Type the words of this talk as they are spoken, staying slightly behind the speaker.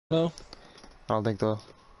No. I don't think though.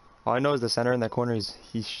 All I know is the center in that corner is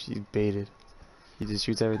he's baited. He just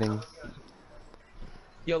shoots everything.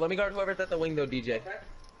 Yo, let me guard whoever's at the wing though, DJ.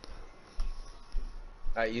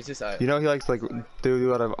 Alright, use this eye. You know he likes to like do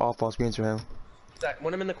a lot of off-ball screens for him.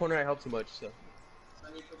 When I'm in the corner, I help too much, so.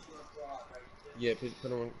 Yeah,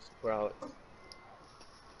 put him for Alex.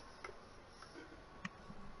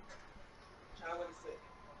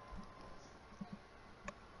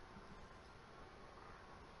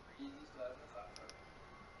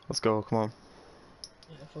 Let's go, come on.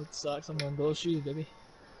 Yeah, fuck the socks. I'm wearing those shoes, baby.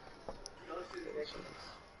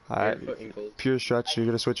 Alright, pure stretch. You're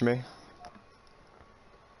gonna switch me.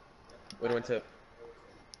 Wait, one tip.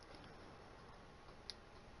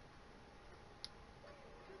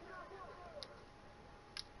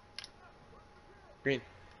 Green.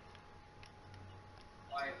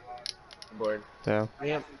 I'm bored. Yeah.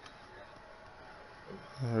 Damn.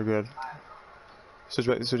 We're good. Switch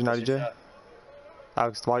now, DJ.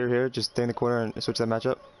 Alex, while you're here, just stay in the corner and switch that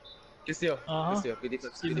matchup. Good steal. Good steal. Good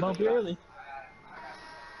defense. Good defense. Early.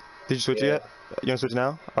 Did you switch it yet? You gonna switch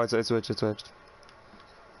now? Oh, it's switched. It's switched.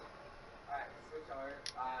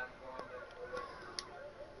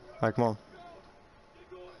 Alright, come on.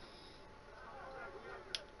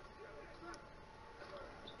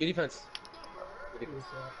 Good defense. Good defense.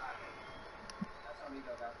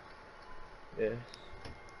 Yeah.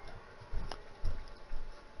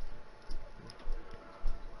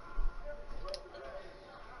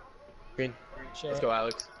 Green. Let's go,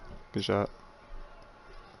 Alex. Good shot.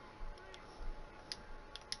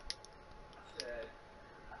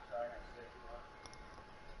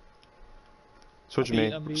 Switch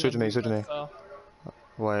me. Switch me.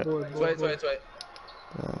 What? Wait.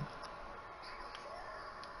 Yeah.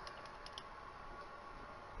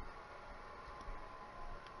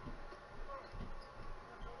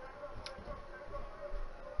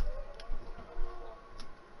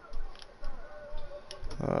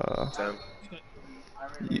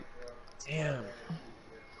 Damn.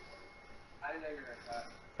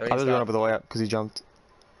 I was going up with the way up because he jumped.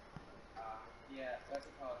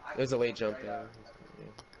 It was a late jump. Yeah.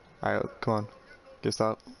 Alright, come on. Get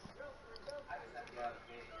stopped.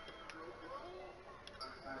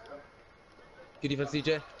 Good defense,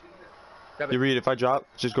 DJ. You read. If I drop,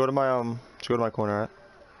 just go to my corner, right?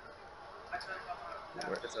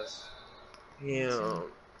 Where is this? Yeah.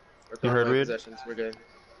 You heard Reed? We're good.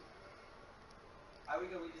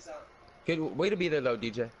 Good way to be there though,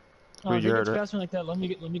 DJ. Oh, if it gets faster like that, let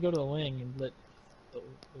me go to the wing and let the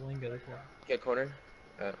wing go there. Get corner.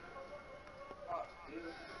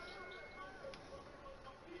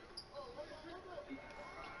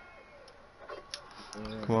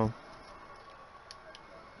 Come on.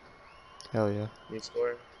 Hell yeah. Need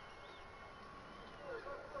score.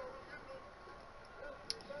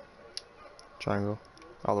 Triangle.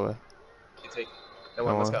 All the way. You take that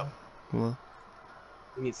one. Let's go. Come on.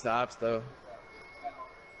 We need stops though.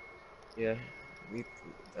 Yeah.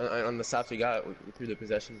 On the stops we got, we threw the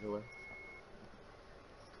possessions away.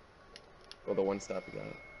 Well, the one stop we got.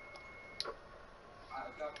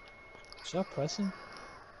 Should I press him?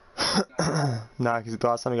 Nah, because the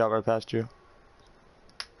last time he got right past you.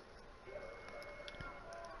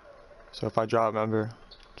 So if I drop, remember,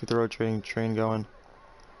 keep the rotating train going.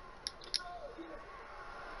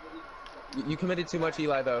 You committed too much,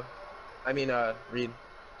 Eli, though. I mean, Reed.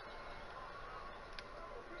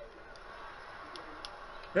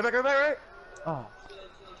 Right. Oh.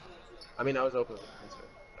 I mean, I was open.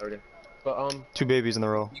 Already. But, two babies in the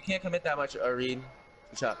row. You can't commit that much, Reed.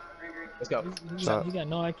 Good shot. Let's go. You got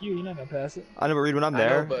no IQ. You're not gonna pass it. I know, but Reed, when I'm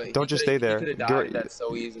there, don't just stay there. You could have dotted that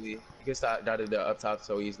so easily. You could have dotted the up top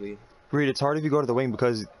so easily. Reed, it's hard if you go to the wing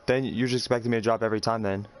because then you're just expecting me to drop every time.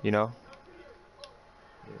 Then you know.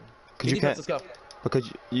 Yeah. Cause you can't. Let's go.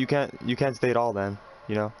 Because you can't stay at all. Then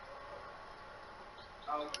you know.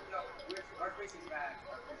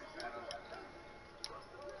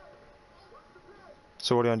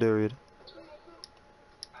 So what are you gonna do, Reed?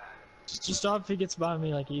 Just stop if he gets by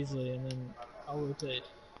me like easily, and then I'll rotate.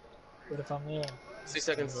 But if I'm there, 6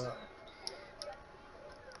 seconds.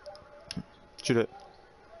 Shoot it.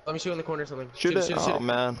 Let me shoot in the corner or something. Shoot it. Oh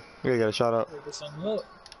man, we gotta get a shot up.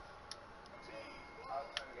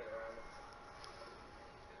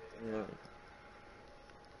 Yeah.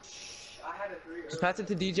 Just pass it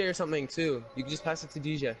to DJ or something too. You can just pass it to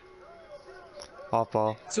DJ. Off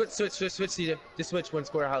ball. Switch, DJ. Just switch one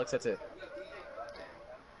square, Alex. That's it.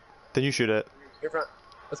 Then you shoot it. You're front.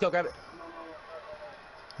 Let's go, grab it.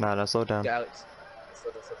 Nah, slow down. Yeah, Alex.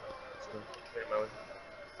 Slow down.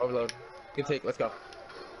 Overload. Good take. Let's go.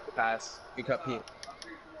 Good pass. Good cut, Pete.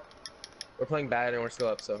 We're playing bad and we're still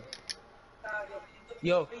up, so.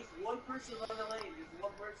 Yo.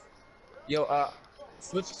 Yo,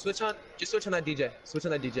 switch on, just switch on that DJ. Switch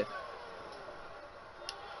on that DJ.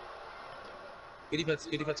 Good defense,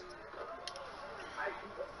 good defense.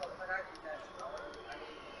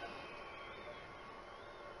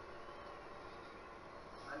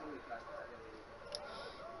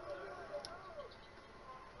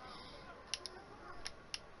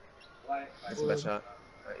 That's the best shot.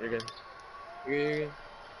 Alright, you're good. You're good, you're good.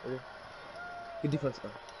 You're good. Good defense,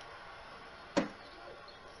 though.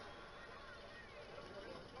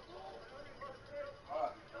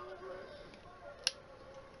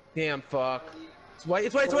 Damn, fuck. It's white,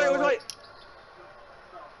 it's white, it's white, it's white!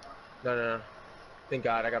 No, no, no. Thank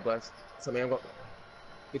God, I got blessed. Something I'm going.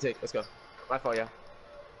 Good take, let's go. My fault, yeah.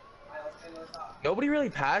 Nobody really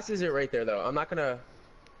passes it right there, though. I'm not gonna.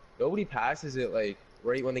 Nobody passes it, like,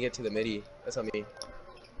 right when they get to the midi. That's on me.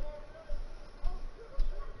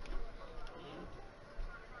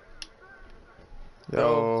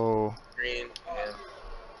 Yo. Green. And...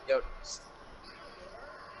 Yo.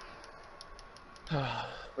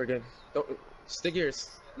 We're good. Don't stick yours.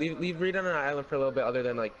 Leave Reed on an island for a little bit, other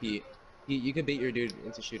than like Pete. You could bait your dude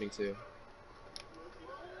into shooting too.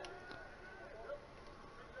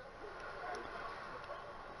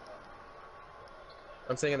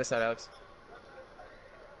 I'm staying on the side, Alex.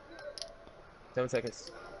 7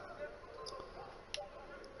 seconds.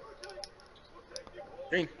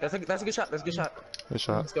 Green. That's a good shot. That's a good shot. Good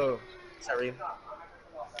shot. Let's go. Sorry.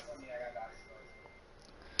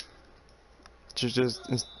 Just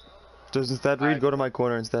instead, Reed, go to my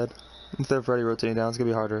corner instead. Instead of Freddy rotating down, it's gonna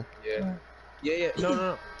be harder. Yeah. Yeah.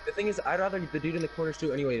 No. The thing is, I'd rather the dude in the corners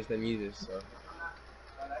too, anyways, than you do. So.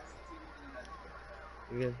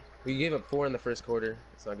 Good. We gave up 4 in the first quarter.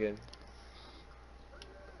 It's not good.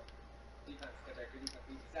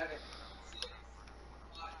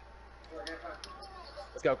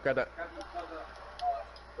 Let's go. Grab that.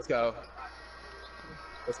 Let's go.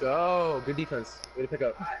 Let's go. Good defense. Way to pick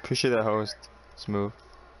up. Appreciate that host. Smooth.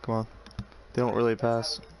 Come on. They don't really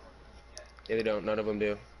pass. Yeah, they don't. None of them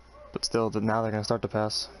do. But still, now they're gonna start to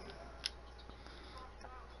pass.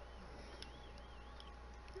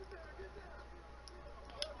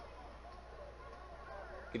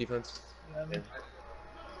 Good defense. Yeah.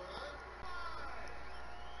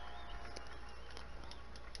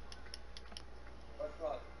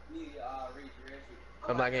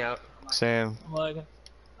 I'm lagging out. Same. I'm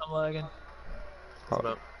lagging.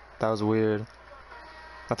 Oh, that was weird.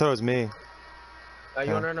 I thought it was me. You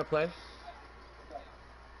Yeah. wanna run a play?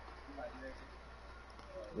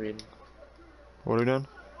 Read. What are we doing?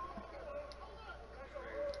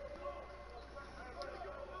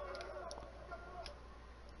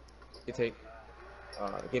 You take.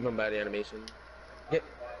 Give him bad animation. Get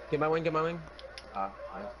my wing. Get my wing. Fine.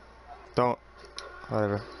 Don't.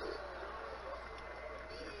 Whatever.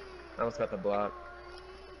 I almost got the block.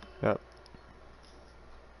 Yep.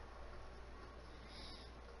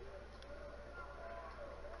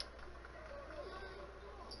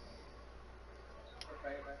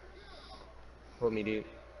 Hold me, dude.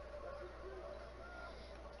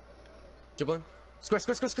 Dribbling. Square.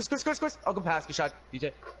 I'll go pass. Good shot,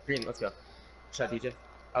 DJ. Green, let's go. Good shot, DJ.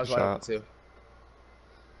 I was wide open too.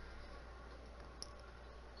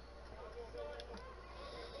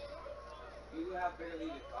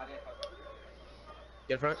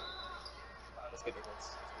 Get in front. That's good defense.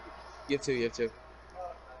 You have two.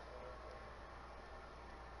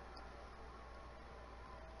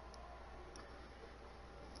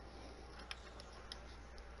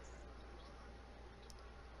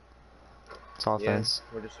 It's offense.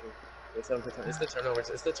 Yeah, we're just. It's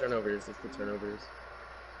the turnovers.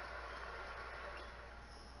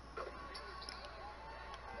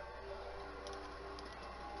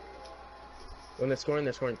 When they're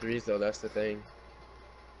scoring threes though. That's the thing.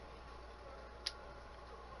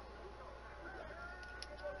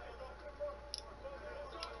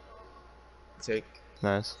 Take.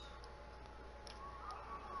 Nice.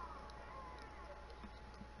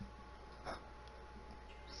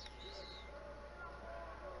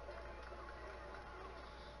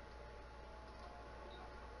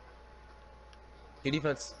 Good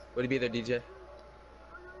defense. Would it be there, DJ?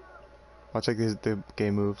 I'll check the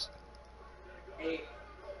game moves.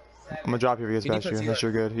 I'm gonna drop you if he gets past you. Unless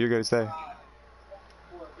you're good. You're good. Stay.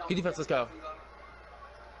 Good defense. Let's go.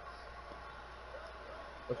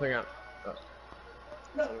 We're clearing out. Oh.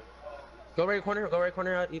 Go right corner. Out. Alright,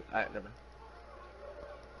 never mind.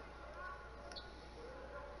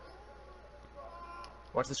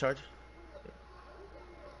 Watch the charge.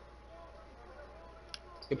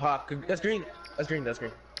 Good pop. That's green. That's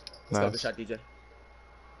green. Let's go. Good Nice. shot, DJ.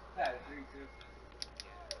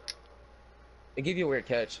 It gave you a weird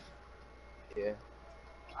catch. Yeah.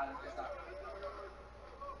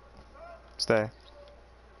 Stay.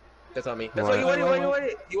 That's on me. That's What? why you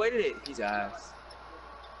waited. You waited it. He's ass.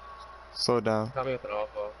 Slow it down. Caught me with an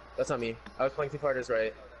off ball. That's on me. I was playing too far to his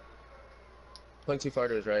right. Playing too far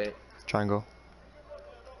to his right. Triangle.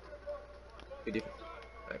 Good defense.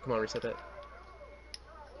 Alright, come on, reset that.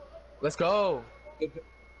 Let's go. Good.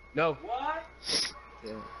 No. What?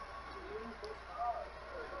 Yeah.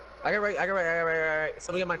 I got right.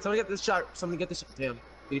 Somebody get this shot. Somebody get this shot. Damn.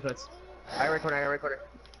 Good defense. I got right corner.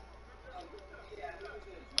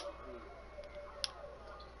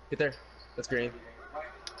 Get there. That's green.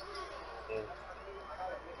 Yeah.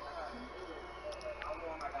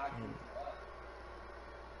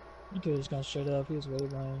 He could have just gone straight up. He was way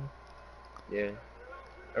behind. Yeah.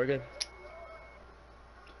 Are we good?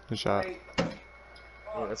 Good shot.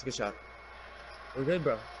 Yeah, that's a good shot. We're good,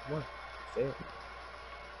 bro. Come on. Stay it.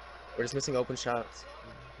 We're just missing open shots.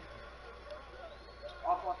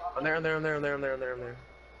 I'm there. I'm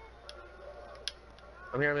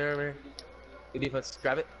here. Good defense.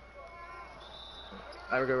 Grab it.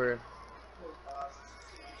 We're good.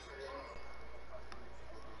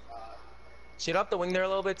 Shit up the wing there a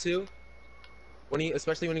little bit too.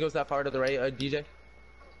 Especially when he goes that far to the right, DJ.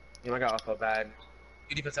 Oh my god, I felt bad.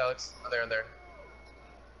 Good defense, Alex. I'm there.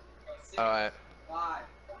 Alright.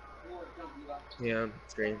 Yeah,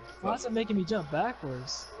 it's green. Why is it making me jump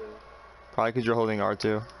backwards? Probably because you're holding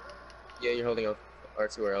R2. Yeah, you're holding up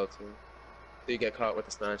R2 or L2. So you get caught with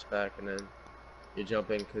the snatch back and then you're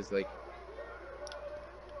jumping because like...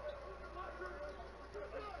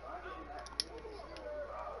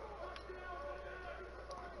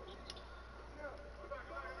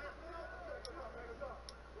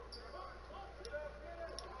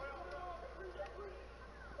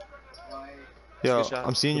 Yo, shot.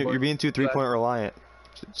 I'm seeing you're being too 3-point reliant.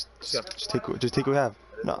 Just take what you have.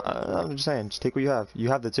 No, I'm just saying, just take what you have. You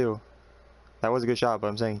have the 2. That was a good shot, but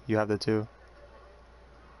I'm saying you have the 2.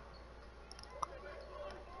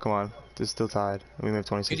 Come on, this is still tied. We may have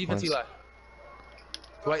 26 Good points. defense,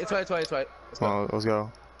 Eli. It's white. Let's Come go. on, let's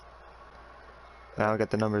go. Now I get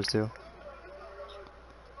the numbers too.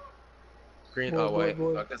 Green. Boy, Oh wait,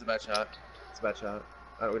 boy. Fuck, that's a bad shot. It's a bad shot.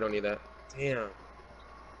 We don't need that. Damn.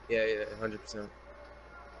 Yeah, 100%.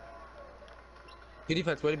 Good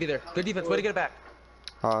defense. Way to be there. Good defense. Way to get it back.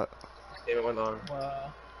 Damn, it went long.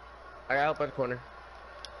 Wow. I got help by the corner.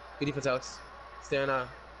 Good defense, Alex. Stay on.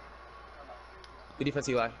 Good defense,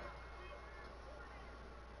 Eli.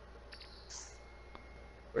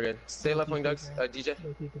 We're good. Stay left wing, Doug's. DJ.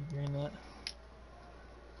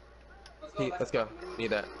 Pete, let's go. Need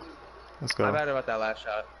that. Let's go. I'm bad about that last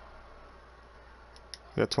shot.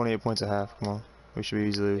 We got 28 points at half. Come on, we should be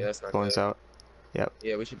easily Yeah, that's not blowing this good. out. Yep.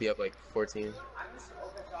 Yeah, we should be up like 14.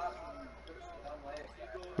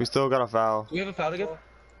 We still got a foul. Do we have a foul to give?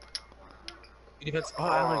 Good defense. Oh,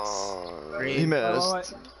 Alex. Green. He missed. Oh,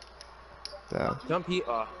 Damn. Jump Pete.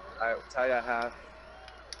 Oh, alright, tie you at half.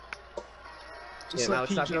 Just Yeah, let Alex,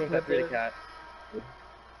 Pete stop jump giving that up 3 to there. cat.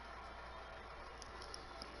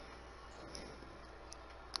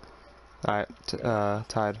 Alright,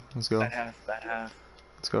 tied. Let's go. Bad half.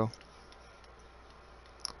 Let's go.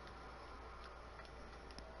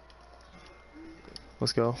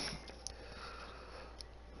 Let's go.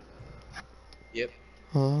 Yep.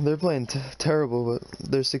 They're playing terrible, but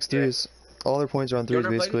they're 6 threes. All their points are on Do you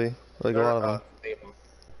threes, wanna play? basically. Like a lot of them. Do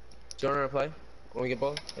you want to play when we get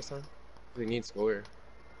ball next time? We need score.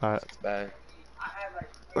 Alright. It's bad.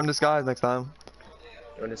 We're in disguise next time.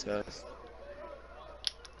 We're in disguise.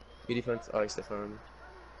 Good defense. Oh, he's still on. Alright,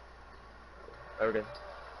 we're good.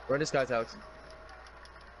 We're in disguise, Alex.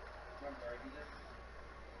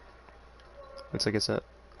 Looks like it's set.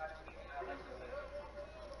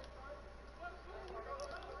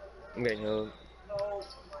 I'm getting healed.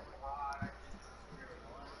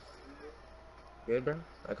 Good, bro.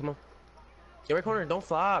 Alright, come on. Get right corner. Don't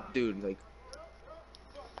flop, dude. Like.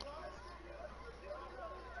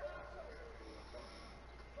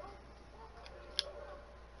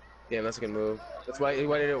 Damn, that's a good move. That's why he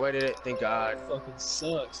did it. Thank God. Fucking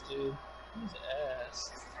sucks, dude. He's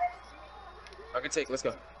ass. I can take. Let's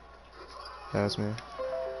go. Yeah, that's me.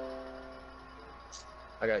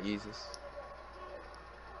 I got Jesus.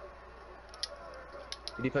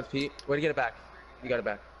 Good defense, Pete. Way to get it back. You got it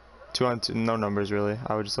back. 2 on 2, no numbers really.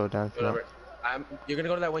 I would just slow it down. For now. Whatever. You're gonna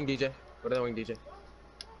go to that wing, DJ. Go to that wing, DJ.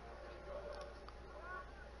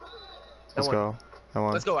 Let's go. I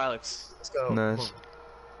won. Let's go, Alex. Let's go. Nice.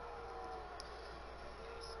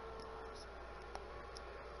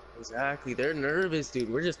 Exactly. They're nervous, dude.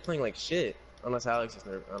 We're just playing like shit. Unless Alex is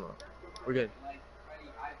nervous. I don't know. We're good.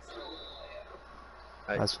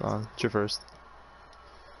 That's fine. It's your first.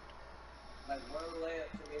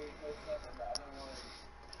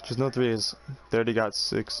 Just no threes. They already got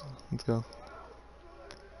 6. Let's go.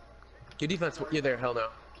 Good defense. You're there. Hell no.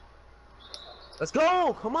 Let's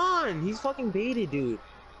go. Come on. He's fucking baited, dude.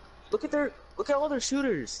 Look at all their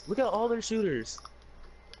shooters. Look at all their shooters.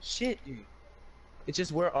 Shit, dude. It's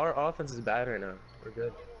just where our offense is bad right now. We're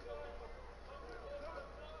good.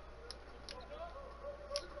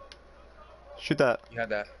 Shoot that. You had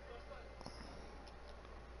that.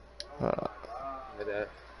 Uh, You had that.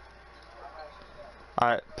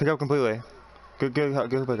 Alright, pick up completely. Good pick up.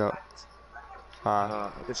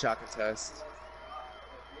 Good shot contest.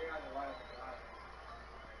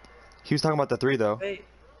 He was talking about the 3 though. Hey.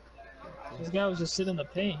 This guy was just sitting in the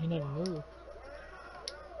paint. He never moved.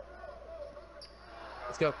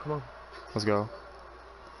 Let's go. Come on. Let's go.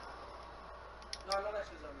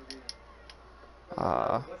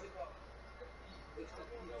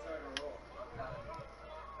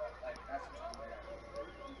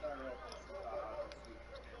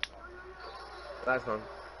 Last one. Do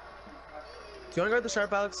you want to guard the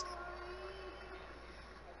sharp, Alex?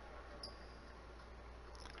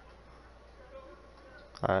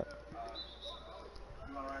 Alright.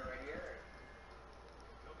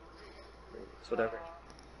 It's whatever.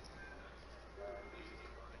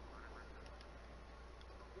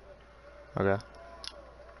 Okay.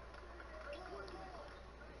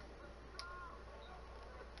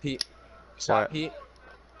 Pete. Shot, What? Pete.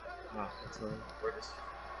 Oh, that's fine. We're just...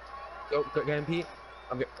 Go get him, Pete.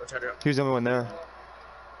 I'm trying to... He was the only one there.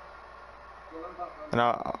 And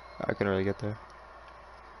I couldn't really get there.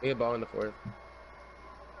 We get ball in the 4th.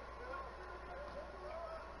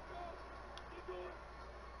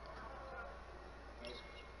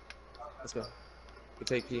 Let's go. Good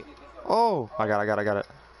take, Pete. Oh! I got it.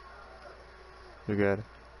 You're good.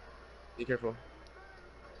 Be careful.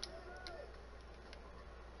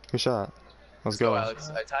 Good shot. Let's Go, go.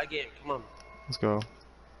 Alex. Tie game. Come on. Let's go.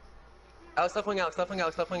 Alex, left wing, Alex. Left wing,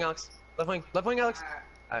 Alex. Left wing, Alex. Left wing, Alex.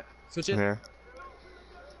 Alright, switch it. I'm here.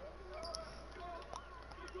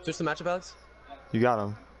 Switch the matchup, Alex. You got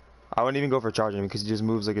him. I wouldn't even go for charging him because he just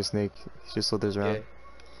moves like a snake. He just slithers around.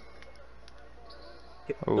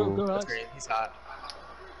 Yeah. Go, Oh. Alex. That's green. He's hot.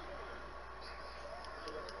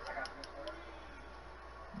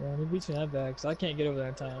 Man, he beats me that bad because I can't get over there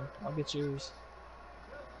in time. I'll get yours.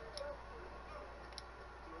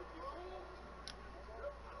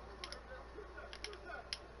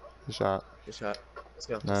 Good shot. Good shot. Let's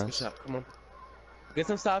go. Nice. Good shot. Come on. Get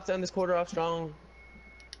some stops to end this quarter off strong.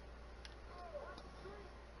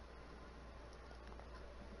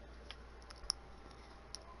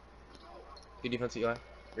 Good defense, Eli.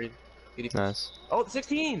 Read. Good defense. Nice. Oh,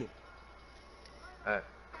 16! Alright.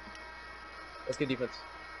 That's good defense.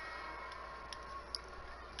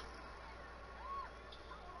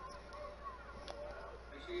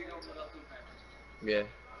 Yeah.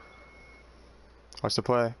 Watch the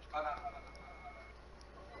play.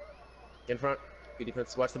 In front. Good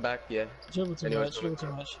defense. Watch the back. Yeah. Dribble too Anyways, much. Dribble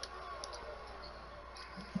too much.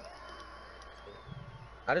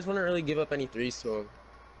 I just wouldn't really give up any threes to him.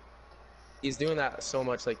 He's doing that so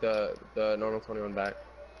much, like the normal 21 back.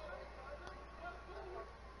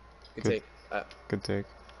 Good take. Good take.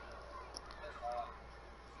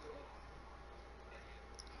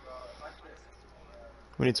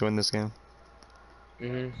 We need to win this game.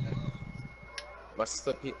 Must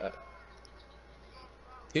slip. Good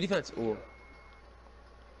defense. Ooh.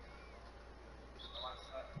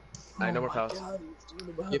 Alright, no more fouls.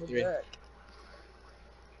 You have 3.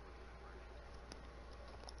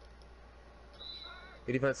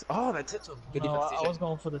 Good defense. Oh, that tipped him. Good No, defense. I was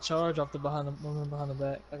going for the charge off the behind the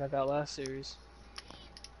back, like I got last series.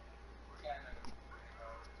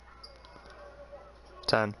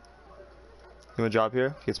 10. You want a job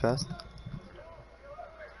here? Gets past.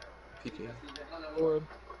 PK. Or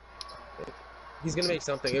He's gonna make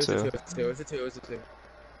something. It was a 2. It was a 2. It was a 2.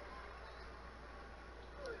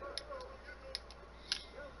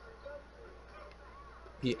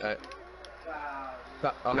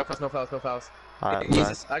 Oh, no fouls. No fouls. No fouls. Alright,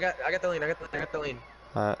 Jesus, I got the lane. I got the lane.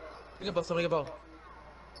 Alright. Pick a ball. Somebody get a ball.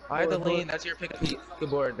 I had the lane. That's your pick. Good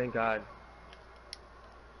board. Thank God.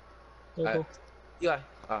 Circle. Eli.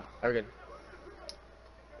 Ah, we're good.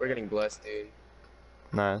 We're getting blessed, dude.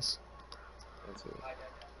 Nice. That's it.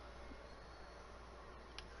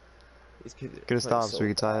 These kids are Get a stop playing so we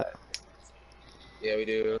can tie it. bad. Yeah, we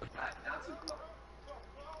do.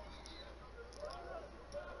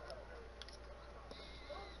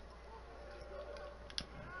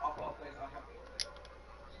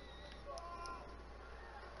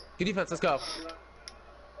 Good defense. Let's go.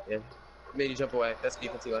 Yeah. Made you jump away. That's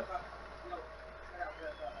defense, Eli.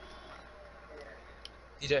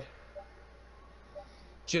 DJ.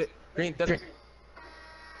 Shoot it. Green. That's green.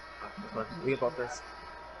 Come on. We get ball first.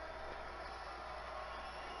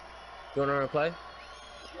 You want to run a play?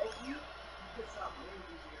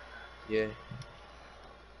 Yeah.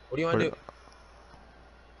 What do you want to do?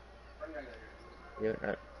 Yeah,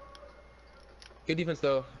 alright. Good defense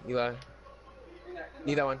though, Eli.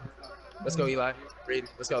 Need that one. Let's go, Eli. Reed.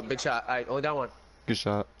 Let's go. Big shot. Alright, only that one. Good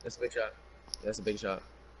shot. That's a big shot. That's a big shot.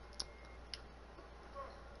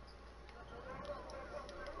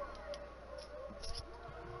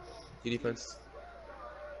 Good defense.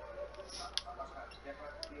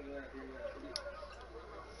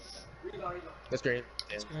 That's green.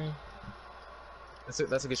 That's green.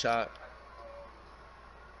 That's a good shot.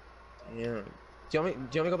 Yeah. Do you want me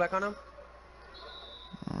to go back on him?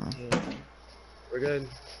 Yeah. We're good. Do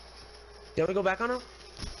you want me to go back on him?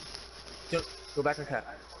 Go back on Cat.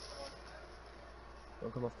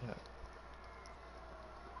 Don't come off Cat.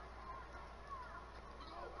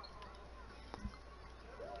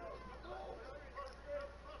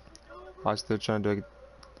 I'm still trying to do it.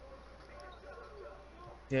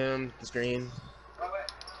 Damn, the screen.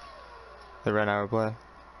 They ran out of play.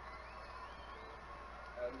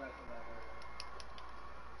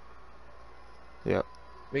 Yep.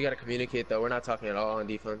 We gotta communicate though. We're not talking at all on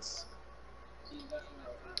defense.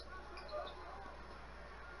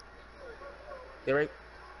 Yeah, right.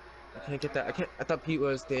 I can't get that. I can't. I thought Pete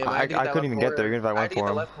was. Damn. I couldn't even get there even if I went for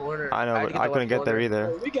him. I know, but I couldn't get there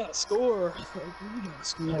either. We gotta score. We gotta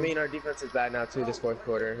score. I mean, our defense is bad now too. This fourth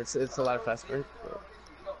quarter, it's a lot of fast break.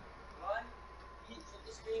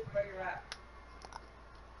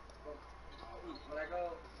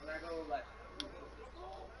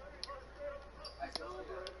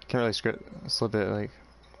 Can't really slip it like.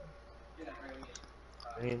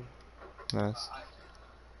 I mean, Nice.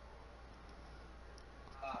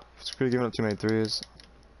 It's really giving up too many threes.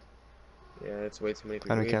 yeah, it's way too many.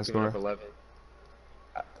 I know we can't score. 11.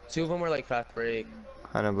 2 of them were like fast break.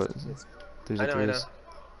 I know, but these are I know. threes.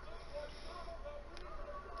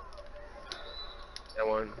 That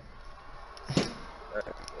one. Yeah.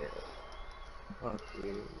 Fuck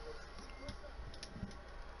you.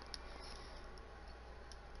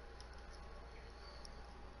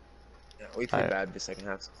 Yeah, we played bad the second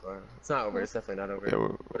half so far. It's not over. It's definitely not over. Yeah,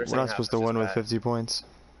 we're not supposed to win with 50 points.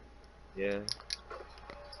 Yeah.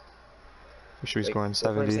 We should be scoring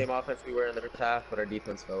we're playing 70. the same offense we were in the first half, but our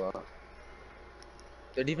defense fell off.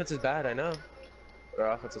 Their defense is bad, I know. But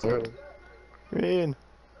our offense is good. Green.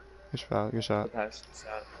 Good shot. Good shot. Good pass. Good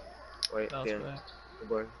shot. Wait, Bounce damn. back. Good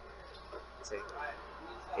board. Let's see.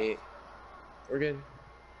 8. We're good.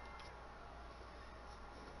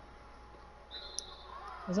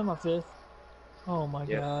 Is that my 5th? Oh my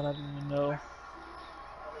Yeah. god, I didn't even know.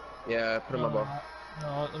 Yeah, put him on ball.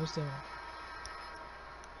 No, let me stay.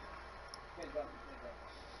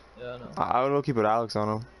 Yeah, no. I would keep it Alex on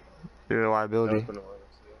him. Be a liability.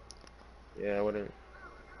 Yeah, I wouldn't.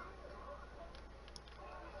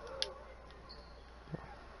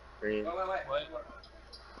 Green.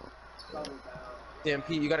 Damn,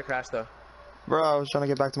 Pete, you gotta crash though. Bro, I was trying to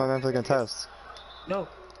get back to my man for the contest. No.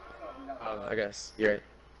 I guess you're right.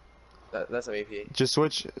 That's an AP. Just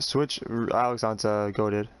switch Alex onto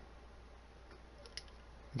goated.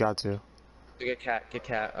 Got to. Get cat,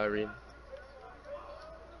 Reed.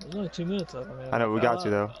 There's only 2 minutes left. I know, we got to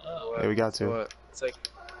though. Yeah, we got to. So it's like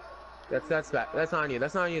that's bad. That's not on you.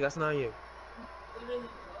 That's not on you. That's not on you.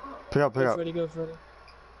 Pick up. Go Freddy.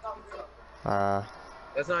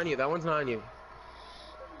 That's not on you. That one's not on you.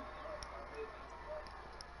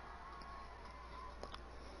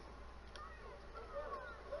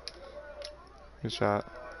 Good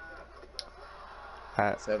shot.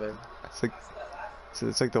 7.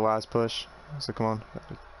 It's like the last push. So come on.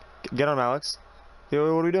 Get on, Alex.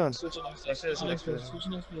 Yo, what are we doing? Switch next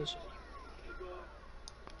position.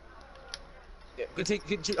 Yeah, good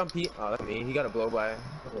shoot on Pete. Oh, that's me. He got a blow by.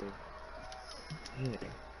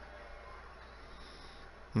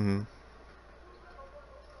 Mm-hmm.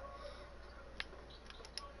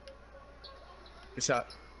 Good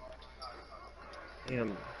shot.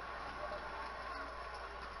 Damn.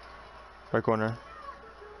 Right corner.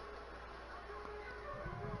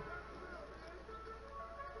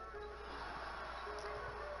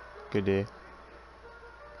 Good day.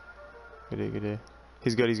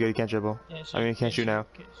 He's good. He can't dribble. I mean, he can't shoot now.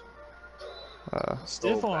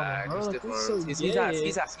 Stiff arm, bro. He's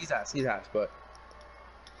ass, but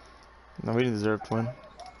No, we didn't deserve to win.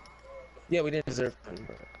 yeah, we didn't deserve to win,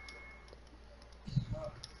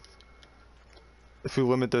 but If we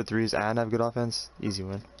limit their threes and have good offense, easy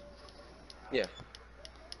win. Yeah.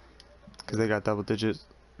 Cause they got double digits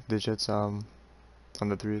on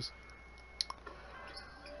the threes.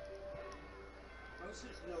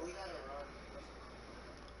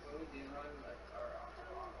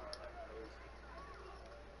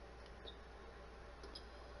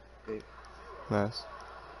 Nice.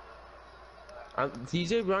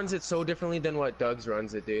 DJ runs it so differently than what Doug's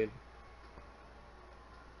runs it, dude.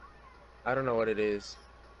 I don't know what it is.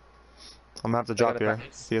 I'm gonna have to drop here.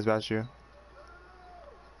 See you about you.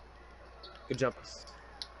 Good jump.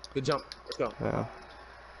 Good jump. Let's go. Yeah.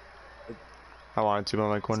 I wanted to, but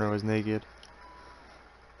my corner was naked.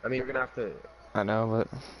 I mean, we're gonna have to. I know, but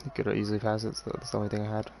you could easily pass it. So that's the only thing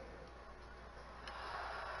I had.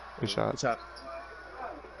 Good shot. Good shot.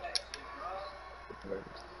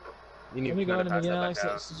 You need Let me to go ahead and pass begin, that Alex. back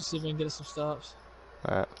out. Let's just see if we can get some stops.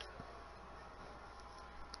 Alright.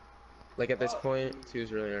 Like at this point, two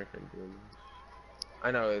is really not gonna do much.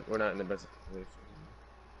 I know we're not in the best position.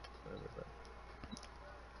 Whatever, but.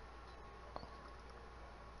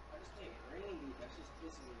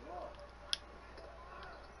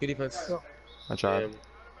 Good defense. Go. I tried.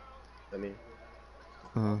 I mean,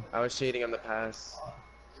 Mm. I was shading on the pass.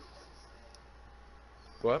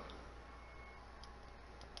 What?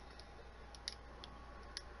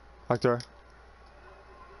 Hector.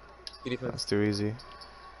 Good defense. That's too easy.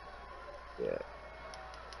 Yeah.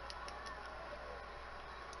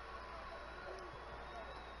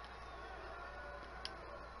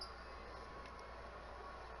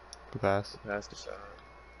 Good pass. Pass the shot.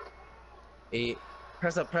 8.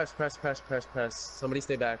 Press up, press. Somebody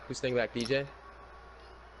stay back. Who's staying back? DJ?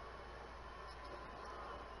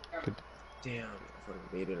 Good. Damn, I fucking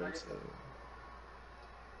baited him. So.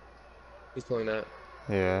 He's pulling that.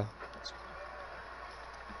 Yeah.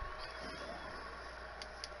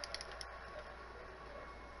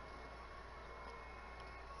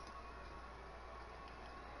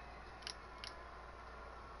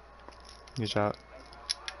 Good shot.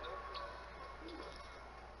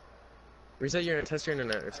 Reset your test your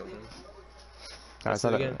internet or something. No, it's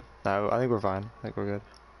not again. No, I think we're fine. I think we're good.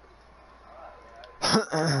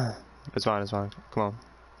 It's fine, it's fine. Come on.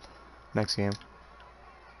 Next game.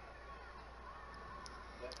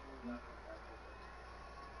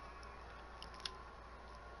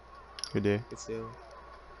 Good day. Good steal.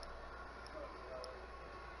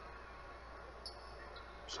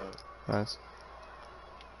 Shot. Nice.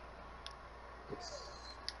 It's...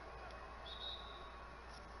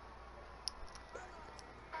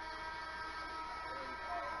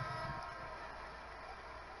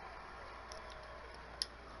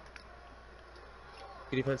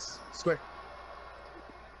 Good defense. Square.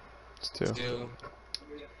 It's 2. 2.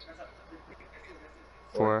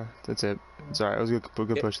 4. That's it. It's alright. It was a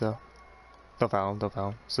good push though. Don't foul him. Don't foul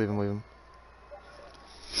him. Just leave him.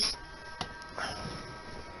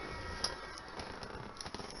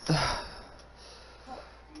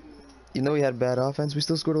 Even though we had bad offense, we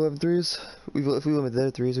still scored 11 threes. If we limited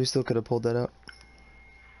their threes, we still could have pulled that out.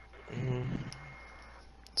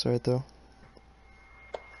 It's alright though.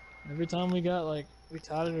 Every time we got we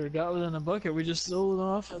tied it or got within a bucket, we just stole the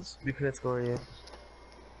offense. We couldn't score yet.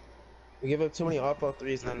 We give up too many off-ball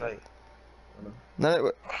threes that night.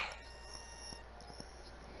 No.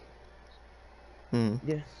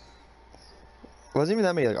 Yeah. It wasn't even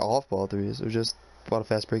that many off-ball threes. It was just a lot of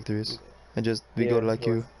fast break threes, and just Vigo to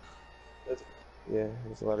IQ. Yeah,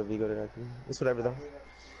 there's a lot of Vigo to IQ. It's whatever though.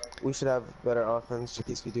 We should have better offense in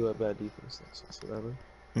case we do have bad defense. That's whatever.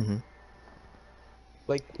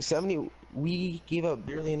 Like 70, we gave up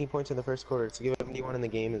barely any points in the first quarter. To give up 71 in the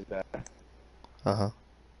game is bad.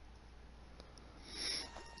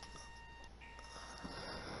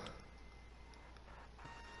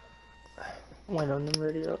 Wait on them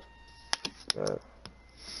ready up.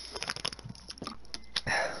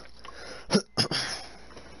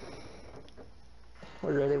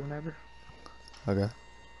 We're ready whenever. Okay.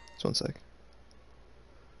 Just 1 sec.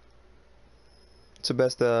 It's the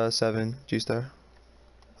best 7 G-Star.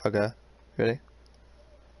 Okay. Ready?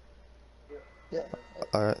 Yeah.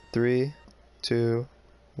 Alright. 3, 2,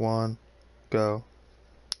 1, go.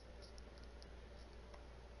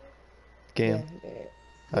 Game.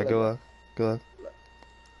 Alright, go up. Go up.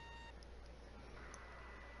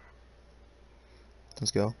 Let's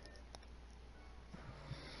go.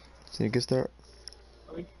 See a good start.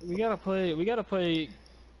 We gotta play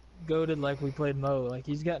goated like we played Mo. Like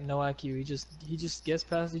he's got no IQ. He just gets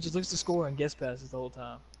past. He just looks to score and gets passes the whole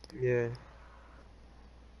time. Yeah.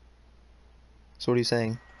 So what are you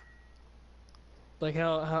saying? Like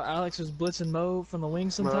how Alex was blitzing Mo from the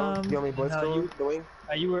wing sometimes. You want me to blitz and for the wing?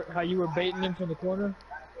 How you were baiting him from the corner.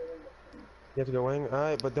 You have to go wing?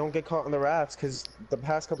 Alright, but don't get caught on the rats, because the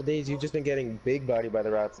past couple days you've just been getting big body by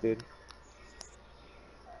the rats, dude.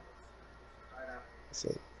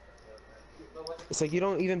 It's like you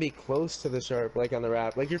don't even be close to the sharp, like on the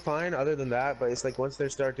rat. Like, you're fine other than that, but it's like once they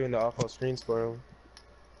start doing the off-ball screens for them.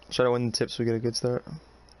 Try to win the tips, we get a good start.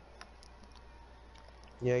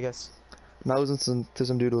 Yeah, I guess. Not losing to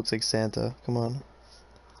some dude who looks like Santa. Come on.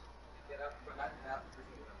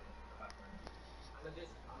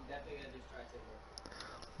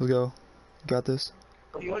 Let's go. Got this.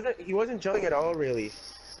 He wasn't jumping at all, really.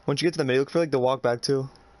 Once you get to the middle, look for like the walk back too.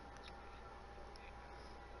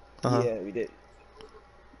 Yeah, we did.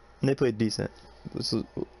 And they played decent. This is,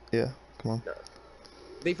 yeah, come on. No.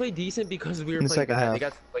 They played decent because we were In the playing second bad. half. They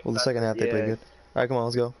got, like, Well, the second half they played good. Alright, come on,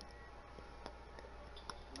 let's go.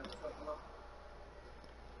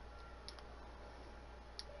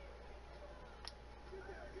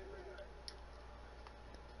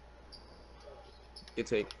 Good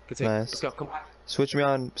take. Good take. Nice. Let's go. Come on. Switch me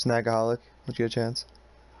on Snagaholic once you get a chance.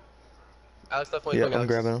 Alex, definitely. Yeah, I'm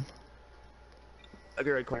grabbing him. I'll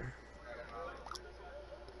get right corner.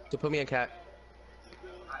 So put me in cat.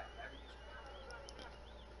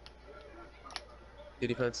 Good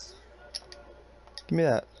defense. Give me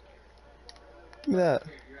that. Give me that.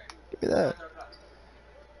 Give me that.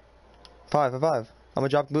 5. I'm gonna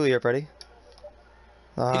drop completely here, Freddy.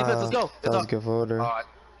 Good defense, let's go. That was a good floater. Oh,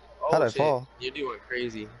 How'd I shit. fall? You're doing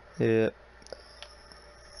crazy. Yeah. Yeah,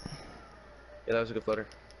 that was a good floater.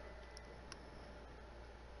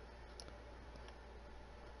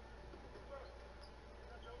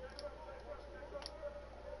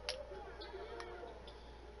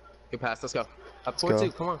 Good pass, let's go. Up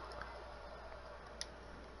 4-2, come on.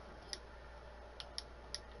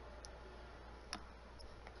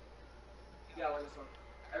 You got one this one.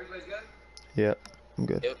 Everybody's good? Yep, I'm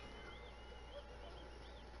good. Yep.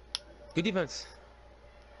 Good defense.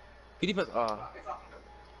 Good defense. Oh.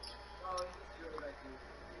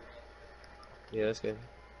 Yeah, that's good.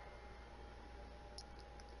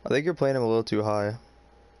 I think you're playing him a little too high.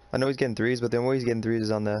 I know he's getting threes, but the only way he's getting threes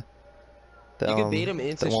is on the you can bait him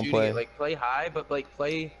into shooting play. it, like play high, but like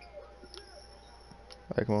play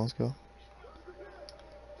Alright, come on, let's go.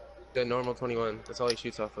 the normal 21. That's all he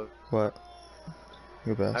shoots off of. What?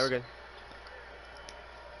 Good pass. Alright, we're good.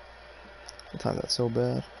 I timed that so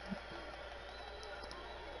bad.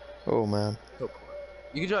 Oh man. Oh,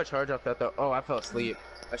 you can draw a charge off that though. Oh, I fell asleep.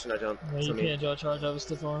 I should not jump. No, you can't draw a charge off a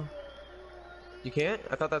stiff arm. You can't?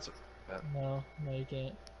 I thought that's. No, you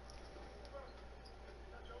can't.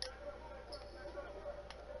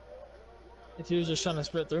 If he was just trying to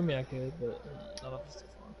sprint through me, I could, but not off a stiff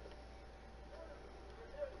arm.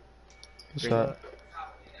 Good shot.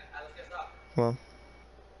 Come on.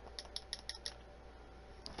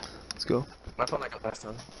 Let's go. My phone like last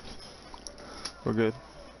time. We're good.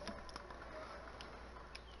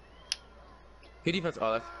 Good defense.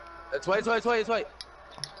 Oh, that's white. Wow,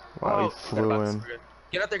 Oh, he flew in.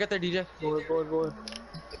 Get there, DJ. Board.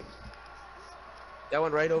 That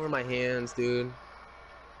went right over my hands, dude.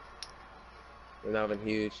 And that would have been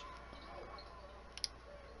huge.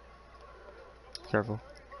 Careful.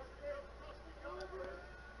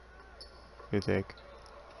 Good take.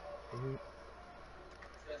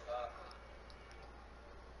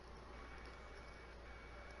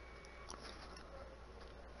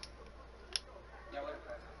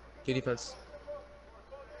 Good defense.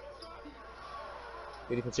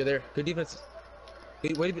 Good defense. You're there. Good defense.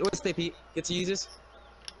 Wait, stay, Pete. Get to use this.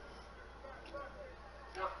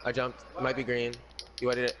 I jumped. It might be green. You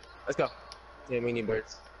wanted it. Let's go. Damn, we need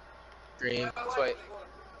birds. Green. That's white.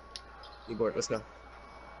 Need board. Let's go.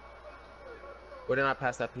 Where did I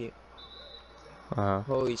pass that, Pete?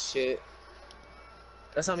 Holy shit.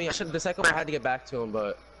 That's not me. The second one I had to get back to him,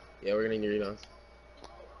 but yeah, we're gonna need rebounds.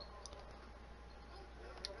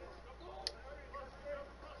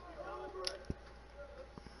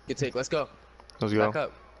 Good take. Let's go. Let's go. Back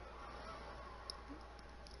up.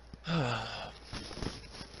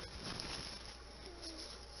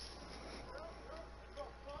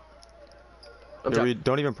 Yeah,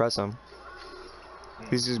 don't even press him.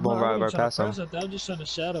 He's just going right past him. I'm just trying to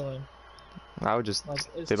shadow him. I would just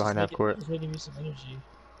stay behind half court. Just making me some energy.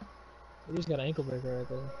 We just got an ankle breaker right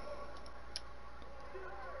there.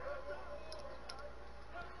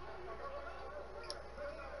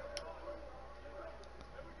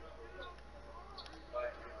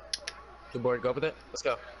 Good board. Go up with it. Let's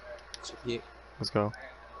go. Let's go.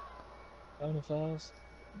 No fouls?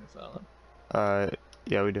 No fouling.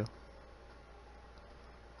 Yeah, we do.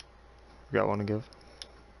 We got one to give.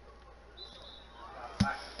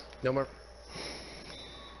 No more.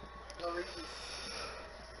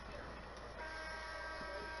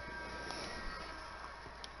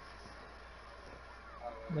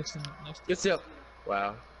 Next one. Next. Good steal.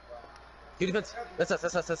 Wow. Good defense. That's us.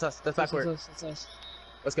 That's us. That's us. That's backward. That's us.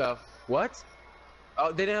 Let's go. What?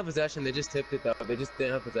 Oh, they didn't have possession. They just tipped it though. They just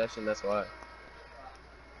didn't have possession. That's why.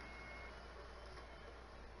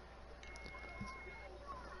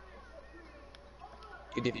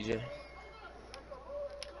 Good defense, DJ.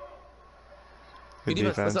 Good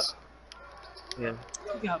defense. defense. What's up? Yeah.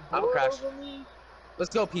 You got I'm a crash. over me?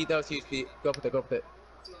 Let's go, Pete. That was huge, Pete. Go with it. Go with it.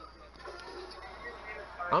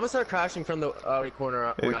 I'm gonna start crashing from the right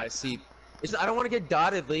corner when I see. It's just, I don't want to get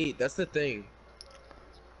dotted late. That's the thing.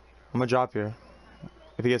 I'm gonna drop here.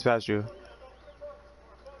 If he gets past you.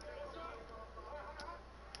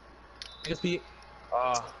 Just Pete.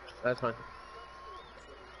 Oh, that's fine.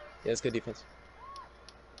 Yeah, it's good defense.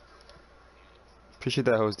 Appreciate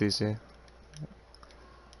that host, DC.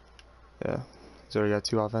 Yeah. He's already got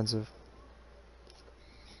 2 offensive.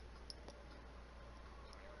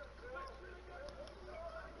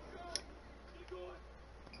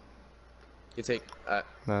 You take.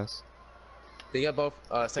 Nice. They got both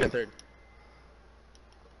second, third.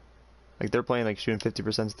 Like they're playing like shooting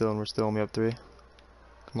 50% still and we're still only up 3.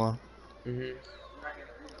 Come on. Mhm.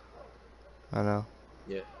 I know.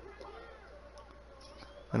 Yeah.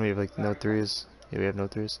 And we have like no 3s. Yeah, we have no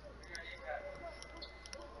 3s.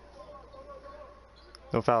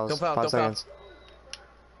 No fouls. Don't foul. 5 Don't foul. seconds.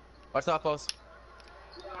 Watch the off balls.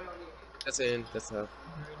 That's in. That's tough.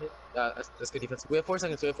 That's good defense. We have 4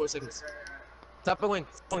 seconds. We have 4 seconds. Top of wing.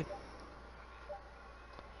 Wing.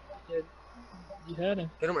 You had him.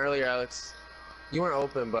 Hit him earlier, Alex. You weren't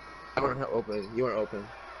open, but I weren't open. You weren't open.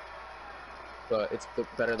 But it's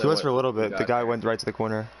better than. He was for a little we bit. got. The guy went right to the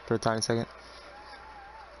corner for a tiny second.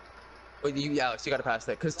 Wait, Alex, you gotta pass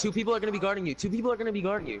that, cause 2 people are gonna be guarding you. 2 people are gonna be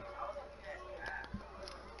guarding you.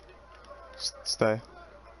 Stay.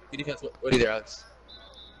 Good defense. What are you there, Alex?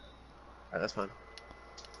 Alright, that's fine.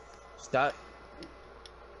 Stop.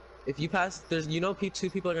 If you pass, there's 2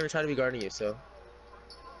 people are gonna try to be guarding you. So.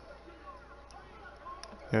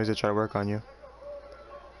 He was gonna try to work on you.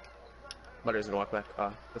 Butter's gonna walk back.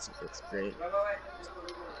 Ah, that's great.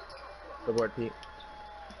 Good board, Pete.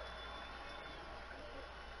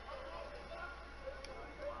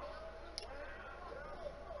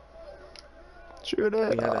 Shoot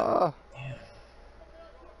it. We had Ah.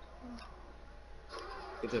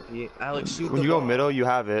 Good job, Pete. Alex, shoot When the you go ball. middle, you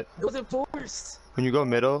have it. It wasn't forced. When you go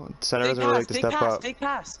middle, center Fake doesn't really like pass, to fake step pass, up. fake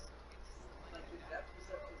pass.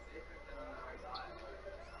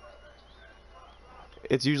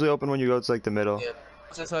 It's usually open when you go to like the middle. Yeah,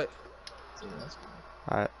 that's what.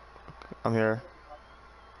 Alright. I'm here.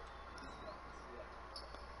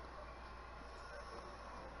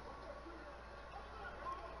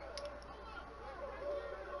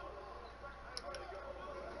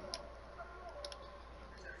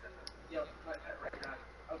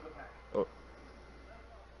 Oh.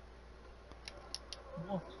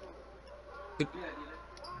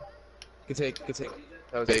 Good take, good take.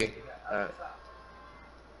 That was big.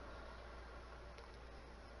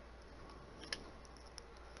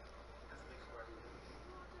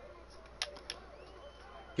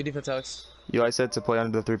 Good defense, Alex. Eli said to play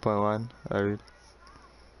under the 3-point line. I read.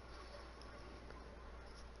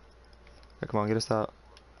 Yeah, come on, get us out.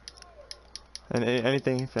 And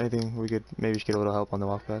anything, if anything, we could maybe get a little help on the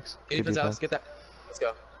walkbacks. Good defense, Alex. Get that. Let's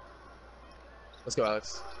go. Let's go,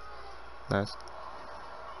 Alex. Nice.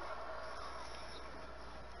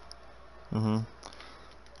 Mhm.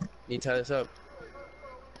 Need to tie this up.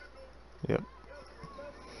 Yep.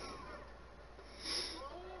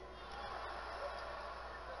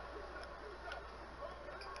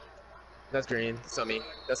 That's green. That's on me.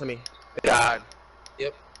 That's on me. God.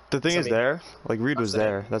 Yep. The thing is there, like Reed was Upset.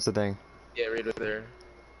 there. That's the thing. Yeah, Reed was there.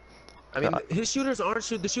 I mean, his shooters aren't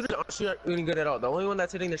shooting good at all. The only one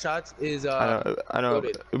that's hitting the shots is I know.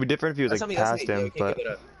 Loaded. It'd be different if he was That's like on me, that's past me. Yeah, we him, can't but give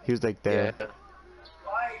it up. he was like there. Yeah.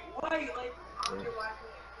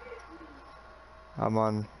 I'm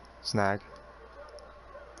on snag.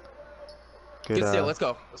 Good. Good steal. Let's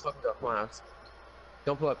go. Let's fucking go. Come on, Alex.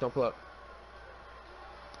 Don't pull up. Don't pull up.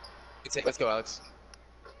 Good take. Let's go, Alex.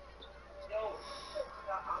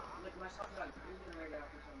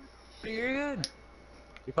 You're good.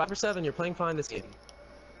 You're 5 for 7. You're playing fine this game.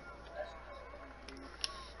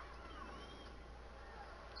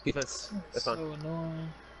 Defense. That's So fine. annoying.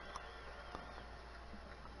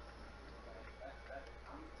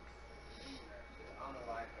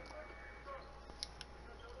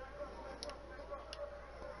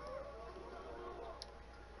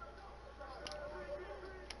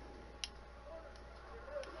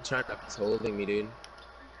 trying to. He's holding me, dude.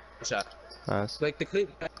 Good shot. Nice. Like the clip,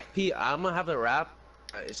 P. I'm gonna have the wrap.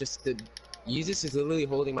 It's just the Jesus is literally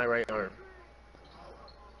holding my right arm.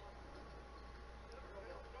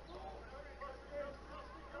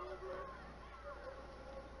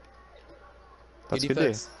 That's good D.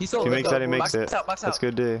 He's If he makes that, he makes it. Box That's out.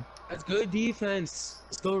 good D. That's good defense.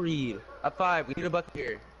 Let's go, Reed. Up 5. We need a bucket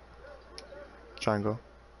here. Triangle.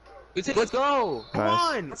 Good take. Let's go. Come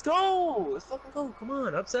Nice. on. Let's go. Let's fucking go. Come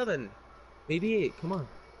on. Up 7. Maybe 8. Come on.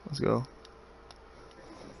 Let's go.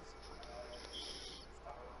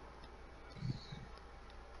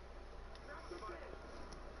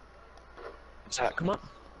 Shot. Come on.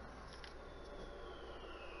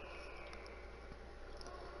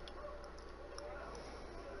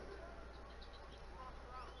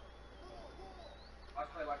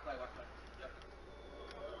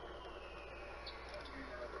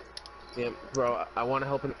 Damn, bro, I want to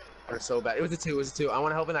help in the corner so bad. It was a 2, it was a 2. I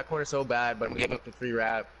want to help in that corner so bad, but I'm giving up the free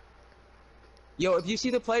wrap. Yo, if you see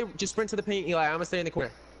the play, just sprint to the paint, Eli. I'm gonna stay in the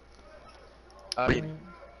corner. Reed.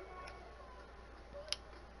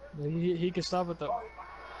 He can stop it though.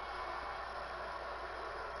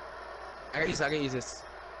 I can use this.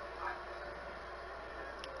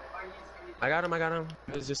 I got him.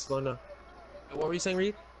 It was just slowing down. What were you saying,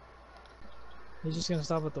 Reed? He's just gonna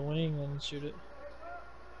stop at the wing and shoot it.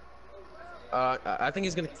 I think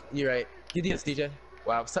he's gonna. You're right. Good defense, DJ.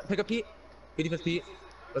 Wow. Pick up Pete. Good defense, Pete.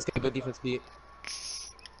 Let's get a good defense, Pete.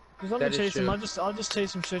 Just let me chase him. I'll just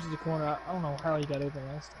chase him straight to the corner. I don't know how he got open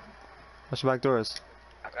last time. Watch your back doors.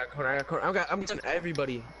 I got corner. I'm telling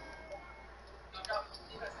everybody.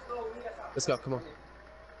 Let's go. Come on.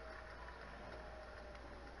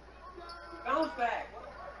 Bounce back.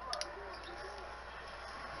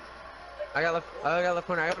 I got left corner. I got left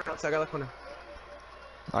corner.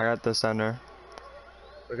 I got the center.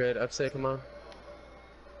 We're good. Upside, come on.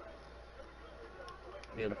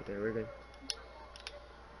 Yeah, look at there. We're good.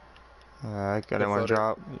 I didn't want to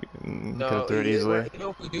drop. You could have threw it easily. You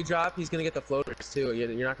know, if we do drop, he's gonna get the floaters too.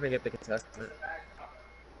 You're not gonna get the contestant.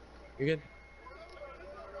 You're good.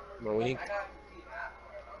 Come on, we need.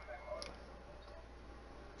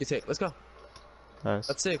 You take. Let's go. Nice.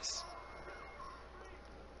 Up 6.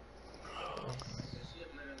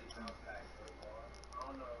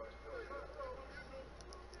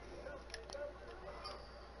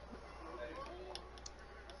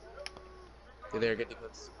 You're there, good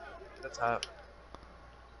defense. That's hot.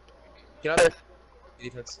 Get out there. Good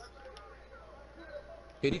defense.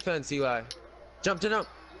 Good defense, Eli. Jump.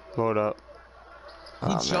 Load up. He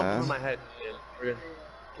jumped over my head. Yeah, we're good.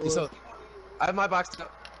 He's so. I have my box to go.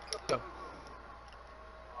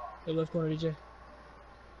 Hey, left corner, DJ. I'm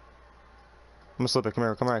gonna slip it. Come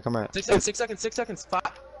here. 6 seconds. 5,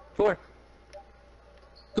 4.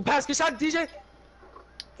 Good pass, good shot, DJ.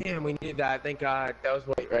 Damn, we needed that. Thank God. That was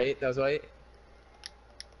white, right? That was white.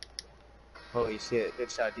 Holy shit.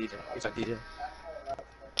 Good shot, DJ.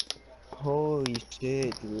 Holy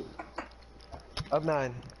shit, dude. Up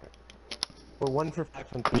 9. We're 1 for 5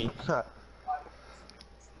 from 3. Well,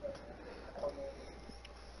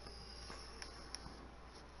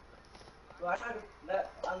 I tried to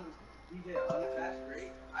let DJ on the fast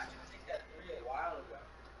break. I should take that 3 a while ago.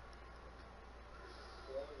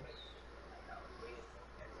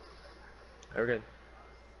 We're good.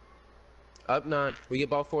 Up 9. We get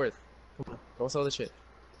ball 4th. Come on. Don't sell the shit.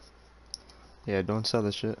 Yeah, don't sell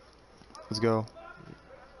the shit. Let's go.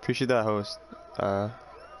 Appreciate that, host.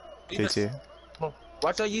 JT. Come on.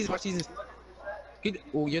 Watch Jesus. Good.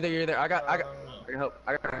 Oh, you're there. I got help.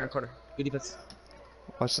 I got corner. Good defense.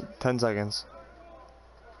 Watch 10 seconds.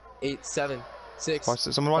 8, 7, 6.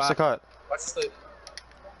 Someone watch the cut. Watch the slip.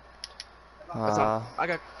 I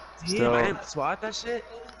got. Damn, I didn't swat that shit.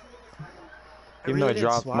 Even though I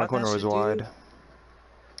dropped, my corner was wide.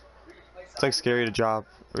 It's like scary to drop.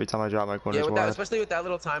 Every time I drop, my corner is wide. Especially with that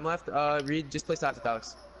little time left. Reed, just play sides with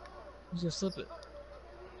Alex. He's gonna slip it.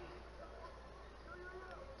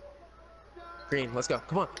 Green, let's go.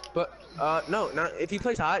 Come on. But no, not if he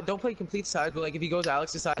plays side, don't play complete side. But like if he goes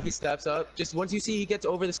Alex's side, he steps up. Just once you see he gets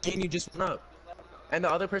over the screen, you just run up, and the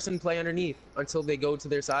other person play underneath until they go to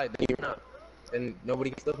their side. Then you run up, and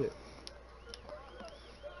nobody can slip it.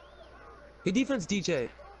 Good defense, DJ.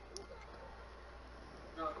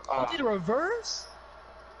 Did a reverse?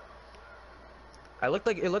 It looked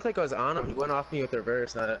like I was on him. He went off me with the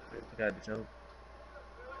reverse. I think I had to jump.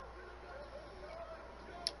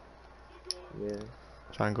 Yeah.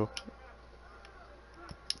 Triangle.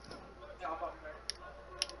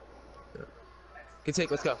 Good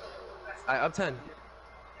take. Let's go. Up 10.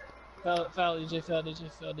 Foul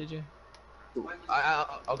DJ.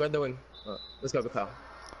 I'll guard the wing. Let's go, good foul.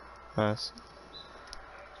 Nice.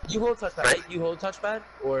 You hold touchpad, right? You hold touchpad,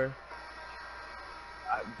 or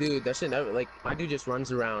dude, that shit never like my dude just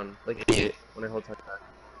runs around like an idiot when I hold touchpad.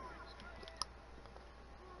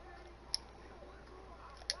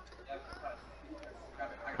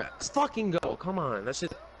 Let's fucking go! Come on, that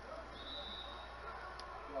shit.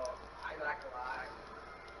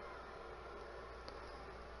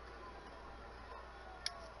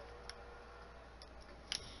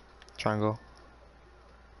 Triangle.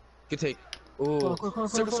 Good take. Ooh. Come.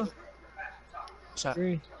 Shot.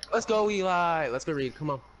 Let's go, Eli. Let's go, Reed. Come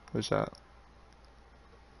on. Good shot.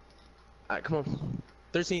 Alright, come on.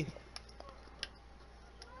 13.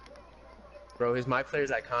 Bro, my player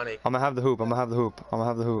is iconic. I'm gonna have the hoop.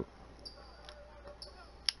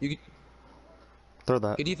 You Throw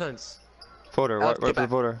that. good defense. Floater. Alex, Right get for the back.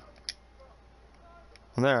 floater.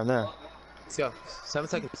 I'm there. Let's go. 7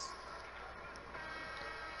 seconds.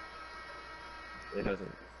 It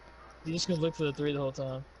doesn't. You're just gonna look for the 3 the whole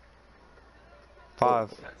time.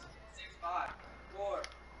 5.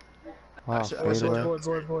 Wow, I should-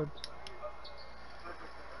 fadeaway. Board.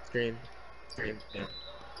 Screen. Yeah.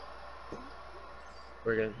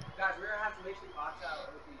 We're good. Guys, we're gonna have to make sure box out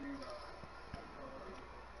or we can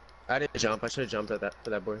I didn't jump. I should have jumped at that for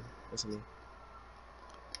that board. Listen to me.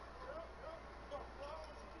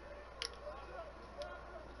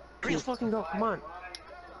 Let's fucking go. Come on.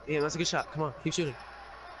 Yeah, that's a good shot. Come on. Keep shooting.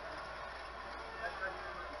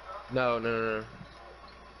 No.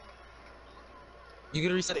 You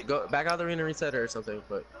can reset it. Go back out of the arena, reset it or something,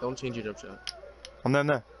 but don't change your jump shot. I'm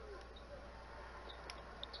there.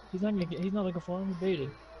 He's not looking for him. He baited.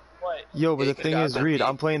 What? Yo, but Yeah, the you thing could've is, got that Reed, beat.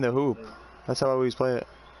 I'm playing the hoop. That's how I always play it.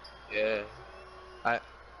 Yeah.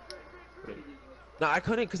 No, I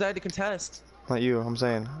couldn't because I had to contest. Not you. I'm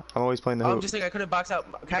saying I'm always playing the hoop. I'm just saying I couldn't box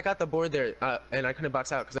out. Cat got the board there, and I couldn't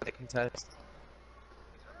box out because I had to contest.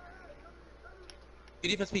 Good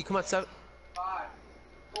defense, Pete. Come on, 7. 5,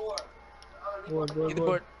 4. Get the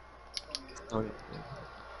board.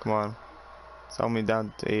 Come on. Sell me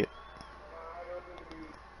down to 8.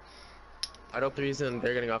 I hope the reason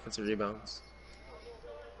they're getting offensive rebounds.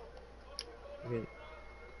 Okay.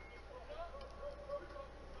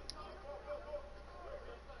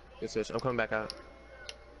 Good switch. I'm coming back out.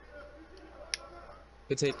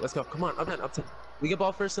 Good take. Let's go. Come on. Up 10. We get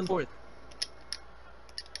ball first and fourth.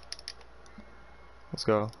 Let's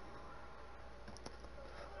go.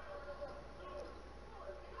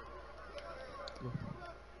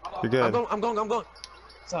 You're good. I'm going.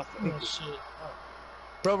 Stop. Oh shit.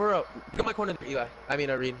 Bro. Get my corner there, Eli. I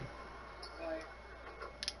mean, Reed.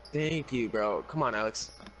 Thank you, bro. Come on,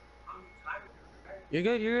 Alex. You're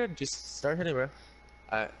good. Just start hitting, bro.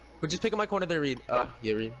 But just pick up my corner there, Reed.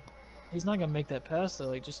 Yeah, Reed. He's not gonna make that pass though.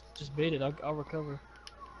 Like just bait it. I'll recover.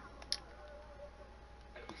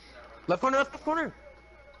 Left corner.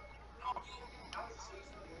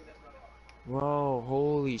 Whoa,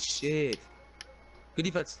 holy shit. Good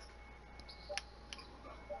defense.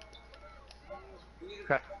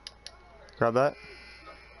 Crap. Grab that.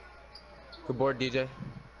 Good board, DJ.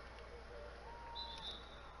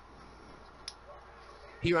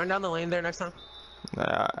 Can you run down the lane there next time?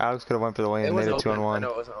 Nah, Alex could have went for the lane and made it 2-on-1. I know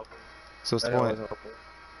it wasn't open. So what's the I know it point? wasn't open.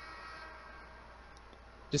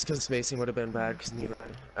 Just because spacing would have been bad because me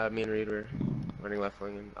and Reed were running left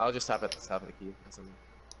wing, and I'll just stop at the top of the key.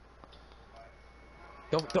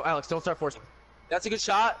 Don't, Alex, don't start forcing. That's a good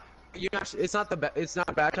shot. It's not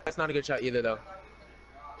bad shot. It's not a good shot either, though.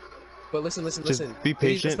 But listen. Just be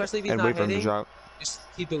patient Especially if he's and not wait for him to hitting, drop. just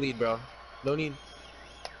keep the lead, bro. No need.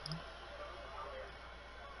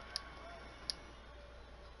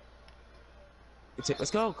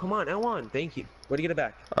 Let's go. Come on, L1. Thank you. Way to get it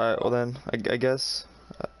back. Alright, well then, I guess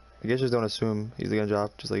just don't assume he's gonna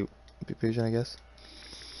drop. Just like, be patient, I guess.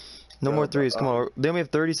 No more threes, come on. They only have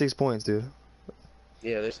 36 points, dude.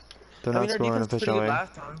 Yeah, there's. They're I not mean, our scoring defense was pretty good efficiently.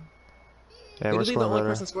 last time. Yeah, we're Literally, the scoring only better.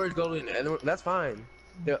 person scored goal, and that's fine.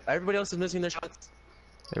 Everybody else is missing their shots.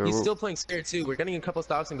 Yeah, He's we're- still playing scared too. We're getting a couple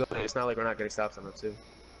stops and going. It's not like we're not getting stops on them too.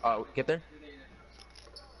 Get there.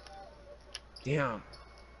 Damn.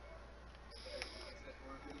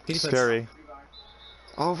 Defense. Scary.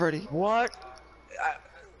 Already. What?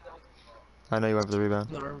 I know you went for the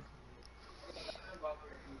rebound. No.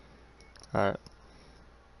 Alright.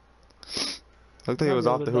 Looked like it was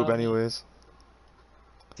off the hoop anyways.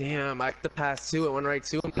 Damn, I had to pass two. It went right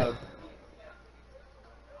to him. Though.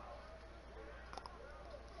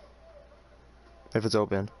 If it's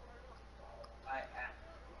open.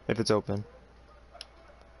 If it's open.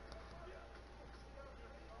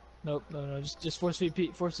 Nope, no, just force feet,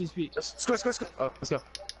 Pete. Force these feet. Score. Oh, let's go.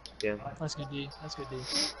 Yeah. That's good D. That's good D.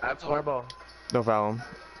 I have to ball. Don't foul him.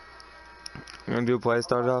 You wanna do a play?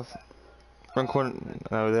 Start it off. Run corner.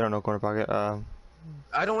 No, they don't know corner pocket.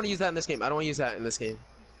 I don't want to use that in this game. I don't want to use that in this game.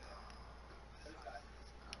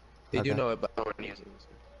 They do Okay. know it, but I don't want to use it in this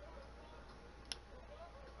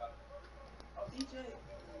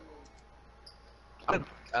game.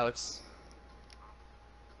 Alex.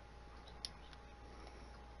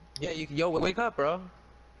 Yeah, you can. Yo, wake up, bro.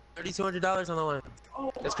 $3,200 on the line.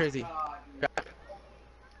 That's crazy.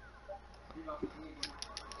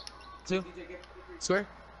 Two. Square.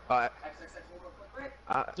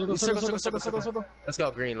 Circle. Let's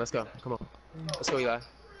go, green. Let's go. Come on. Let's go, Eli.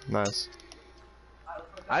 Nice.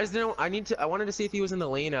 I just didn't. I wanted to see if he was in the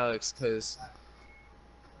lane, Alex, because.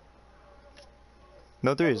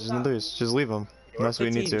 No threes. Just no threes. Just leave them. Unless we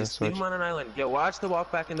need to. Just leave him on an island. Yo, watch the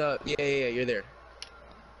walk back in the. Yeah. You're there.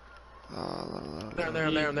 I'm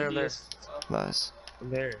there. Nice. I'm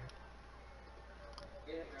there.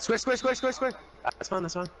 Square. That's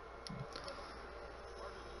fine.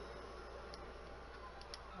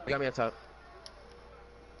 You got me up top.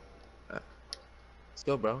 Let's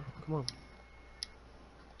go, bro. Come on.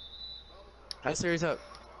 High series up.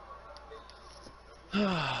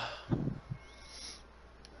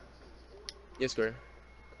 Yes, square.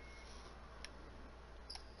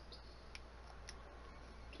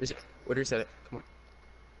 What do you set it? Come on.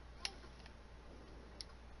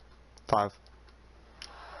 5.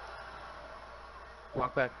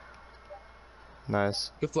 Walk back.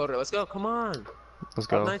 Nice. Good floater. Let's go. Come on. Let's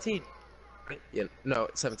go. Up 19. Yeah. No,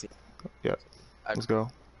 17. Yep. Let's go.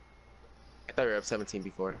 I thought we were up 17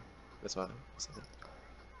 before. That's why.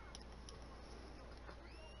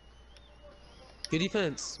 Good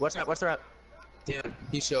defense. Watch the wrap. Damn,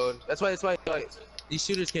 he showed. That's why like, these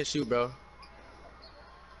shooters can't shoot, bro.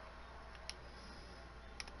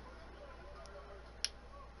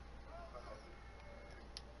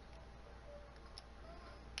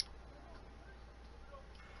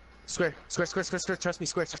 Square. Trust me,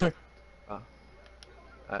 square.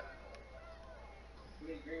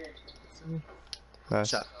 Nice.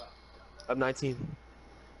 Shot. Up 19.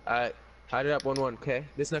 Alright. Tied it up 1-1. Okay.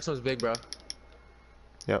 This next one's big, bro.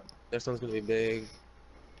 Yep. Next one's gonna be big.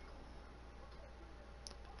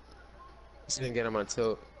 Just gonna get him on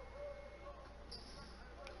tilt.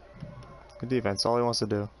 Good defense. All he wants to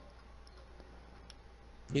do.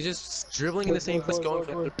 He's just dribbling in the same place, going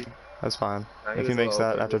for three. That's fine. Nah, If he makes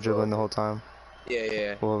that after dribbling the whole time,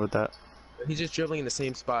 Yeah. we'll live with that. He's just dribbling in the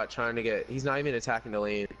same spot, trying to get. He's not even attacking the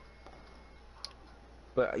lane.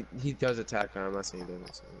 But he does attack. I'm not saying he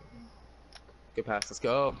doesn't. So. Good pass. Let's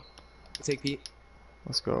go. Take Pete.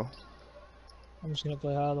 Let's go. I'm just gonna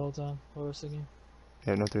play high the whole time. For the rest of the game.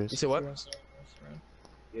 Yeah, no You threes. said what? Rest.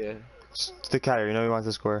 Yeah. Just stick carrier. You know he wants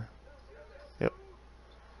to score. Yep.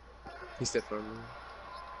 He stepped from me.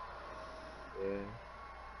 Yeah.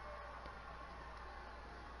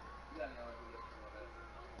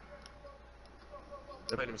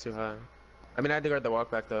 I played him too high. I mean, I had to guard the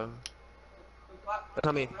walk back though. That's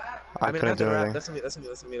not me. I mean, couldn't do anything. That's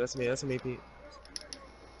me, Pete.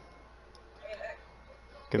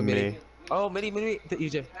 Give me. Oh, midi.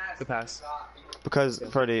 EJ. Good pass. Because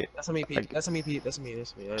Freddie, That's on me, Pete. That's on me, Pete. That's me.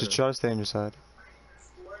 just try to stay on your side.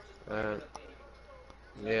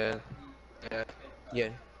 Yeah.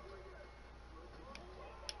 Good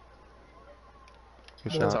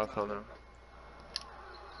That's shot. all cool now.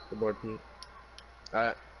 Good board, Pete.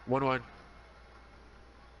 1-1.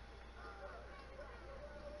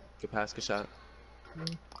 Good pass, good shot.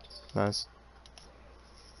 Nice.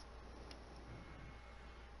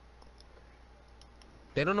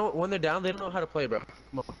 They don't know when they're down. They don't know how to play, bro.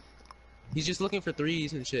 Come on. He's just looking for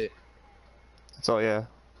threes and shit. That's all. Yeah.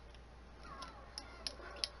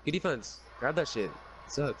 Good defense. Grab that shit.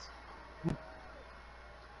 It sucks.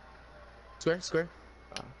 Square.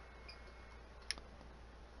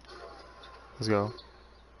 Let's go.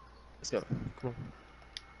 Let's go. Come on.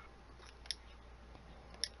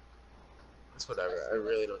 It's whatever. I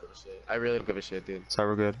really don't give a shit. I really don't give a shit, dude. So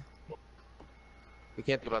we're good. We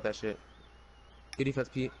can't think about that shit. Good defense,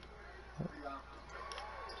 Pete.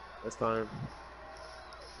 That's fine.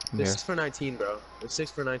 They're Yeah. 6 for 19, bro. They're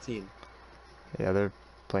 6 for 19. Yeah, they're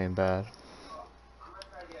playing bad.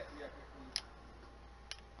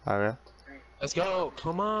 Okay. Let's go.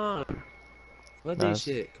 Come on. Let Nice. this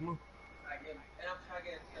shit. Come on.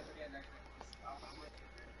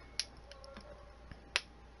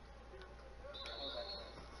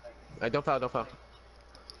 Alright, don't foul.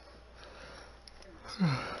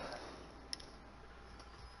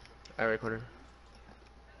 Alright, corner.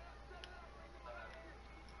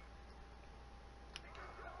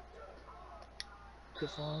 Good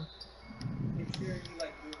farm. Make sure you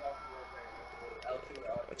like move off the road.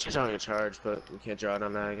 She's on a charge, but we can't draw it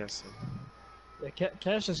on that, I guess. Yeah,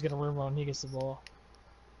 Cash is gonna rim on. He gets the ball.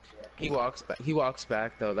 He walks back. He walks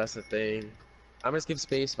back though. That's the thing. I'm just give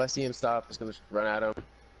space. If I see him stop, I'm just gonna run at him.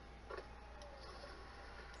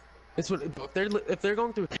 It's what if they're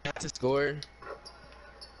going through to score.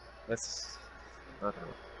 That's nothing.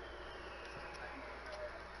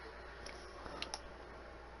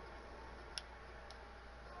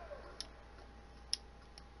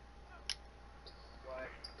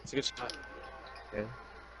 It's a good shot. Okay.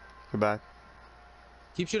 Go back.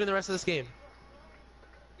 Keep shooting the rest of this game.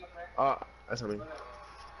 Oh, that's something.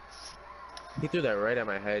 He threw that right at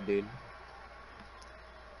my head, dude.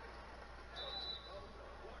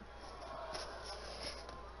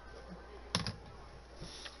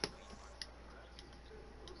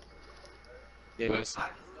 Yeah, it was.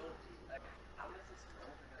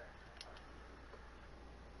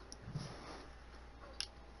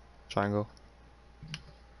 Triangle.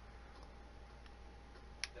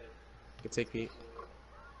 Good take, Pete.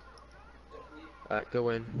 Go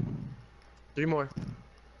in. 3 more.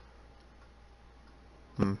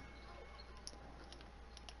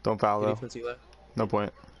 Don't foul Good though. defense, Eli. No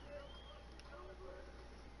point.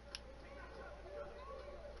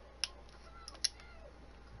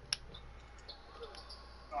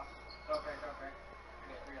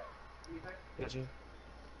 Got you.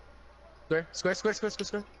 Square, square, square, square, square,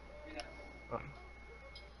 square. Oh.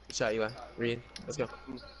 Good shot, Eli. Reed. Let's go.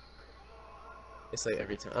 It's like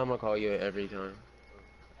every time. I'm gonna call you every time.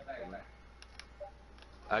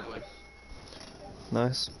 Go in.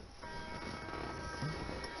 Nice.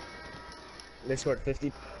 They scored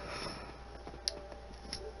 50.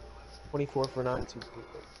 24 for 9. 2.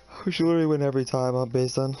 We should literally win every time on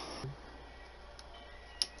base then.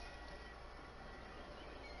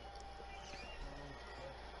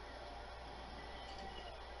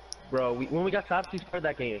 Bro, when we got stops, we started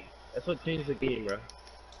that game. That's what changed the game, bro.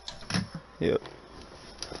 Yep.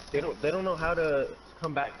 They don't know how to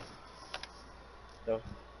come back. So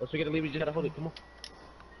once we get a lead, we just gotta hold it. Come on.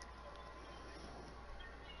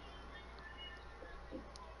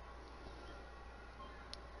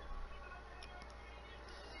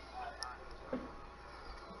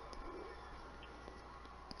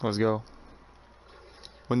 Let's go.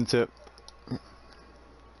 Win the tip.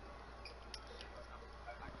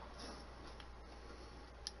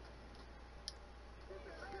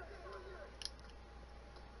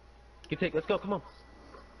 Good take. Let's go. Come on.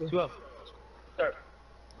 2-0. Start.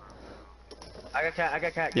 I got cat. I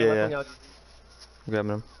got cat. Get Yeah, left yeah. wing out. I'm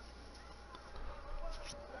grabbing him.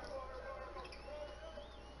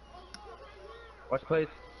 Watch plays.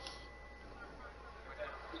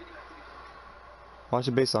 Watch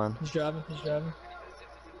the baseline. He's driving. He's driving.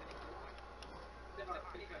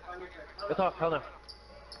 Let's talk. Hell no.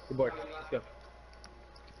 Good board. Let's go.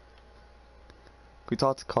 We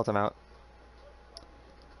call them out.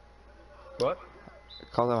 What?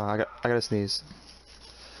 Call them out. I gotta sneeze.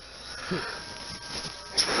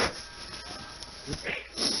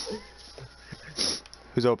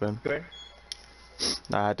 Who's open? Where?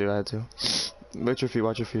 Nah, I had to. Watch your feet.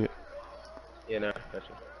 Watch your feet. Yeah, no.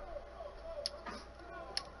 Gotcha.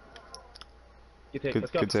 Good take. Good-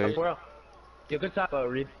 Let's go. good take. 4-0. Yeah, good top,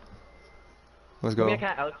 Reed. Let's Give me go. a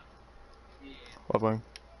cat, Alex. Left wing.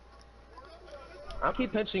 I'll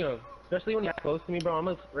keep pinching him. Especially when you're close to me, bro. I'm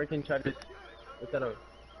gonna freaking try to look at him.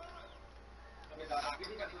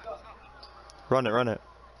 Run it. Run it.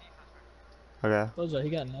 Okay. Told you, he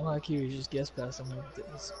got no IQ. He just guessed past him in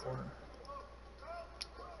his corner.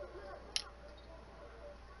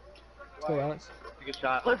 Let's go, Alex. Good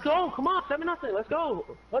shot. Let's go. Come on. 7-0. Let's go.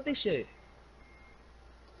 What this shit?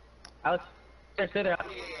 Alex, stay there.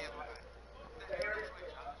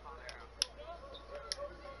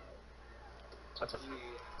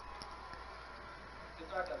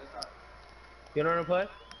 You know how to play?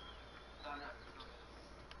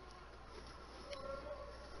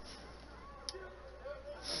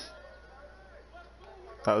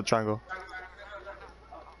 The triangle.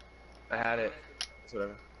 I had it. It's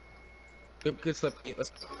whatever. Good slip. Let's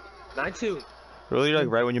go. 9-2. Really, like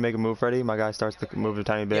right when you make a move, Freddy, my guy starts to move a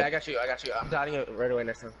tiny bit. Yeah, I got you. I'm dotting it right away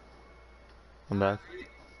next time. I'm back.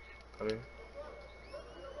 Come here.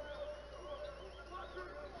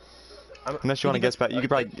 Unless you want to guess back,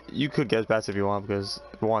 you could guess bats if you want because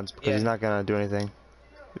Yeah. he's not gonna do anything.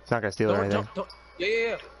 He's not gonna steal or Don't anything. jump. Don't.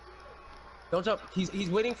 Yeah. Don't jump. He's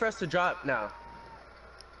waiting for us to drop now.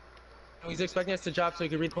 He's expecting us to drop so he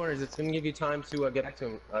can read corners. It's gonna give you time to get back to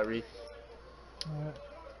him, Reed. Alright.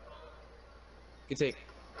 Good take.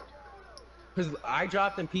 Cause I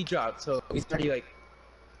dropped and Pete dropped, so he's already like.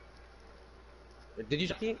 Did you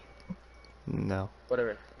drop Pete? No.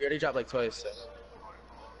 Whatever. We already dropped like twice. So.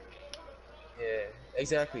 Yeah,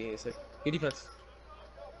 exactly. It's like good defense.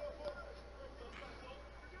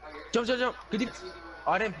 Jump, jump, jump. Good defense.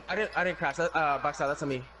 Oh, I didn't crash. Box out. That's on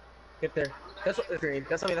me. Get there. That's what green.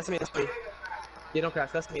 That's on me. That's on me. That's on me. Yeah, don't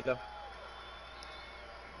crash. That's me though.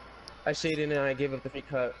 I shaded and I gave up the free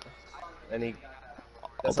cut. And he. All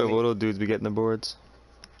That's the on me. little dudes be getting the boards.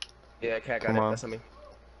 Yeah, cat got Come it. on. That's on me.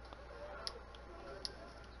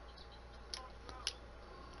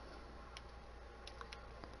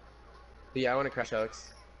 But yeah, I want to crash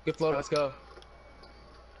Alex. Good flow. Let's go.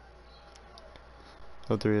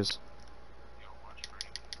 No threes.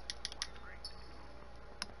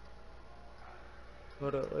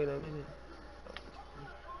 Hold up. Wait a minute.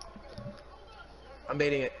 I'm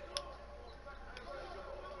baiting it.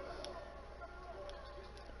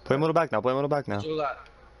 Play him a little back now. Play him a little back now. Do a lot.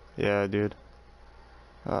 Yeah, dude.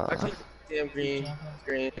 Actually, damn green.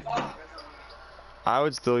 Green. I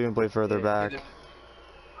would still even play further back.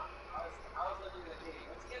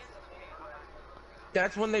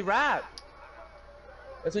 That's when they rap.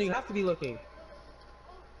 That's when you have to be looking.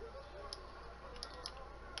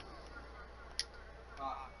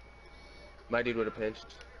 My dude would have pinched.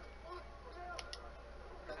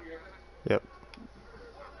 Yep.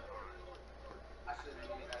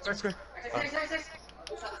 Score.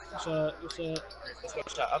 Shot. Let's go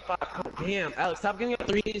shot. Up 5. Oh, damn, Alex, stop giving up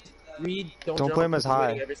threes. Reed, don't Don't jump. play him as He's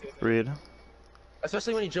winning high. every single time. Reed.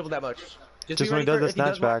 Especially when you dribble that much. Just be when he ready does for- the if he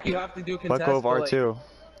snatch block, back. you have to do Let contest, go of but, like, R2.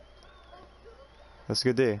 That's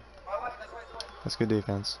good D. That's good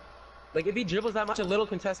defense. Like, if he dribbles that much, a little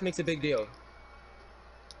contest makes a big deal.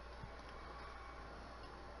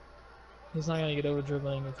 He's not gonna get over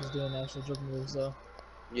dribbling if he's doing actual dribble moves though.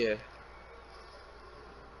 Yeah.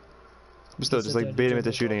 But still, just like bait him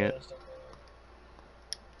into shooting it.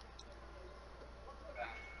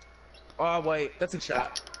 Oh, wait. That's a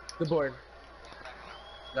shot. Good board.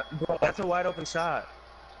 No, bro, that's a wide open shot.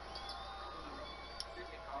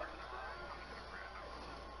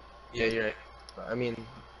 Yeah, you're right. I mean,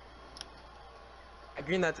 I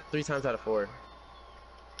green that 3 times out of 4.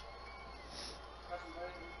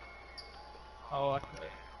 Oh, I can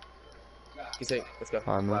wait. He's like, let's go.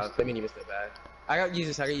 Alright, Wow, move. I mean, you missed it bad. I gotta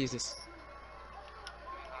use this.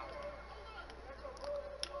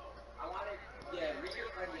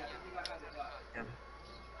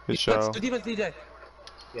 Good show. Good defense, DJ.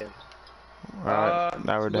 Yeah. Alright,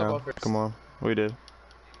 now we're let's go down. ball first. Come on. We did.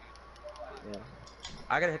 Yeah.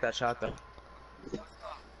 I gotta hit that shot though.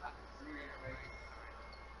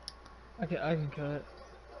 I can cut.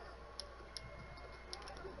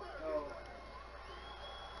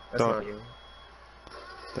 That's Don't- not you.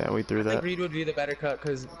 Damn, we threw I think that. Reed would be the better cut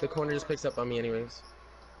because the corner just picks up on me anyways.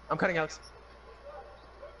 I'm cutting Alex.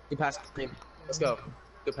 Good pass, Green. Let's go.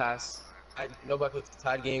 Good pass. No buck with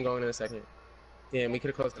tied game going in a second. Damn, we could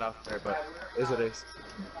have closed it off there, but it is what it is.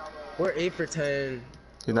 We're 8 for 10.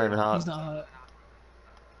 He's not even hot. He's not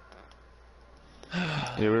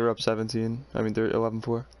hot. Yeah, we were up 17. I mean,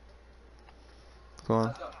 11-4. Come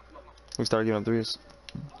on. We started giving up threes.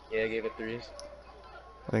 Yeah, I gave it 3s.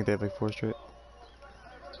 I think they have like 4 straight.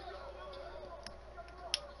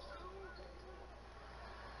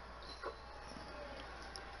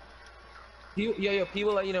 Yo, P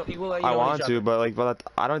will let you know. P will let you I know when he want dropped to, it. but like,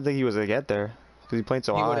 I don't think he was gonna get there because he played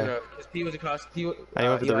so He wouldn't high. have, because P was across. And he went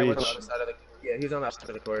for the Eli was on reach. the other side of the. Yeah, he was on that side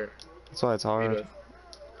of the court. That's why it's Reed hard. was.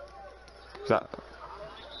 'Cause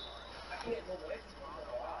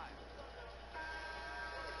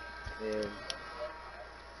Yeah.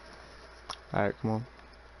 Alright, come on.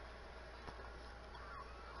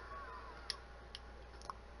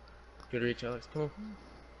 Good reach, Alex. Come on.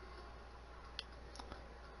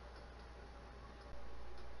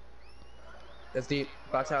 That's deep.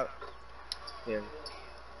 Box out. Yeah.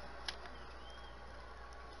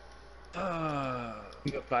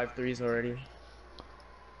 We got 5 threes already.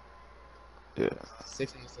 Yeah.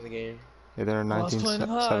 6 minutes in the game. Yeah, they're Well, I was 19-7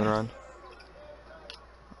 playing high. run.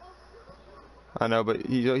 I know, but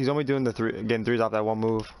he's only doing the getting threes off that one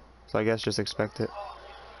move. So I guess just expect it.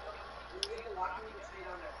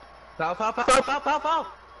 Foul.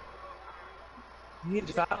 You need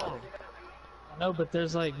to foul. No, but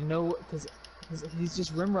there's like no, because he's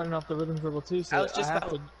just rim running off the rhythm dribble too. So Alex, just I have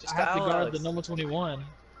foul. to, Just I have to foul, guard Alex. the number 21.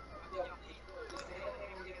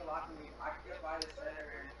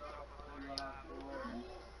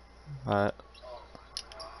 Alright.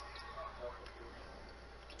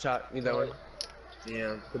 Shot. Need that one.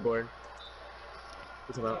 Damn. Good board.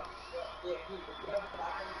 Good time out.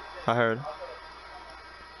 I heard.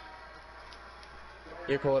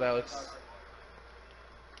 You're cold, Alex.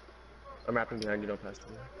 I'm wrapping behind you. Don't pass to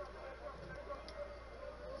me.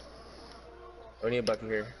 We need a bucket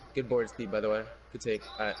here. Good board speed, by the way. Good take.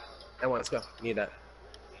 Alright. I want. Let's go. Need that.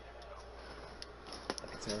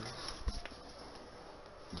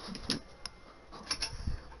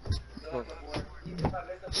 Come on.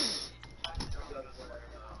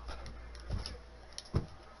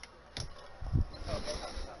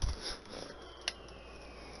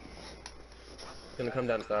 Gonna come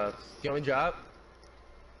down fast. Do you want me to drop?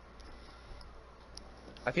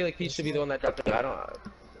 I feel like Pete should be the one that dropped it.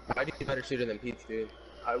 I'd be a better shooter than Pete, dude.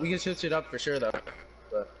 We can switch it up for sure, though.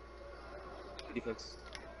 But good defense.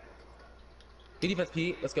 Good defense,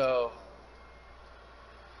 Pete. Let's go.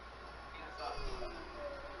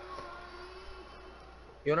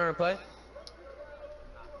 You wanna run play?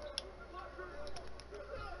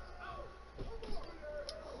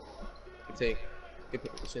 Good take. Good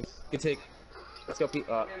position. Good take. Let's go, Pete.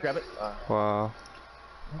 Grab it. Wow.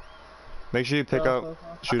 Make sure you pick up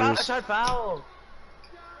shooters. I tried foul.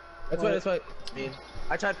 That's what. I mean,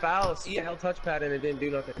 I tried foul. See, I held touchpad and it didn't do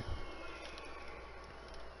nothing.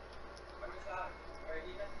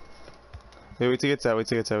 Hey, wait till it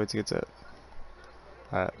gets out.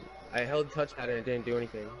 Alright. I held touchpad and it didn't do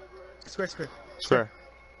anything. Square.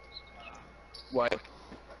 What?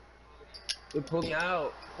 It pulled me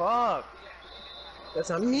out. Fuck. That's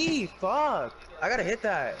not me. Fuck. I gotta hit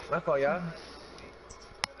that. My fault, y'all.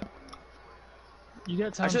 You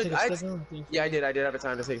got time to take a step in? Yeah, I did have a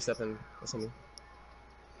time to take a step in. That's on me.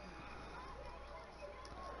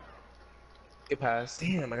 Good pass.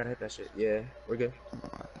 Damn, I gotta hit that shit. Yeah, we're good.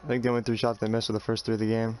 I think the only 3 shots they missed were the first 3 of the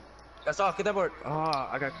game. That's off. Get that board.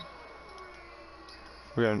 I got.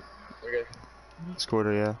 We're good. This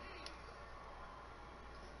quarter, yeah.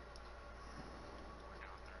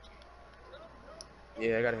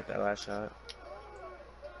 Yeah, I gotta hit that last shot.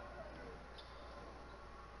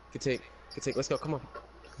 Good take. Let's go. Come on.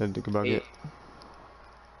 Then think about it.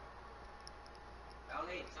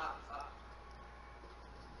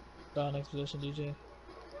 Down next position, DJ.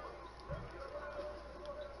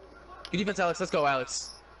 Good defense, Alex. Let's go,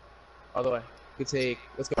 Alex. All the way. Good take.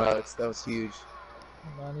 Let's go, Alex. That was huge.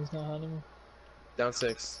 Lonnie's not hunting me. Down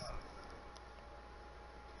 6.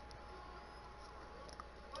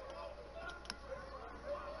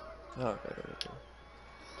 Oh, okay.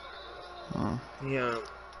 Yeah.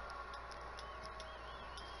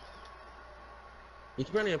 You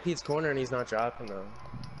keep running on Pete's corner and he's not dropping though.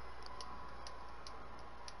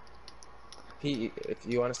 Pete, if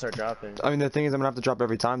you want to start dropping. I mean, the thing is, I'm gonna have to drop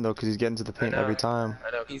every time though, because he's getting to the paint every time.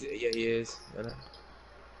 I know. He is. I know.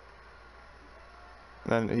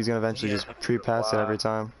 And he's gonna eventually just pre-pass it every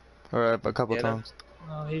time, or a couple times.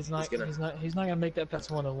 No, he's not gonna make that pass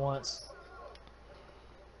more than once.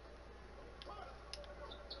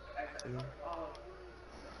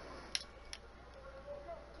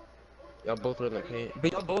 Y'all both were in the paint.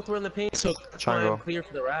 But y'all both were in the paint, so try and clear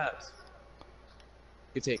for the wraps.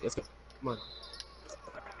 Good take. Let's go. Come on.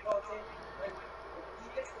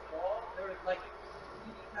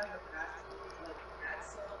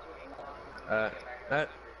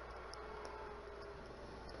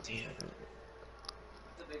 Damn. It's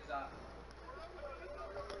a big shot.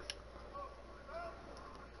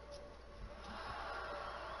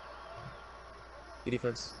 Good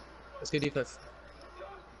defense. Let's get defense.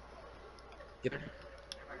 Get there.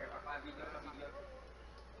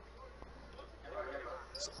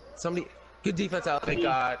 Somebody. Good defense, Alex. Thank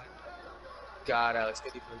God. God, Alex.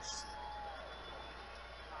 Good defense.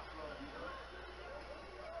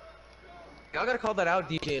 Y'all gotta call that out,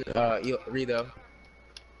 DJ and Reed, though.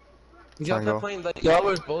 Y'all kept playing like y'all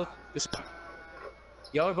were both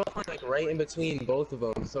playing like right in between both of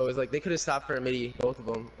them. So it was like they could have stopped for a midi, both of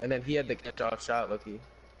them, and then he had the catch-off shot, Loki.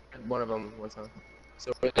 One of them one time.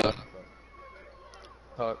 So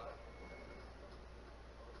talk.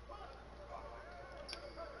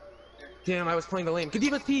 Damn, I was playing the lane. Good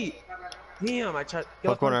defense, Pete. Damn, I tried.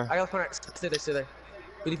 Left corner. I got corner. Stay there.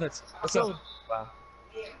 Good defense. Let's go. Wow.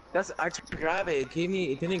 I tried to grab it.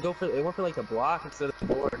 It didn't go for. It went for like the block instead of the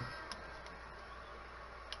board.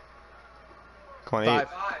 Come on, 8. I'm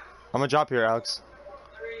gonna drop here, Alex.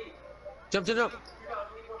 3. Jump.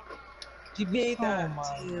 You made that. Oh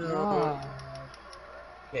my God.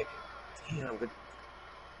 Okay. Damn, good.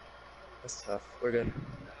 That's tough. We're good.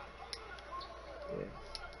 Yeah.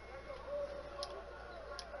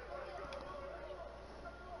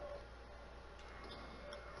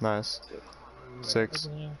 Nice. 6.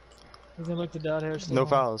 He's gonna look to dot here. No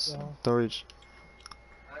fouls. So. Don't reach.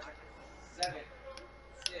 7,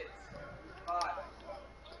 6, 5.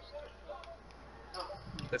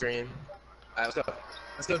 That's green. Alright, let's go.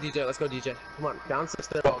 Let's go, DJ. Come on. Down 6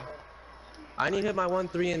 there. I need to hit my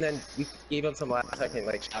 1-3 and then we gave up some last second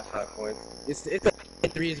like shot points. It's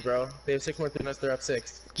like threes, bro. They have 6 more threes, they're up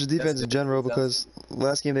 6. Just defense in general, because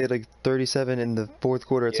last game they had like 37 in the fourth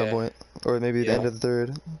quarter at some point, or maybe the end of the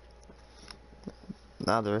third.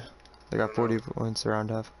 Now they got 40 points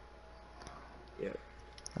around half. Yeah.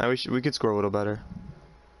 We could score a little better.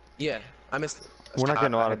 Yeah, I missed. We're not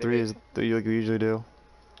getting a lot of threes that like we usually do.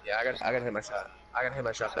 Yeah, I gotta hit my shot. I gotta hit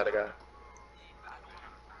my shot that I got.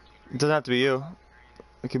 It doesn't have to be you.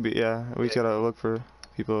 It could be, yeah. We just gotta look for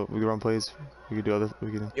people. We can run plays. We could do other.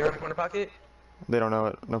 We can. You're in the corner pocket. They don't know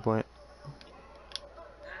it. No point.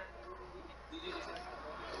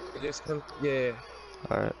 You just come. Yeah.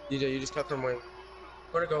 All right. DJ, you just cut from wing.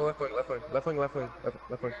 Corner go left wing, left wing, left wing, left wing,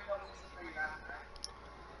 left wing.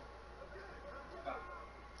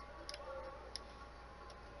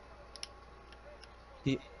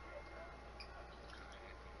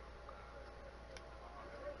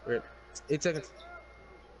 Weird. 8 seconds.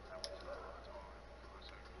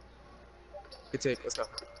 Good take. Let's go.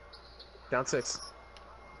 Down 6.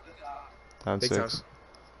 Down Big 6. time.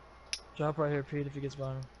 Drop right here, Pete, if he gets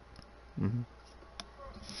bottom.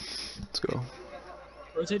 Let's go.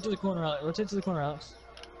 Rotate to the corner, Alex. Rotate to the corner, Alex.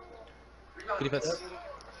 Good defense.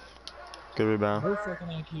 Good rebound. No fucking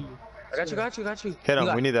IQ. Got you. Hit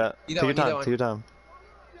him. We need that. You Take your got time. one. Take your time.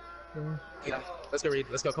 Yeah. Let's go, Reed.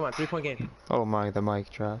 Let's go. Come on. 3-point game. Oh my, the mic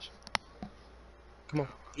trash. Come on.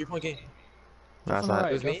 3-point game. That's From the not.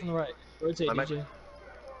 right, was go me? from the right. Rotate, My DJ.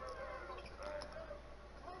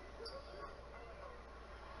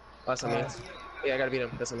 That's on me. Yeah, I gotta beat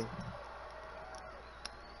him. That's on me.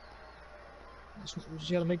 We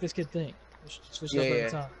just gotta make this kid think. Switch Yeah, up yeah, every yeah.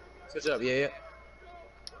 time. Switch up. Yeah.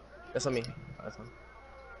 That's on me. That's on.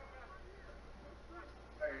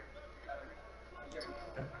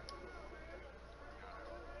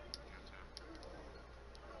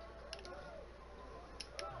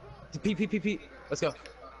 Pete. Let's go.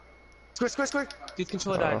 Square. Dude's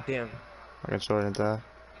controller died. Damn. I can show it into that.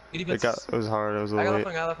 It was hard. It was a I little got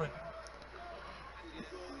late. left wing.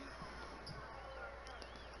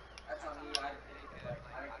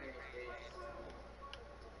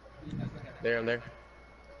 There, I'm there.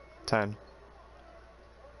 10.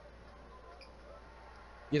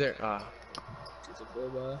 You there? It's a blow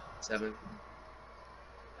by. 7.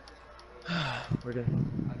 We're good.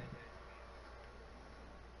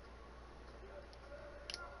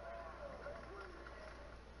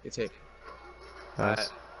 Good take. Nice.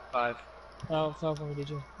 5. Foul for me,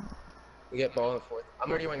 DJ. We get ball in the 4th. I'm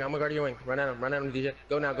guarding your wing. I'm gonna guard your wing. Run at him, DJ.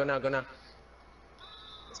 Go now. Let's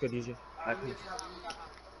go, DJ.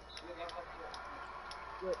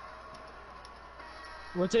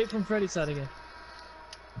 Rotate from Freddy's side again.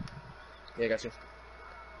 Yeah, I got you.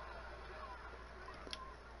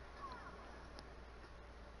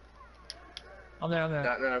 I'm there.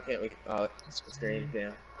 No, I can't. It's great.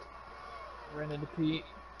 Damn. Ran into Pete.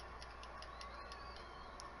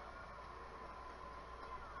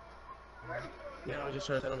 Yeah, I was just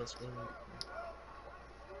trying to set on the screen.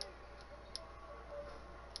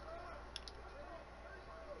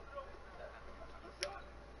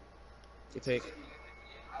 Good take.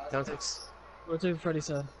 Down 6. Rotate from Freddy's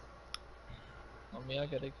side. On me, I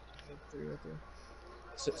got a 3 right there.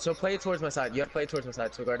 So play it towards my side. You have to play it towards my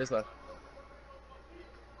side. So guard his left.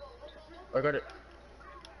 Or guard it.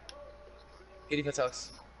 Good defense,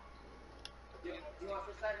 Alex.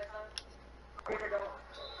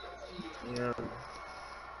 Yeah.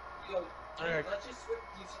 Alright.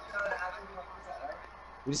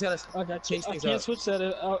 We just gotta change things I can't up. switch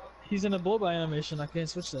that. He's in a blow-by animation. I can't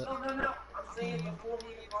switch that. No. I'm saying before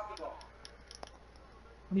we even talk about.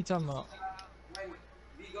 What are you talking about? When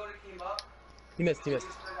Vigo came up, He missed. we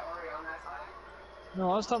started already on that side.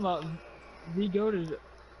 No, I was talking about V-goated.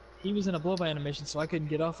 He was in a blow-by animation, so I couldn't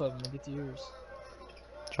get off of him and get to yours.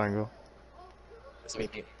 Triangle. That's me,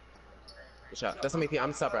 Pete. Good shot. That's not me, Pete.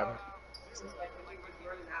 I'm the stop rapper.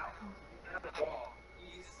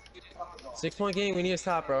 6-point game. We need to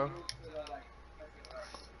stop, bro. Do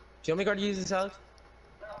you want me guard to use this, Alex?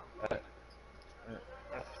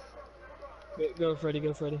 Go, Freddy.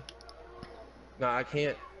 Go, Freddy. No, I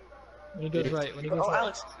can't. When he goes right. When he goes Oh, right.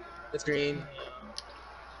 Alex. It's green.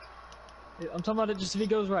 I'm talking about it just if he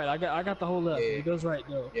goes right. I got the whole left. Yeah. If he goes right,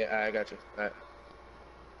 go. Yeah, I got you. Alright.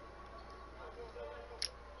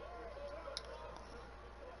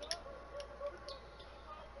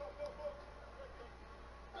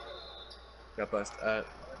 Got bust.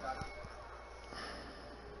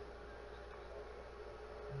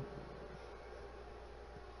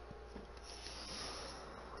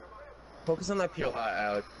 Focus on that pure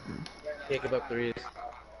Alex. Can't give up threes.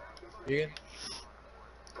 You good?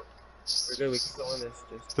 We're good. We can still win this.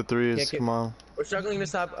 It's the threes. Can't get- Come on. We're struggling to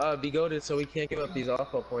stop be goated, so we can't give up these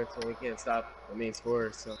off-ball points when we can't stop the main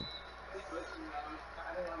scorers. So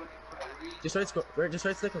just right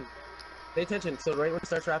stick him. Pay attention. So right when he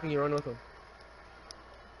starts rapping, you run with him.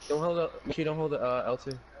 Don't hold up. Make sure you don't hold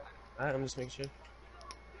L2. Alright, I'm just making sure.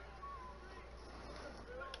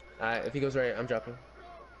 Alright, if he goes right, I'm dropping.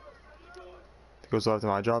 If it goes left, am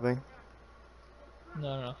I dropping?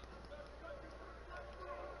 No.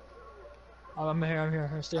 I'm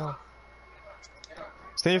here. Stay on.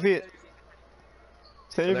 Stay on your feet.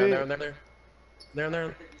 Stay on your feet.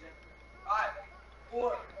 There. 5,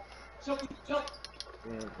 4, jump.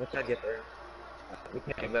 Man, let that get there. We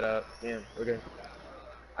can't give that up. Man, we're good.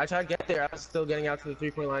 I tried to get there. I was still getting out to the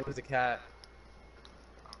 3-point line because the cat.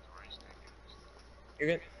 You're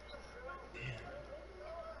good. Damn.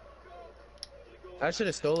 I should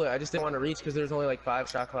have stole it. I just didn't want to reach because there was only like 5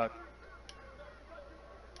 shot clock.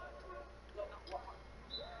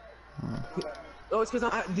 Oh, it's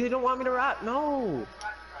because they don't want me to rap. No.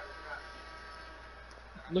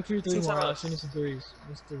 Look for your three more. I'll shoot you some threes.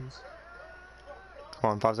 Just threes.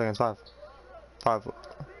 Come on, 5 seconds. 5.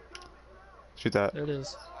 Shoot that. There it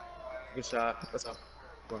is. Good shot. Let's go.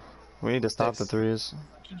 Come on. We need to stop the threes.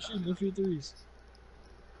 Keep shooting. Look for your threes.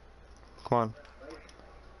 Come on.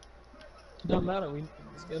 It doesn't matter. We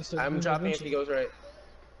just gotta start. I'm dropping if he goes right.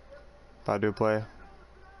 About to do a play.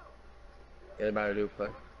 Yeah, about to do a play.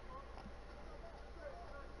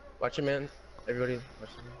 Watch him, man. Everybody,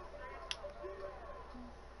 watch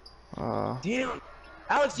him. Damn,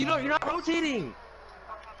 Alex, you're not rotating.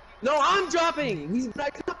 No, I'm dropping. He's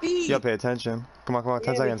back to You gotta pay attention. Come on.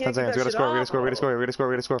 10 seconds. 10 seconds. We gotta score. We gotta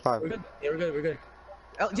score. 5. We're good. Yeah, we're good.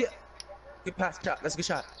 Yeah. Good pass, shot. That's a good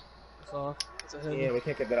shot. It's off. It's ahead. Yeah, we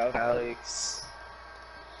can't get that out, Alex.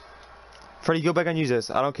 Freddie, go back and use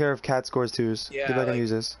this. I don't care if Cat scores 2s. Yeah, Get back and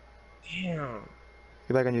use this. Damn.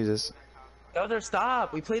 Get back and use this. That was our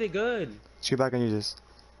stop. We played it good. Just get back and use this.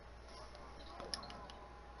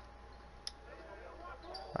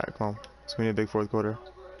 Alright, come on. So we need a big 4th quarter.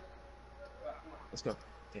 Let's go.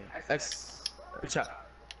 Damn. X. Good shot.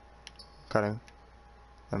 Cutting.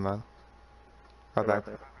 Never mind. Right back.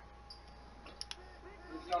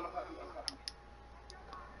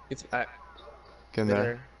 It's Get in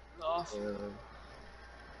there. Off.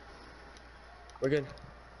 We're good.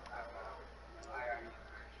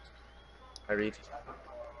 I read.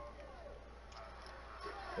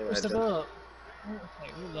 Step up.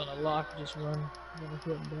 Like, we've done a lock, just run. Never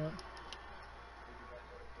putting back.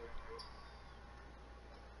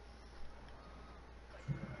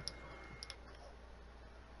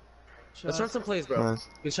 Let's run some plays, bro. Nice.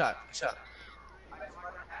 Good shot.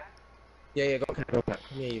 Yeah, go cut.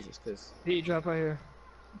 Let me use this, cause Pete, drop right here.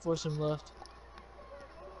 Force him left.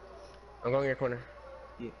 I'm going your corner.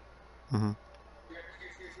 Yeah. Mm-hmm.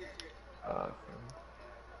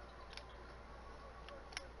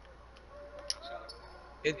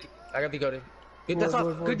 I gotta be goated. Good, that's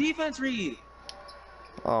off. Good defense, Reed.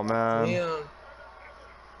 Oh, man. Damn.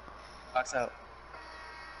 Box out.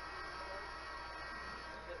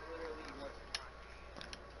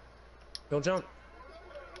 Don't jump.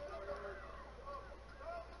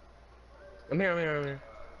 I'm here.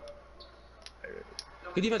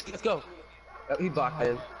 Good defense, let's go. Oh, he blocked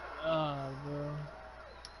in. Ah, bro.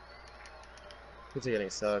 Kids are getting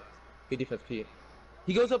sucked. Good defense, Pete.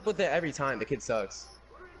 He goes up with it every time. The kid sucks.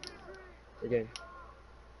 We're good.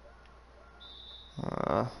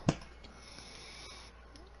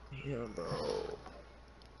 Damn, bro.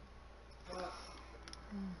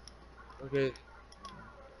 We're good.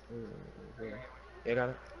 Yeah, got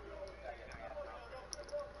it.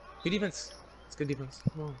 Good defense. It's good defense.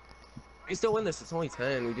 Come on. We still win this. It's only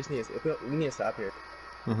 10. We just need to stop here.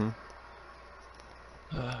 Mm-hmm.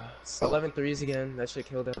 It's 11 threes again. That should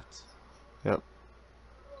kill us. Yep.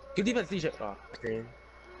 Good defense, DJ. Oh, screen.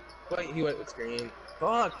 Wait, he went with screen.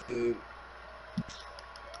 Fuck, dude.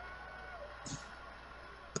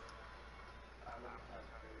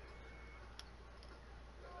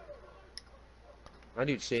 My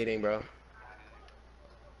dude's shading, bro.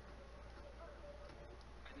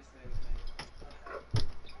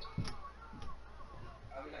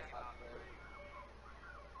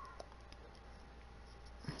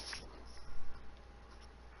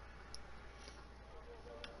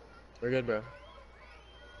 We're good, bro.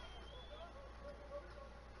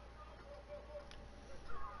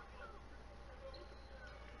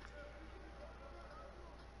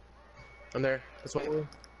 I'm there. This way.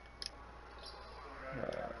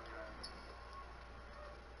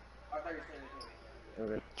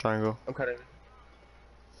 Okay. Triangle. I'm cutting.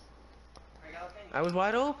 I was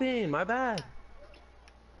wide open. My bad.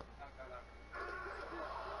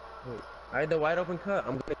 Wait, I had the wide open cut.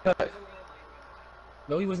 I'm gonna cut.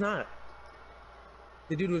 No, he was not.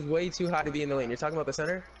 The dude was way too high to be in the lane. You're talking about the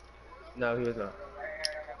center? No, he was not.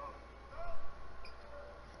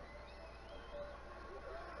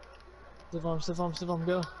 Stiff arm,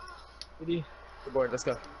 go. Good. Good board, let's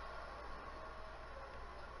go.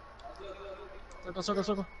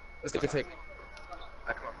 Circle. Let's get the take.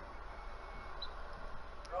 Alright, come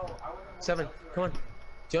on. 7, come on. Do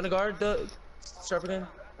you want to guard the sharp again?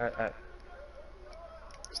 Alright.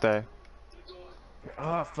 Stay.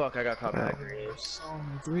 Oh, fuck, I got caught back. So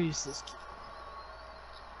many threes this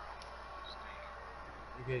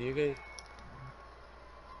You're good.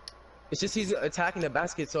 It's just he's attacking the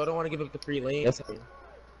basket, so I don't want to give up the free lane.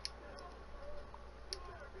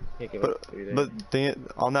 Can't give up the free lane. But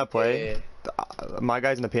on that play, my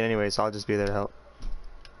guy's in the paint anyway, so I'll just be there to help.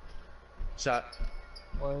 Shot.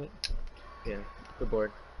 What? Yeah, good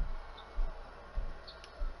board.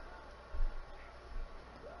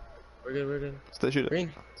 We're good. Still shoot it.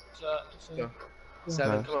 Green. Shot. Go.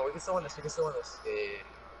 7, come on, we can still win this. Yeah.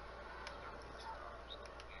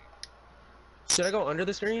 Should I go under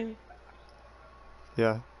the screen?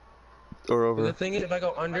 Yeah. Or over. The thing is, if I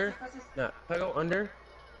go under, if I go under,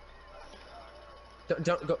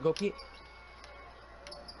 go Pete.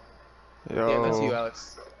 Yo. Yeah, that's you,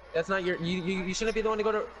 Alex. That's not your. You shouldn't be the one to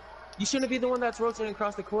go to. You shouldn't be the one that's rotating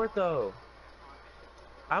across the court, though.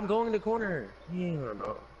 I'm going in the corner. Yeah,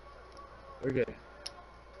 bro. We're good.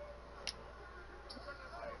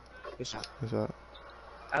 Good shot. Good shot.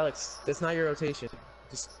 Alex, that's not your rotation.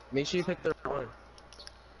 Just make sure you pick the right one.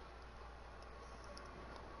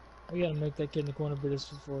 We gotta make that kid in the corner beat us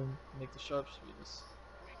before we make the sharps beat us.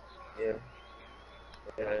 Yeah.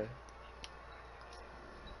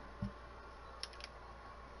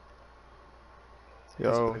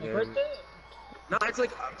 Yo. Right there. No, it's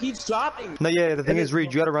like keeps dropping. No, yeah. The thing is,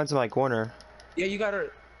 Reed, you gotta run to my corner. Yeah, you gotta.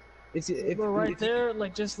 If we're right there,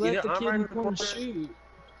 like just let either the I'm kid right in in the the corner corner- shoot.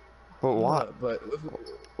 But why? But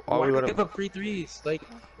Why why we let give him? up free threes? Like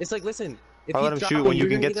it's like listen. If Why he's let him shoot dropping, when you you're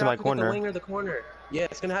can gonna get to either my have pick corner? The wing or the corner. Yeah,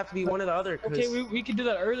 it's gonna have to be one or the other. Okay, we could do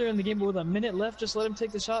that earlier in the game, but with a minute left, just let him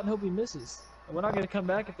take the shot and hope he misses. And we're not gonna come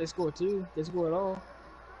back if they score 2. If they score at all.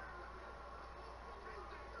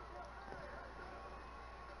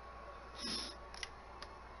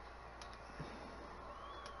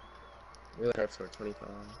 Really hard score 25.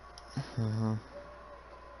 Mm-hmm.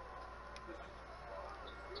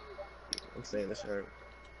 I'm staying the shirt.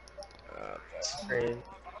 Screen.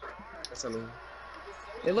 That's on me.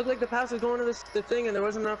 It looked like the pass was going to the thing and there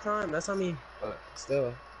wasn't enough time. That's on me. But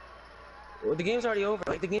still. Well, the game's already over.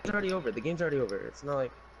 Like, the game's already over. It's not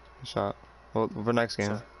like... Good shot. Well, for next game.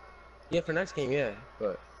 Shot. Yeah, for next game, yeah.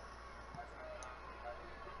 But...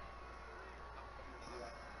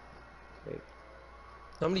 Wait.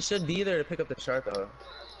 Somebody should be there to pick up the sharp, though.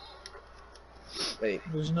 Wait.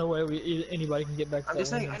 There's no way anybody can get back to I'm that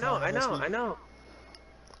just saying, lane I in know. time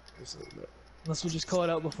unless we just call it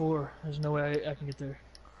out before. There's no way I can get there.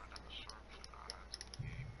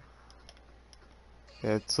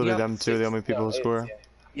 Yeah, it's literally them two, the only people who score.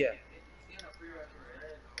 Yeah.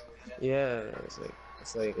 Yeah, it's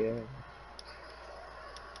like, yeah.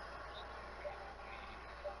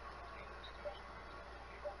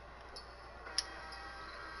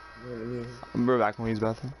 We're back when he's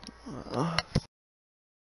bathroom.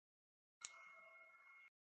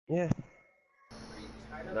 Yeah.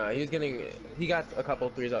 Nah, he got a couple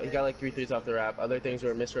threes out. He got like 3 threes off the wrap. Other things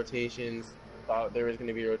were missed rotations. Thought there was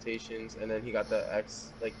gonna be rotations, and then he got the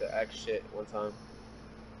X shit one time.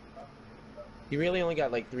 He really only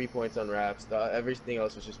got like 3 points on wraps. Everything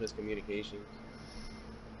else was just miscommunication.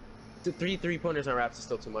 3 3-pointers on wraps is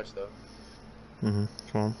still too much though. Come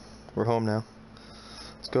on. We're home now.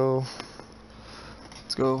 Let's go.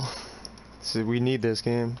 See, we need this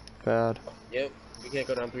game bad. Yep. We can't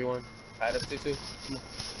go down 3-1. Tied up 2-2. Come on.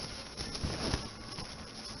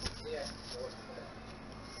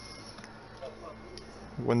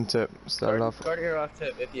 One tip. Start it off. Guard your off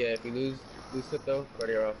tip. If we lose tip though,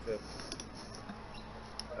 guard your off tip.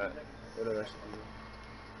 Alright. Whatever.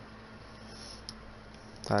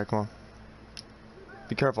 Alright, come on.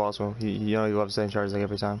 Be careful also. You know you love staying charged like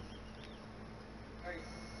every time.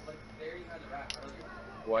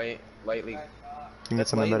 White, lightly. You need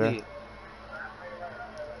something better.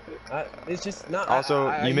 It's just not.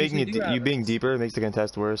 Also, you making it, you being deeper makes the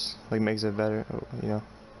contest worse. Like makes it better. You know.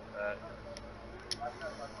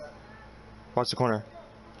 Watch the corner.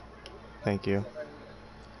 Thank you.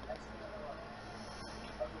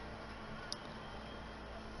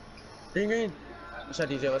 Green. Good shot,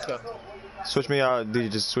 DJ. Let's go. Switch me out,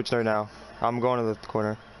 dude. Just switch there now. I'm going to the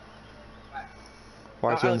corner.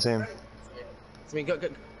 Why are you on the same? It's me. Go.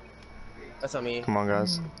 That's on me. Come on,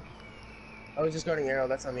 guys. I was just guarding arrow.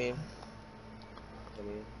 That's on me. That's on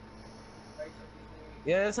me.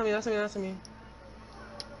 Yeah, that's on me. That's on me. That's on me.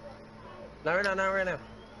 Not right now. Not right now.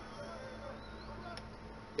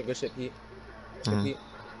 Good shit, Pete. Good Pete.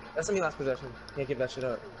 That's on me last possession. Can't give that shit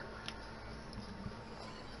up.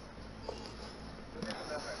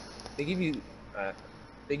 They give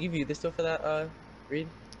you this stuff for that, Reed?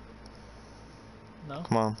 No.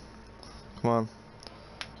 Come on. Come on.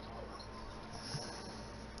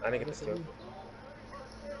 I didn't get this stuff.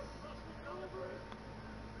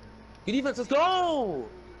 Good defense, let's go!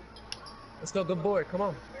 Let's go, good board, come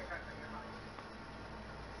on.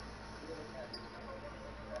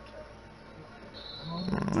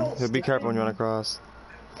 So be careful when you run across.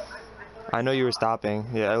 I know you were stopping.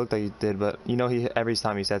 Yeah, it looked like you did, but you know every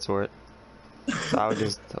time he sets for it. So I would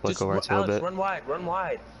just look over it a little bit. Run wide, run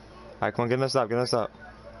wide. Alright, come on, get in the stop, get in the stop.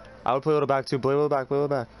 I would play a little back too, play a little back, play a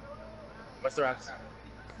little back. What's the rocks?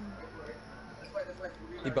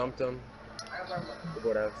 He bumped him. The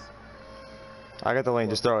board outs. I got the lane,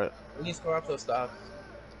 just throw it. When you score up, so stop.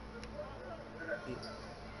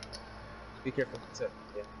 Be careful, that's it.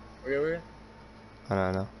 Yeah. We're good?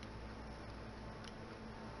 I know.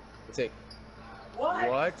 Take.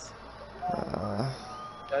 What?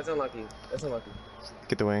 That's unlucky. That's unlucky.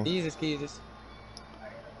 Get the wing. Jesus.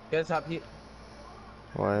 Get the top heat.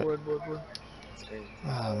 What? Board.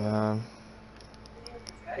 Oh man.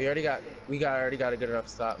 We already got a good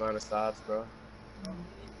enough amount of stops, bro.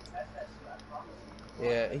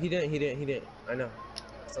 Yeah, he didn't. I know.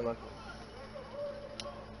 That's unlucky.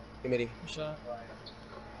 Committee. Shot.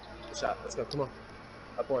 Good shot. Let's go. Come on.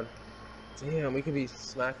 Up one. Damn, we could be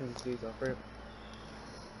smacking these dudes off rip.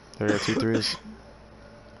 There we go, 2 threes.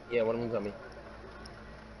 Yeah, one of them's on me.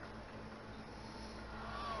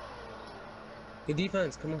 Good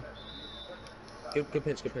defense, come on. Good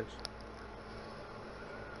pinch.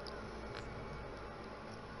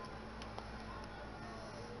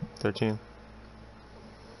 13.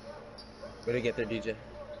 Way to get there, DJ.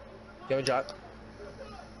 Give a drop.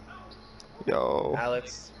 Yo.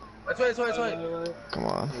 Alex. That's right. Come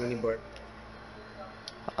on. We need board.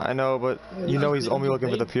 I know, but you know he's only looking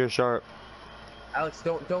for the pure sharp. Alex,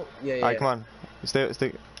 don't. Yeah. Alright, come on. Stay.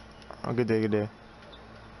 Oh, good day. Good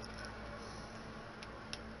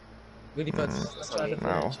defense. That's on me.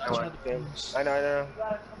 No. I know.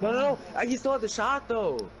 No. He still had the shot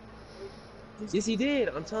though. Yes, he did.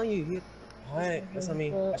 I'm telling you. Alright, that's on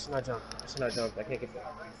me. I should not jump. I can't get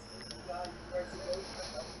that.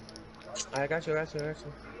 I got you.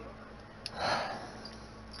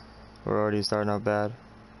 We're already starting out bad.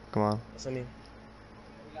 Come on. That's on me.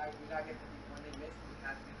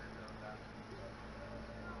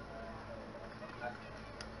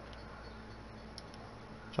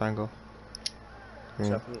 Triangle.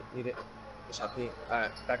 Shot Pete, need it. Shot Pete.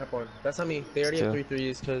 Alright, back up one. That's on me. They already have 3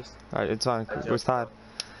 threes, cause. Alright, it's fine. We're tied.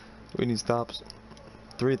 We need stops.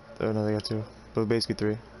 3. Oh no, they got 2. But basically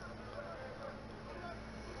 3.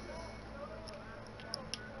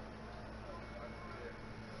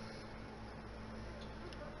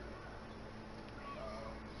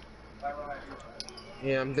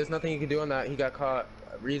 Yeah, there's nothing you can do on that. He got caught.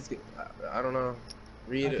 Reed's. I don't know.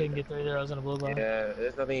 Reed. I couldn't get through there. I was gonna blow by. Yeah,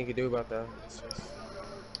 there's nothing you can do about that. It's just...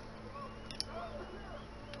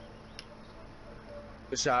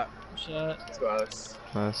 Good shot. Let's go, Alex.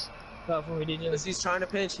 Nice. Stop for me, DJ. He's trying to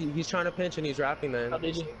pinch. He's trying to pinch and he's rapping then. How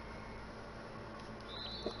did you?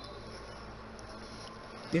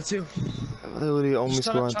 You too. Literally only Just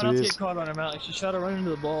score on try not to 3s. get caught on him, Alex. You try to run into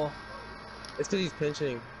the ball. It's because he's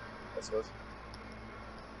pinching. That's what.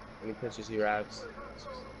 When he pinches, he raps.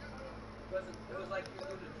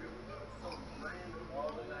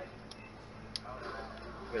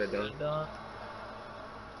 Get it done.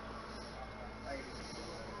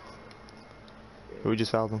 We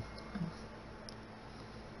just fouled him.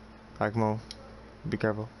 Alright, come on. Be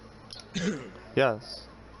careful. Yes.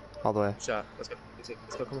 All the way. Shot. Let's go.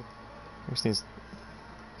 Come on. We just need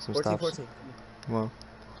some 14, stops. 14. Come on.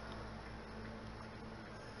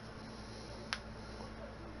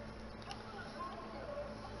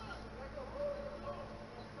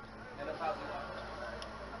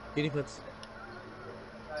 Good defense.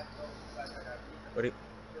 Ready?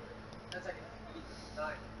 10 seconds.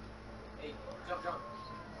 9, 8. Jump.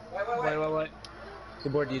 Wait.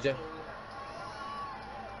 Good board, DJ.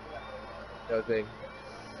 That was big.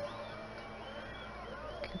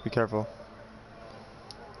 Be careful.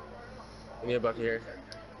 We need a bucket here.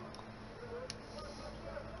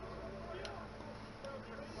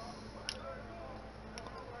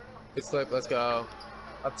 Good slip, let's go.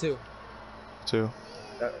 Up 2. 2.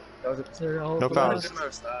 That was a Is there a whole No for fouls. good amount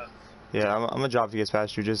of stuff. Yeah, I'm gonna drop if he gets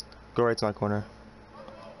past you. Just go right to my corner.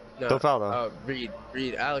 No. Don't foul, though.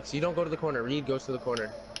 Reed. Alex, you don't go to the corner. Reed goes to the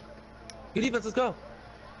corner. Good defense. Let's go.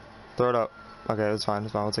 Throw it up. Okay, that's fine.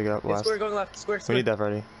 That's fine. We'll take it up Yeah, last. square going left. Square. We need that,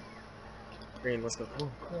 Freddy. Green. Let's go. Come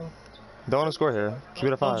on. Don't want to score here. Keep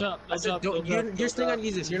it at Don't 5. jump. I Don't said, jump. don't, Don't you're, jump. you're staying on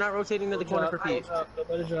Jesus. You're not rotating to the corner for Pete.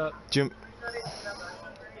 Nobody drop. Jim.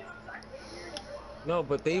 No,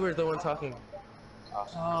 but they were the one talking.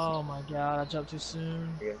 Oh my god, I jumped too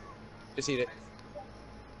soon. Just eat it.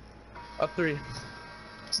 Up 3.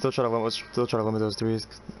 Still try to limit those threes.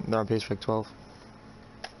 They're on pace for like 12.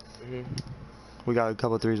 We got a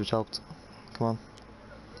couple of threes which helped. Come on.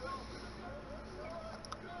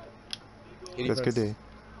 That's good D.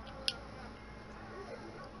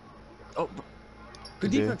 Oh,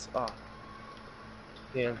 good Good defense. Oh,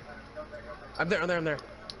 damn. I'm there.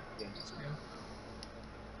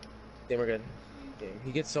 Damn, we're good. Damn,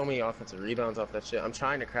 he gets so many offensive rebounds off that shit. I'm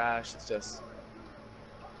trying to crash. It's just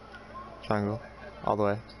Triangle. All the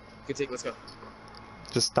way. good take. Let's go.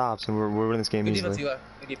 Just stops and we're winning this game Good easily. defense, Eli.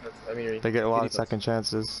 Good defense. I mean, They get a good lot of defense. second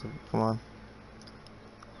chances. Come on.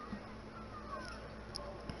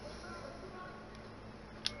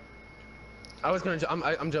 I was gonna.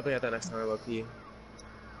 I'm jumping at that next time, low key.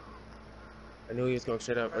 I knew he was going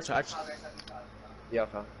straight up. Which actually, yeah,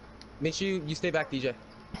 foul. Make sure you stay back, DJ.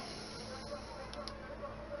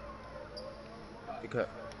 Good cut.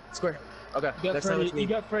 Square. Okay. You got Next time Freddy. it's me. You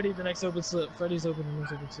got Freddy. The next open slip. Freddy's open. The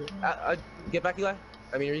next open slip. Get back, Eli.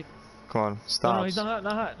 I mean, Reed. Come on. No, Stop. no, he's not hot.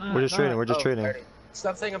 Not hot. Not We're just hot, trading. not We're just Oh, trading. alrighty.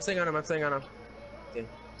 Stop saying I'm staying on him. I'm staying on him. Yeah.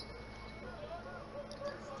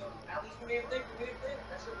 At least we made a thing.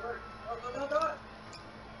 That should work. No.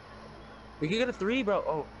 We could get a 3, bro.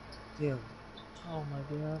 Oh, damn. hot. Oh my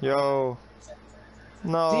god. Yo.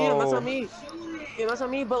 No. Damn, that's on me. Damn, that's on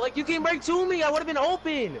me. But like, you came right to me. I would have been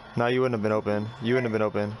open. No, you wouldn't have been open. You wouldn't have been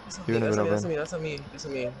open. You wouldn't have been That's on open. me. That's on me. That's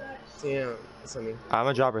on me. Damn, that's on me. I'm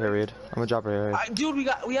a dropper here, Reed. I'm a dropper here. Dude,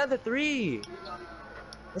 we had the 3.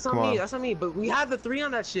 That's on Come me. on. That's on me. But we had the 3 on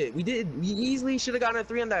that shit. We easily should have gotten a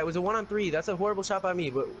 3 on that. It was a 1-on-3. That's a horrible shot by me.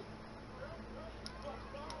 But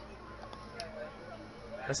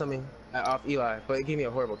that's on me. Off Eli. But it gave me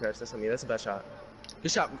a horrible catch. That's on me. That's a bad shot.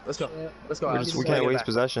 Good shot. Let's go. Let's go. Alex. We can't waste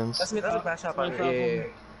possessions. That's me. That's a bad shot by me. Yeah.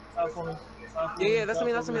 Foul for me. Yeah, that's on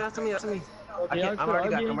me. That's on me. That's on me. That's on me. Okay, I'm already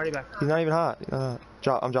back. I'm already back. He's not even hot.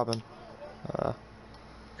 I'm dropping.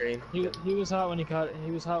 Green. He was hot when he caught it.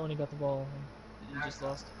 He was hot when he got the ball. And he just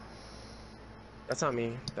lost. That's on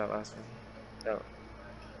me. That last one. That.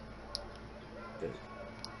 Good.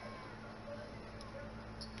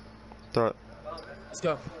 Throw it. Let's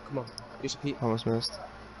go. Come on. You should Pete. Almost missed.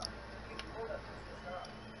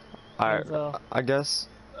 Alright. I guess.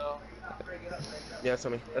 Yeah, that's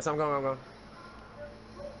on me. That's I'm going. I'm going.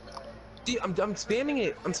 Dude, I'm spamming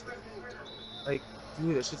it. Like,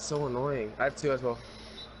 dude, that shit's so annoying. I have 2 as well.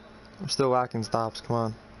 I'm still lacking stops. Come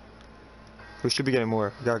on. We should be getting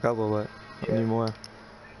more. We got a couple, but we need more.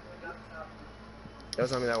 That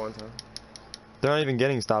was on me that one time. They're not even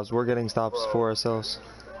getting stops. We're getting stops for ourselves.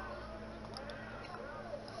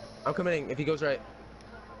 I'm committing if he goes right.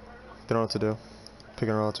 They don't know what to do. Pick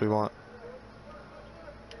and roll. That's what we want.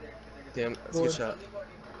 Damn, that's a good shot.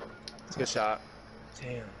 That's a good shot.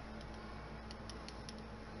 Damn.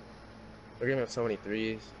 We're gonna have so many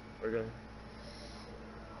 3s. We're gonna.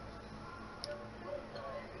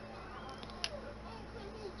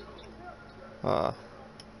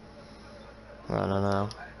 No.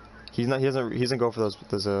 He doesn't go for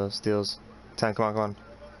those steals. 10. Come on.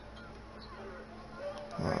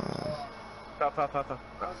 Foul.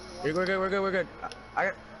 We're good.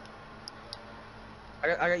 I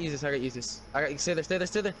got use this.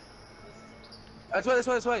 Stay there.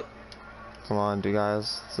 That's why. Come on, dude,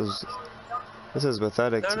 guys. This is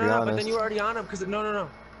pathetic, to be honest. But then you were already on him, cause no.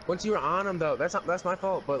 Once you were on him though, that's my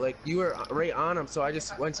fault. But like you were right on him, so I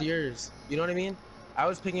just went to yours. You know what I mean? I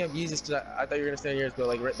was picking up Yeezus because I thought you were gonna stay on yours, but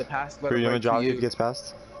like the pass. Are you gonna drop if he gets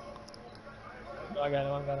past? I got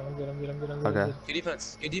him. I'm good. Okay.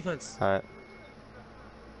 Good defense. Alright.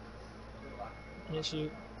 Can't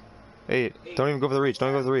shoot. 8. Don't even go for the reach. Don't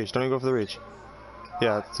even go for the reach.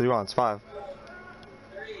 Yeah, that's what he wants. 5.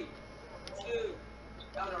 3, 2.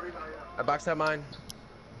 I boxed out mine.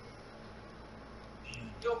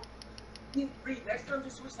 Yo, Reed, next time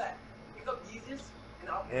just switch that. Pick up Jesus and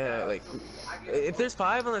I'll. Yeah, like if there's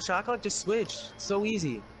 5 on the shot clock, just switch. It's so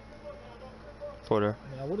easy. Footer.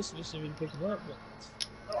 I mean, I would have switched if he picked him up, but.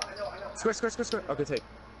 I know. Square. Okay, take.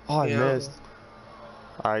 Oh, I Yeah. missed.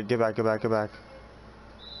 Alright, get back. Good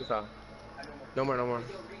foul. No more.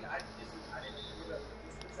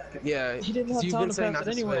 Yeah. He didn't 'cause have you've time been to saying pass not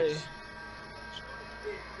it to anyway. switch.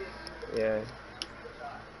 Yeah.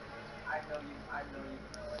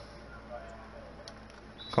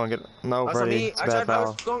 Come on, get. No, That's on Freddie. me. It's a bad I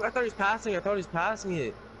was foul. going. I thought he was passing. I thought he was passing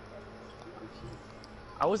it.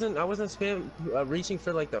 I wasn't spam reaching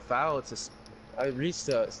for like the foul. It's just I reached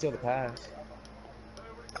to steal the pass.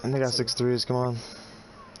 And they got 6 threes. Come on.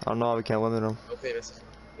 I don't know how we can't limit them. Okay, yeah,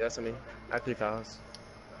 that's on me. I have 3 fouls.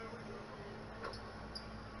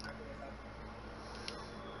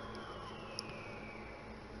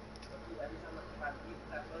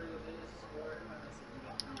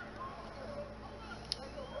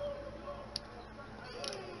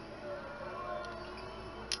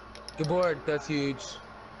 Good board. That's huge.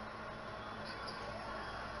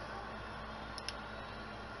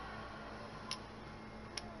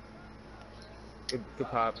 Good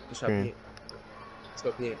pop. Good shot, Pete. Let's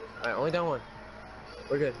go, Pete. Alright, only down 1.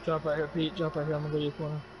 We're good. Drop right here, Pete. Drop right here. I'm gonna go to your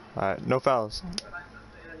corner. Alright, no fouls.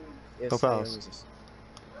 Yes, No fouls.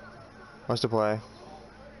 Watch the play.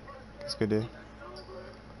 That's good, dude.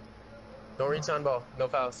 Don't reach on ball. No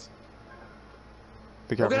fouls.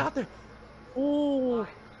 Be Oh, careful. get out there. Ooh.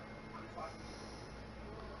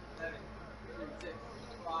 7, 6,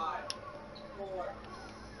 5, 4,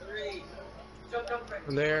 3. Jump, Frank.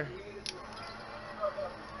 I'm there.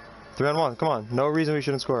 3-on-1. Come on. No reason we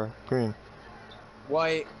shouldn't score. Green.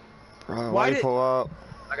 White. Bro, Why why you did- pull up?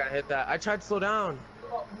 I gotta hit that. I tried to slow down.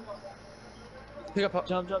 Pick up.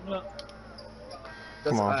 Jump. That's,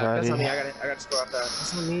 Come on, that's on Freddie. me. I gotta score off that.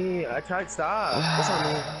 That's on me. I tried stop. That's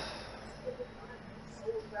on me.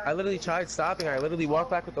 I literally tried stopping. I literally walked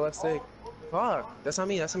back with the left stick. Fuck. That's on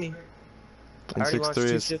me. That's on me. I And already 6 launched 2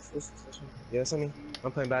 threes. shits this session. Yeah, that's on me.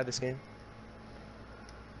 I'm playing bad this game.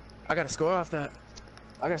 I gotta score off that.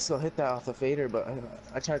 I gotta still hit that off the fader, but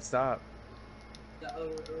I tried stop.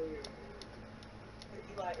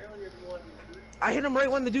 I hit him right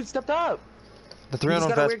when the dude stepped up. The He just 3-on-1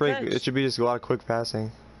 got a fast weird break. catch. It should be just a lot of quick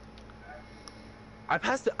passing. I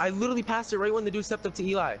passed it. I literally passed it right when the dude stepped up to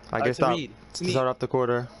Eli. I guess to that Reed. To to me. start off the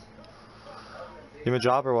quarter. Give him a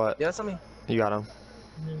drop or what? Yeah, that's on me. You got him.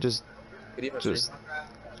 Just, Good defense. just.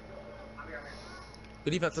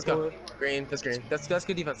 Good defense. Let's go. Green. That's green. That's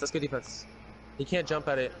good defense. That's good defense. He can't jump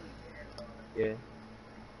at it. Yeah.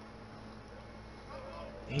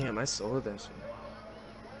 Damn, I sold that shit.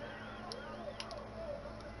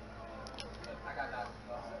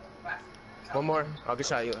 One more. I'll get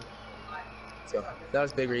shot, you. Let's go. That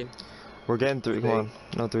was big read. We're getting 3. Come Big. on.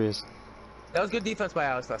 No threes. That was good defense by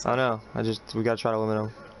Alex last I time. know. We gotta try to limit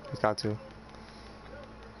him. We got to.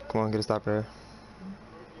 Come on, get a stop here.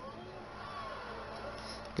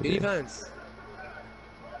 Good Good D. defense.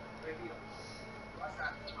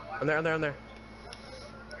 I'm there.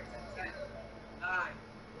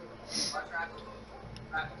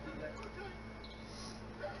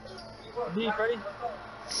 D, Freddie.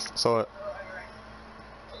 So it.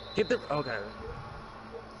 Get the. Okay.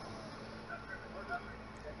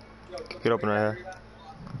 Get open right here.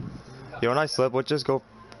 Yo, when I slip, let's just go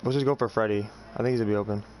for Freddie. I think he's gonna be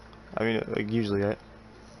open. I mean, like usually, right?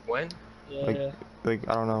 When? Yeah. Like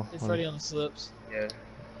I don't know. It's Freddie on the slips. Yeah.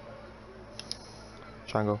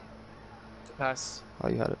 Triangle. Pass. Oh,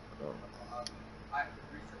 you had it.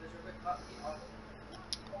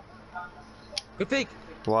 Good fake.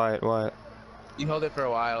 What? You held it for a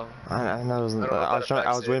while. I know. It was, I don't know if I was that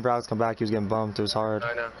affects waiting it. for Alex to come back. He was getting bumped. It was hard.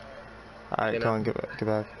 I know. Alright, You come know. on, get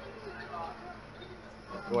back.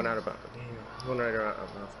 He went out of bounds. He went right around.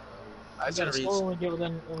 I We just gotta gotta reach. score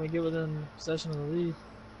when we get within possession of the lead.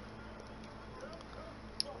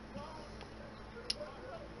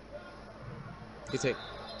 Good take.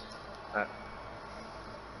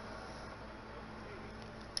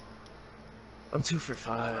 I'm 2 for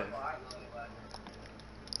 5.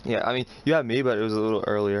 Yeah, I mean, you had me, but it was a little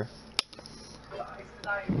earlier.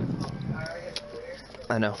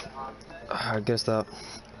 I know. I guess that.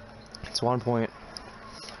 It's 1 point.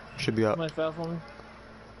 Should be up. Somebody foul for me.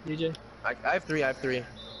 DJ. I have 3.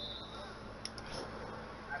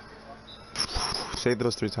 Save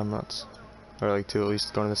those 3 timeouts. Or like 2 at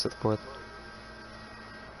least, going to the 4th.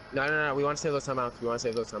 No. We want to save those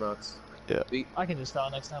timeouts. Yeah. I can just foul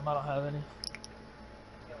next time. I don't have any.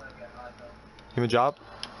 Give him a job.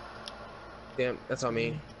 Damn, that's on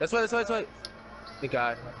me. That's why. Thank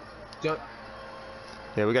God. Jump.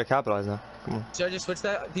 Yeah, we gotta capitalize now. Come on. Should I just switch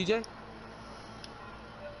that, DJ?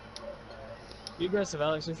 Be aggressive,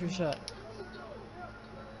 Alex. With your shot.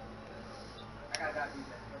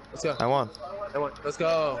 Let's go. I won. Let's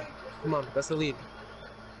go. Come on, that's the lead.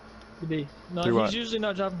 Good D. No, Do he's what? usually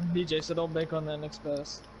not dropping from DJ, so don't bank on that next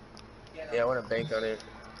pass. Yeah, I want to bank on it.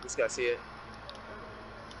 Just gotta see it.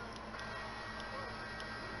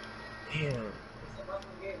 Damn.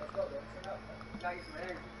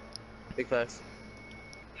 Big facts.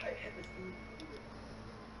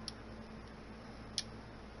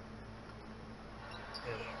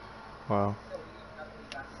 Wow.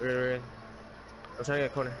 Right. I'm trying to get a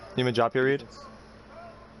corner. You mean drop your read?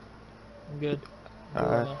 I'm good.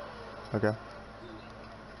 Alright. Okay.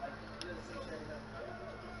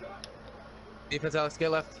 Defense, Alex,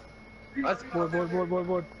 get left. Let's Board.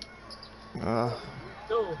 Go.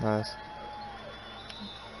 Nice.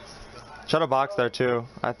 Try to box there too.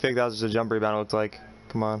 I think that was just a jump rebound. It looked like.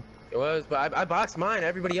 Come on. It was, but I boxed mine.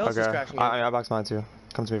 Everybody else is Okay. crashing in. I boxed mine too.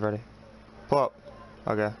 Come to me, Freddy. Pull up.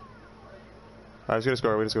 Okay. Alright, let's get a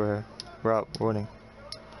score. We just go here. We're up. We're winning.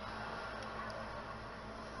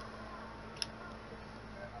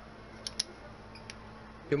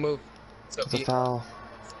 Good move. Let's go, It's a Pete. foul.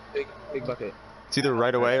 Big bucket. It's either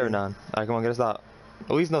right away or none. Alright, come on, get a stop.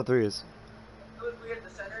 At least no threes.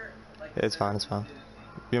 Yeah, it's fine. It's fine.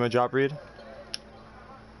 You want my drop read?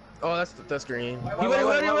 Oh, that's green. He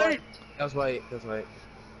wait. That was white.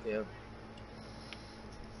 Yeah.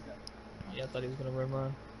 Yeah, I thought he was gonna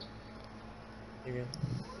run. You're good.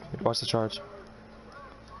 Watch the charge.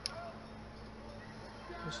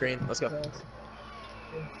 Green. Let's go.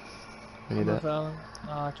 We need that. Foul him.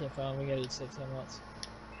 No, I can't foul him. We gotta eat 6 timeouts.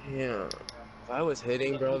 Yeah. If I was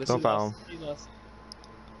hitting, bro, this Don't is. foul him. He lost.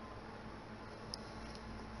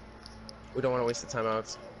 We don't want to waste the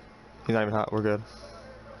timeouts. He's not even hot. We're good.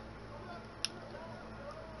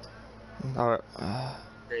 Alright.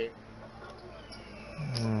 Green.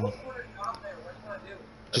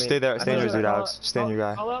 Just stay there. Stay in your dude, Alex. Just stay in your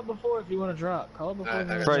guy. Call out before if you want to drop. Call out before. if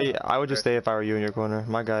you wanna Freddy, drop. I would just stay if I were you in your corner.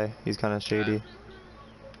 My guy, he's kind of shady.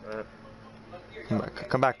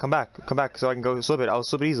 Come back, so I can go slip it. I'll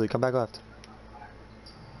slip it easily. Come back left.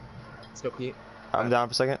 Let's go, Pete. I'm down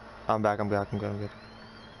for a second. I'm back. I'm good.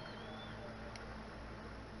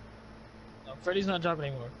 No, Freddy's not dropping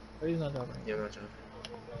anymore. Yeah, I'm not trying.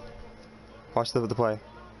 Watch the play.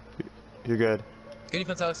 You're good. Good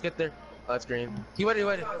defense, Alex. Get there. Oh, that's green. He waited.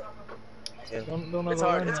 Yeah. Don't It's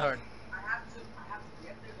hard. It's hard.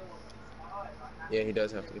 Yeah, he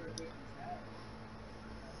does have to. You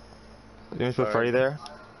want me to put Freddy there?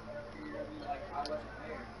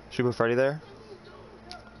 Should we put Freddy there?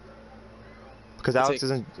 Because Let's Alex see.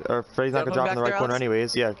 isn't, or Freddy's not Put gonna drop him in the back right there, corner Alex?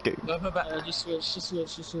 anyways. Yeah. Go put back. Just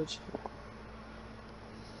switch.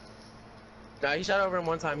 Nah, he shot over him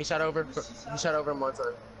one time. He shot over him one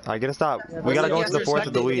time. Alright, get a stop. We gotta go into the fourth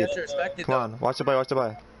with the lead. Come Come on, watch the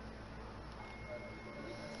play.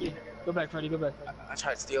 Go back, Freddy. I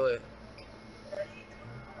tried to steal it.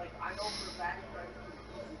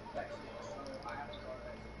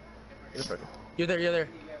 You're there.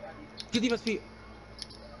 Good defense, Pete.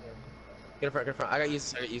 Get in front. I got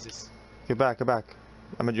uses. Get back.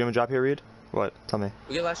 I'm gonna drop here, Reed. What? Tell me.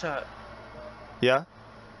 We get last shot. Yeah?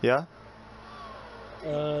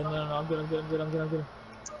 No, I'm good.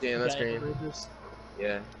 Damn, that's green.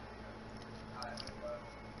 Yeah.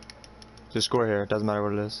 Just score here. Doesn't matter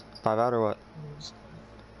what it is. 5 out or what?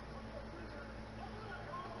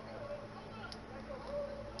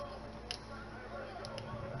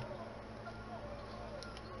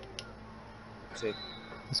 Sick.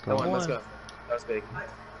 Let's go. Let's go. That was big.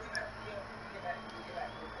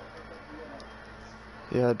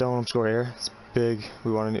 Yeah, don't let him score here. It's big.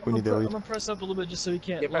 We need the I'm lead. gonna press up a little bit just so he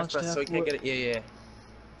can't launch Press to so he half can't court. get it. Yeah.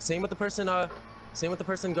 Same with the person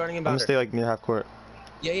guarding him. I'm gonna stay like near half court.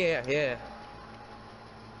 Yeah. Yeah.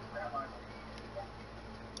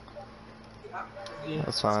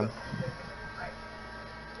 That's fine.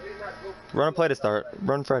 Run a play to start.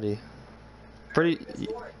 Run Freddy.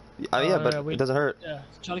 Yeah, but it doesn't hurt. Yeah,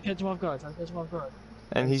 try to catch him off guard.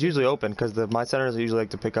 And he's usually open because my centers usually like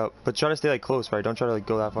to pick up. But try to stay like close, right? Don't try to like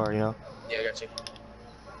go that far, you know? Yeah, I got you.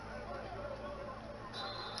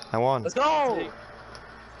 I won. Let's go!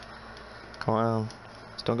 Come on.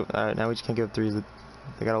 Just don't go. Alright, now we just can't give up threes.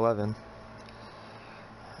 They got 11.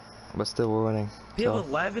 But still, we're winning. We have So,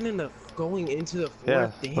 11 going into the fourth.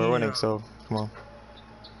 yeah, Damn. we're winning, so come on.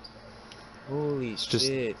 Holy Just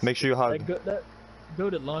shit. make sure you hug. That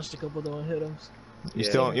goated launched a couple though and hit him. You Yeah.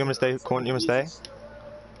 still, you want me to stay? Corn, you want me to stay?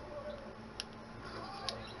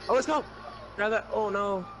 Oh, let's go! Grab that. Oh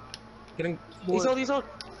no. Getting. He's old.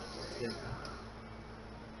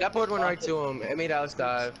 That board went right to him. It made Alex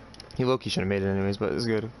dive. He low-key should have made it anyways, but it's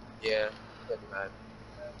good. Yeah. Doesn't matter.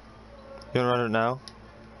 You want to run it now?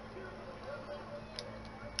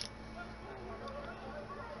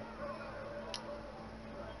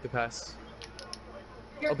 Good pass.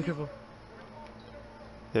 Oh, be careful.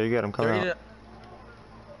 Yeah, you good. I'm coming out.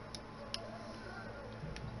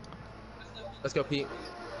 Let's go, Pete.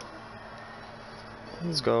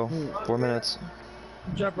 Let's go. 4 minutes.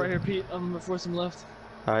 Drop right here, Pete. I'm gonna force him left.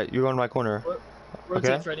 Alright, you're going to my corner.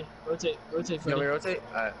 Rotate, Okay. Freddy. Rotate, You Freddy. want me to rotate?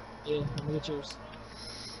 Alright. Yeah, let me get yours.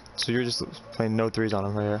 So you're just playing no threes on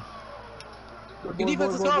him right here. Good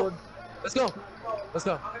defense, let's go! Let's go! Let's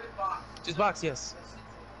go. Just box, yes.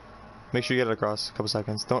 Make sure you get it across. A couple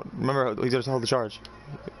seconds. Don't remember. He's gonna hold the charge.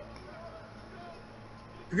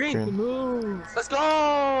 Green! Green. Move! Let's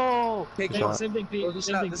go! Okay, Good come on. shot. Same thing, Pete. This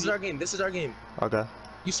Same thing, is Pete. our game. This is our game. Okay.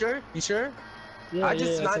 You sure? You sure? Yeah, I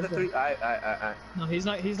just yeah, sniped same the thing. three. I. No, he's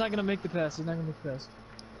not gonna make the pass. He's not gonna make the pass.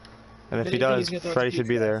 And if But he I think does, he's gonna throw it Freddy to should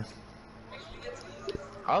be there.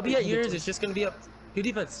 I'll be at yours. It's just gonna be up. Good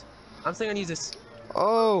defense. I'm saying I use this.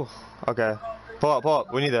 Oh. Okay. Pull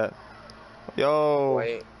up. We need that. Yo.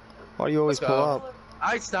 Wait. Why do you always Let's pull go. up?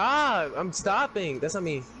 I stop. I'm stopping. That's not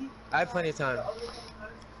me. I have plenty of time.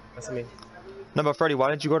 That's not me. No, but Freddy, why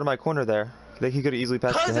didn't you go to my corner there? Like he could have easily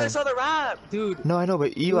passed to Cause I him. saw the rap, dude. No, I know,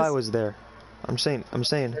 but Eli was- was there. I'm saying,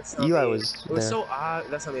 That's not Eli me. was It was there. so odd.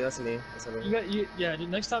 That's not me. That's not me. That's not me. Yeah, dude,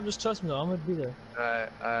 next time just trust me though. I'm gonna be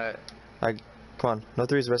there. Come on, no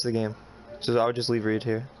threes the rest of the game. So I would just leave Reed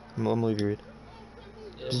here. I'm gonna leave you Reed.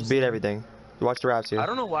 Yeah, Just beat everything. Watch the raps here. I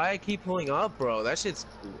don't know why I keep pulling up, bro. That shit's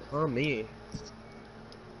on me.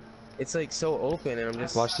 It's like so open, and I'm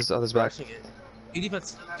just Watch this other's back. rushing it. Good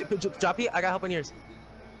defense. Drop it. I got help on yours.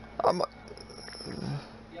 I'm. I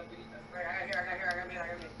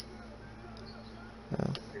got me.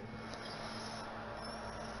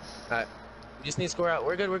 Alright. We just need to score out.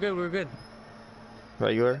 We're good.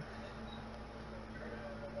 Regular.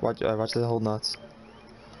 Watch the hold nuts.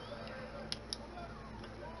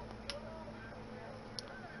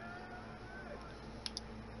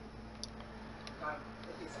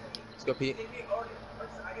 Let's go, Pete.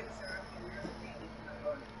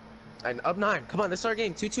 And up 9. Come on, let's start our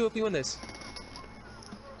game. 2-2 if we win this.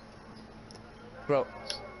 Bro.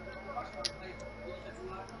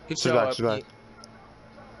 Good She's show back, up, she's back. Pete.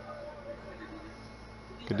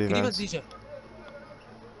 Good Good defense, defense. DJ.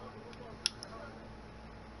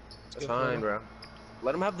 That's fine, bro.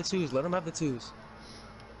 Let him have the twos. Let him have the twos.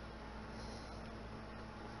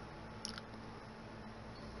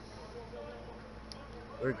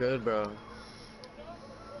 We're good, bro.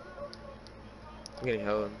 I'm getting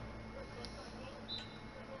held.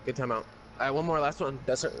 Good timeout. Alright, one more, last one.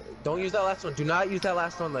 That's our, don't use that last one. Do not use that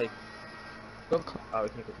last one, like. Go. Oh, we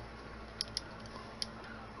can't go.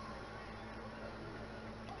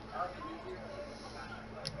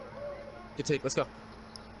 Good take, let's go.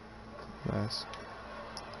 Nice.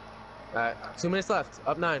 Alright, 2 minutes left.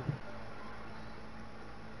 Up 9.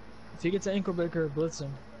 If he gets an ankle breaker, blitz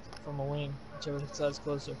him from a wing, whichever side's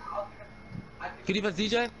closer. Good defense,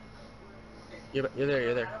 DJ. You're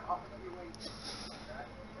there.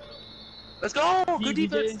 Let's go! Good DJ.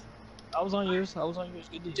 defense! I was on yours.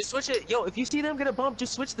 Good D. Just switch it. Yo, if you see them get a bump,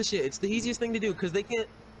 just switch the shit. It's the easiest thing to do, because they can't...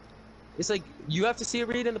 It's like, you have to see it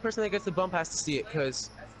read, and the person that gets the bump has to see it, because...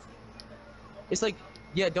 It's like,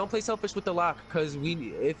 yeah, don't play selfish with the lock, because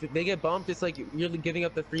if they get bumped, it's like you're giving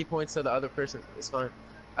up the 3 points to the other person. It's fine.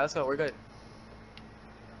 Let's go, we're good.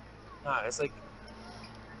 Nah, it's like...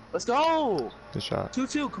 Let's go! Good shot.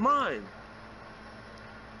 2-2, come on!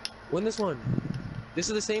 Win this one. This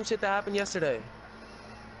is the same shit that happened yesterday.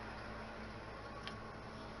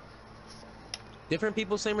 Different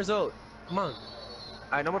people, same result. Come on.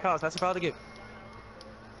 Alright, no more fouls. That's a foul to give.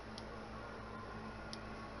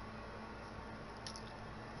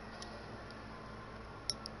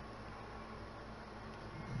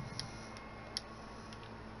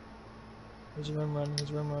 Here's your rim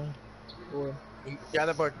running. Board. Yeah,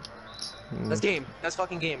 that board. That's game. That's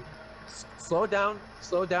fucking game. Slow down.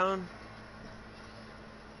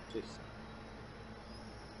 Just...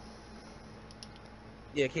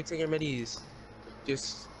 Yeah, keep taking your middies.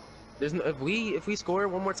 Just... There's no... If we score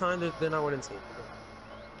one more time, they're not winning this game.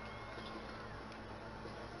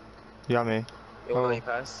 You got me. They won't let you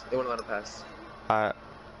pass. They won't let him pass. Alright.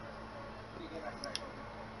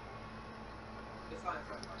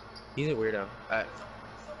 He's a weirdo. Alright.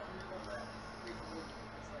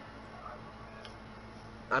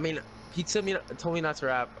 I mean, he told me not to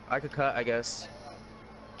rap. I could cut, I guess.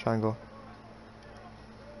 Triangle.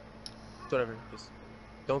 It's whatever. Just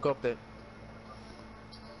don't go up there.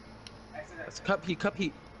 Let's cut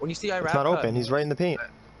Pete. When you see I rap, It's not cut. open. He's right in the paint.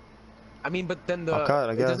 I mean, but then the I'll cut,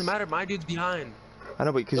 I it guess. doesn't matter. My dude's behind. I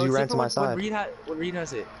know, but because No, you it's ran to different my when side. when Reed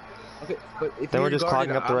has it. Okay, but if Then we're you're just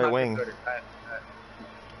guarded, clogging up the I'm right not wing. guarded.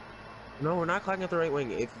 No, we're not clogging up the right wing.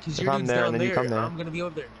 Because If your I'm dude's there down and then there, you come there. I'm gonna be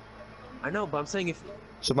over there. I know, but I'm saying if.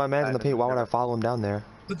 So my man's in the paint. Why would I follow him down there?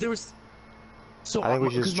 But there was. So I think we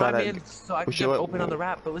should because try my to. man, so I we can should get let- open on the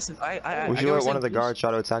wrap. But listen, I We get what should you're let one of the saying. guards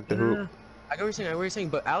try to attack the hoop. I get what you're saying.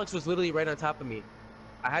 But Alex was literally right on top of me.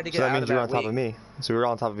 I had to So get that out means of you were that on top wing. of me. So we were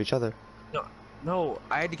all on top of each other. No,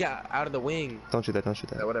 I had to get out of the wing. Don't shoot that. Don't shoot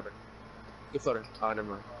Yeah, that. whatever. Good floater. Oh, never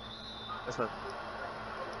mind. That's fine.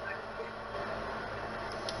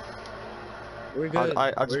 We're good.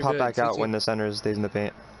 I'll just We're pop good. back out 2-2. when the center stays in the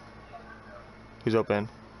paint. Who's open?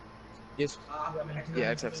 Yes. Yeah,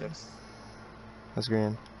 X. That's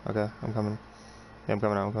green. Okay, I'm coming. Yeah, I'm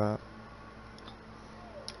coming out. I'm coming out.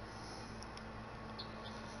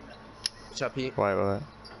 Shot Pete. Wait.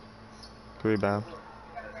 Good rebound.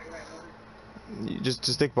 You just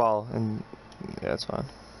stick ball and yeah, that's fine.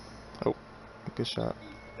 Oh, good shot.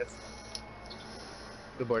 That's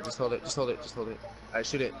good board. Just hold it. Alright,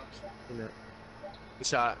 shoot it. Good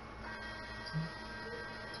shot.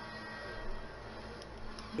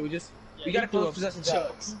 We gotta close possessions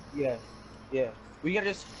out. Yeah. We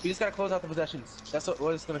just gotta close out the possessions. That's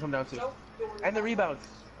what it's gonna come down to. And the rebounds.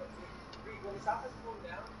 When the shot is going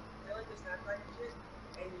down, they like the snap back and shit,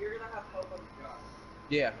 and you're gonna have help on the job.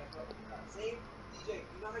 Yeah. Same, DJ, you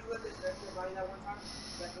know how you let this director buy that one time?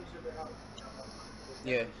 That makes sure they're out.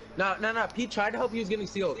 Yeah. No. Pete tried to help. He was getting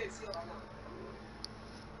sealed. Get sealed, I know.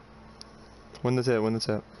 Win the tip. No,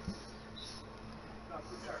 good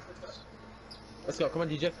start. Let's go. Come on,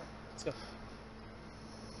 DJ. Let's go.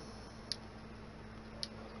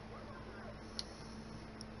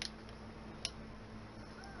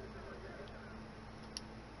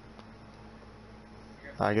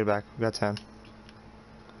 Alright, get it back. We got 10.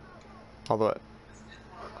 All the way.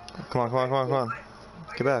 Come on.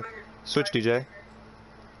 Get back. Switch, DJ.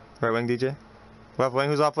 Right wing, DJ. Left wing,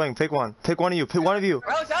 who's off wing? Pick one. Pick one of you.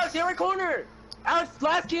 Alex, you're right corner. Alex,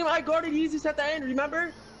 last game I guarded easy at the end.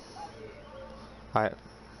 Remember? Alright.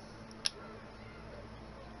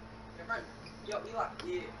 Yo, Eli,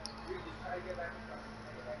 yeah. You're just trying to get back.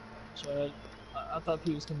 So I thought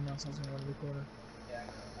Pete was coming down, so I was gonna run to the corner.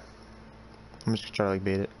 I'm just gonna try to like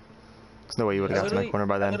bait it. There's no way you would have got to my corner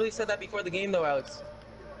by I then. literally said that before the game, though, Alex.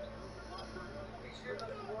 Make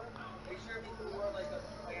sure people were like on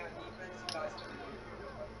defense, you guys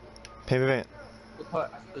can do Paint.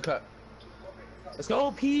 Good cut. Let's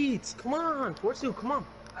go, Pete. Come on. 4-2. Come on.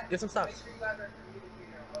 Get some stops. Make sure you guys are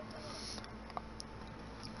communicating on what.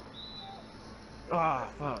 Ah,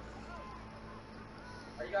 fuck.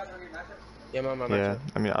 Are you guys on your matchup? Yeah, my Yeah,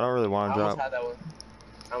 I mean, I don't really want I to almost drop. had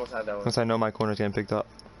that one. Once I know my corner's getting picked up.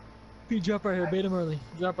 Pete, drop right here. Bait him early.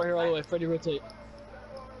 Drop right here all the way. Freddy, rotate.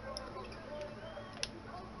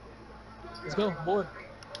 Let's go. Board.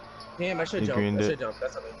 Damn, I should You jump. greened I it. should jump.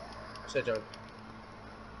 That's on me. I should jump.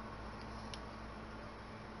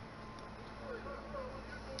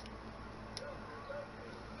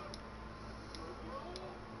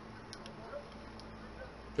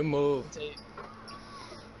 Good move. Rotate.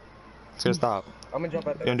 It's gonna stop. I'm gonna jump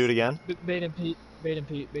at You gonna do it again? Bait him, Pete.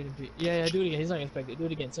 Yeah, do it again. He's not gonna expect it. Do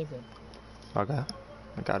it again. Same thing. Okay.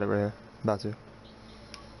 I got it right here. About to.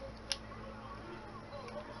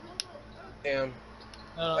 Damn.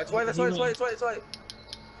 No, That's why. he went-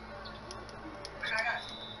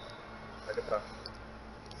 I could talk.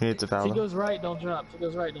 You need to If foul he him. goes right, don't drop. If he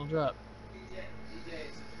goes right, don't drop. DJ,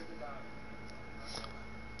 it's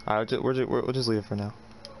Alright, we'll just leave it for now.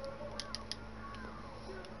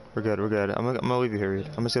 We're good. I'm gonna leave you here, Reed.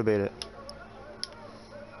 I'm just gonna bait it.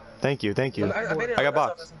 Thank you. I got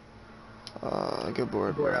box. Good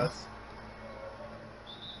board, Board bro. out.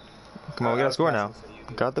 Come on, we gotta score now.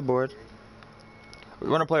 Got the board.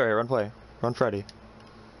 Run a play right here. Run play. Run Freddy.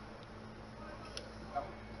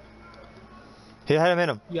 Hit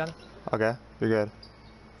him. You got it. Okay, you're good.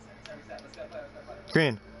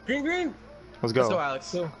 Green. Green. Let's go. Let's go,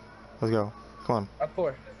 Alex. Go. Let's go. Come on. Up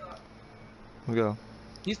 4. Let's go.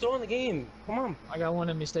 He's throwing the game. Come on. I got one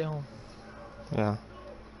in me. Stay home. Yeah.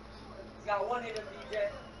 He's got one hit of DJ.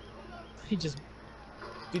 He just.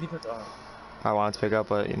 Good defense. Oh. I wanted to pick up,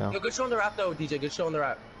 but you know. Yo, good show on the wrap, though, DJ. Good show on the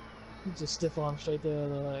wrap. He just stiff arm straight there.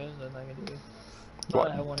 There's nothing I can do.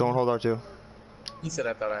 What? I had one Don't in me. hold R2. He said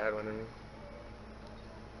I thought I had one in me.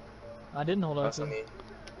 I didn't hold That's R2. on me.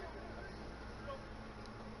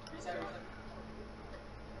 Reset.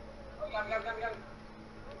 Oh, we got him.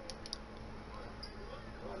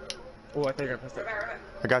 Oh, I think I pressed it. Right.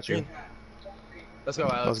 I got you. Let's go,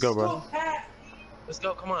 Alex. Let's go, bro. Let's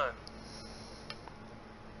go. Come on.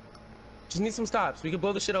 Just need some stops. We can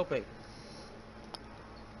blow the shit open.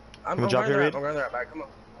 I'm gonna drop running your the read? wrap. I'm running the wrap. All right, come on.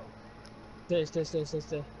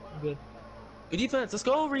 Stay. I'm good. Good defense. Let's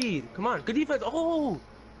go, Reed. Come on. Good defense. Oh.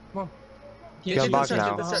 Come on. You got box Stretch,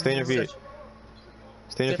 now. stretch, Stay in your stretch. feet.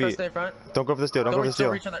 Stay in your feet. Stay in front. Don't go for the steal. Don't go for the Don't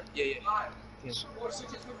steal. reach on that. Yeah. Good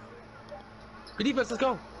defense, let's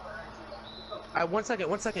go. Alright, 1 second,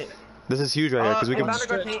 1 second. This is huge right here because we can. Inbounder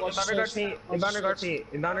guard Stretch, paint, watch inbounder guard stretch, paint, watch inbounder guard stretch.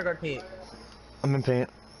 paint, inbounder guard paint. I'm in paint.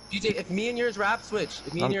 DJ, if me and yours wrap, switch.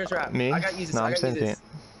 If me and yours wrap. Me? I got you this. No, I I'm got staying you this.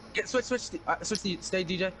 Get switch, stay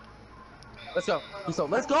DJ. Let's go. Let's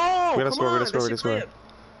go! We gotta Come score, we on, gotta score, we this gotta shit score.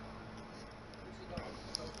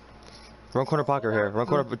 Run corner pocket here. Run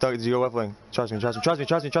corner. Doug, you go left wing. Trust me, trust me, trust me,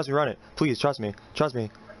 trust me, trust me. Run it, please. Trust me, trust me.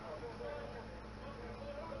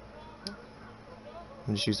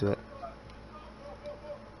 I'm just used to it.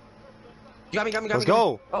 You got me, got me, got Let's me.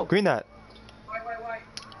 go. Oh. Green that.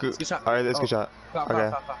 Good. Good shot. All right, that's a Oh. good shot. Foul, foul,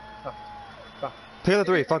 Okay. foul, foul, foul, foul. Pick up the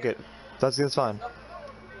three. Fuck it. That's fine.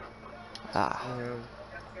 Ah.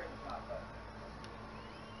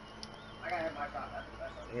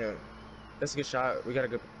 Yeah. That's a good shot. We got a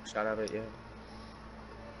good shot of it, yeah.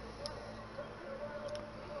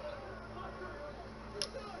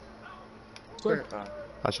 Quick.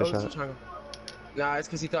 That's your it's a shot. triangle. Nah, it's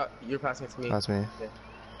because he thought you were passing it to me. That's me. Yeah.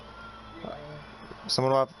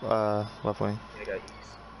 Someone left wing. Yeah, I got you.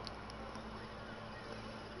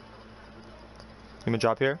 You gonna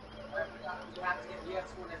drop here?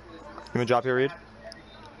 You gonna drop here, Reed?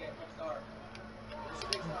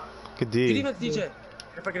 Good Good D. defense, DJ.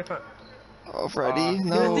 Get in front. Oh, Freddie,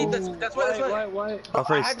 Defense, no. that's why. Why? I'm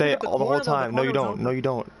afraid I to had stay hit the all the whole corner, though. time. No, you corner was don't. open. No, you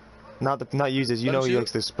don't. Not uses. You Let him know he shoot.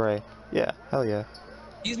 likes to spray. Yeah, hell yeah.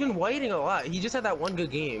 He's been waiting a lot. He just had that one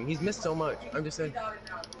good game. He's missed so much. I'm just saying.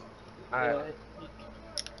 Alright.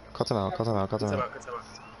 Cut him out. Cut him out. Cut him Cut him out. out, cut him out.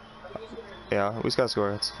 Yeah, we just gotta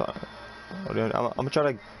score. It's fine. I'm gonna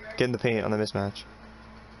try to get in the paint on the mismatch.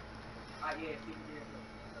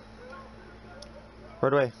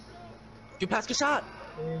 Right away. Good pass, good shot.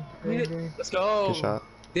 Let's go. Good shot.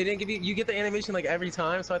 They didn't give you. You get the animation like every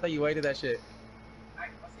time, so I thought you waited that shit.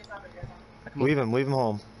 Come on. Leave him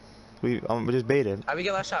home. We just baited. Alright, we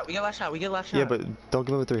get last shot. We get last shot. We get last shot. Yeah, but don't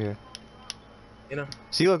give up a three here. You know.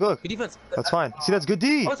 See, look. Good defense. That's fine. See, that's good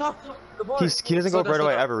D. Oh, it's off. Good boy. He doesn't go up right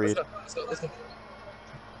away ever, Reed. Let's go.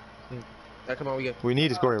 Yeah, come on, we good. We need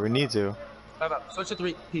to score here. We need to. Five up. Switch to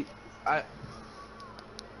three. Pete. Alright.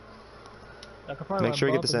 Make sure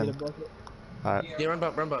we get this in. Alright. Yeah, run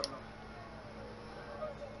bump, run bump.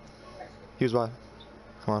 He was wide.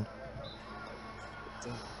 Come on.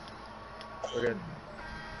 We're good.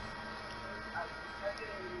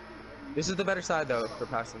 This is the better side though for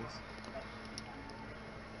passings.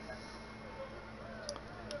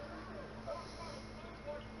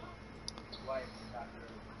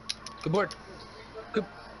 Good board. Good.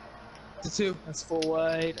 To two. That's full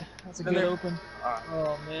wide. That's a In good there. open.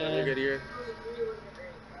 Oh You're man. good, you're good.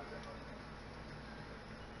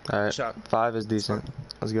 Alright. Shot. 5 is decent.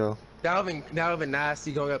 Let's go. Dalvin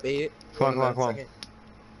nasty going up 8. Come on. What do you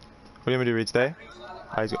want me to do, Reed? Stay?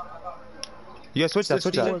 Alright, you guys switch that.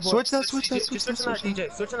 Switch Switch that. DJ. Switch that. Just switch on that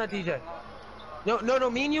DJ. Switch on that DJ. No.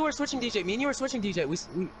 Me and you were switching DJ.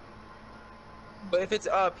 We. But if it's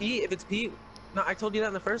Pete. No, I told you that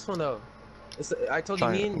in the first one though. I told you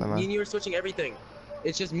Fine, me never mind. and you were switching everything.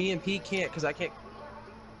 It's just me and Pete can't because I can't.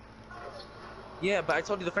 Yeah, but I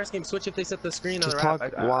told you the first game switch if they set the screen Just on the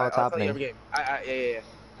wrap. talk while it's I'll tell you happening. every game. Yeah.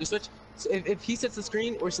 You switch. So if he sets the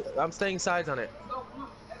screen, I'm staying sides on it.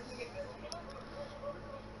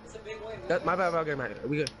 My bad.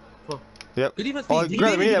 We good. Come on. Yep. Good defense, Oh, Pete.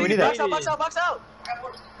 great, we need that. Box out.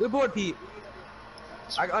 Good board, Pete.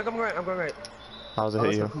 I'm going right. How was it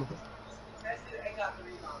hit you? Come on.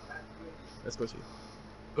 Let's go, shoot.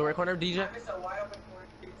 Go right corner, DJ.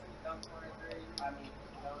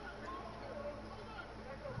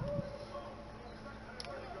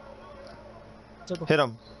 Hit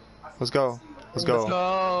him. Let's go. Let's go. Let's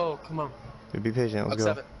go. Come on. Be patient. Let's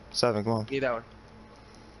Up go. 7. 7. Come on. Need that one.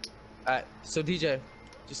 Alright, so DJ,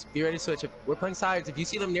 just be ready to switch. If we're playing sides, if you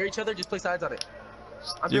see them near each other, just play sides on it.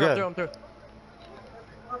 I'm You're through. good.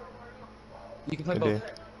 You can play Good both.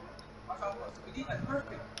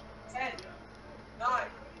 10, 9,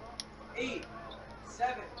 8,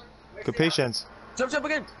 7. Good patience. Jump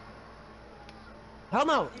again. Hell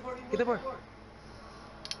no. Get the board.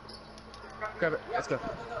 Grab it. Let's go.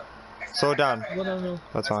 Slow it down. No.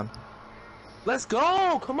 That's fine. Let's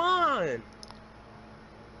go. Come on.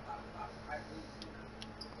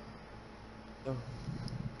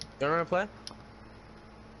 You wanna play?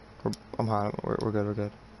 I'm hot. We're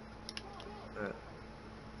good. Alright.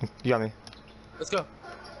 You got me. Let's go.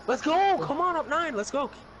 Come on, up 9. Let's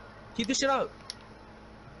go. Keep this shit up.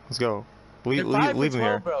 Let's go. Leave They're 5 him for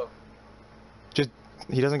here. 12, bro.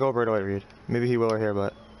 He doesn't go up right away, Reed. Maybe he will right here,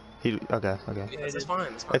 but he. Okay. It's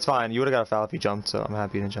fine. It's fine. You would have got a foul if he jumped, so I'm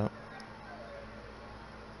happy he didn't jump.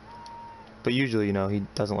 But usually, he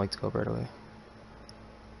doesn't like to go up right away.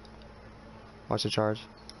 Watch the charge.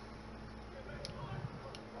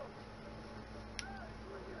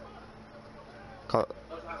 Call.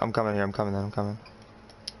 I'm coming here. I'm coming. Then I'm coming.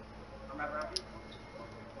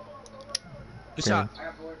 Good Green. shot.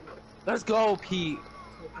 Let's go, Pete.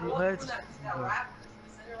 Let's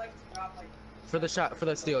for the shot, for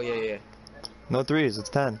the steal. Yeah, yeah, yeah. No threes. It's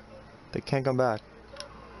 10. They can't come back.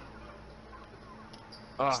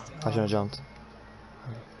 Oh, I shouldn't have jumped.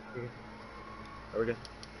 are we good?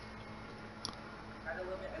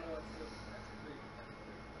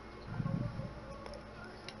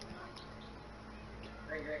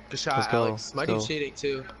 Good shot, Let's go, Alex. My let's dude's go. shading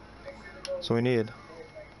too. That's what we need.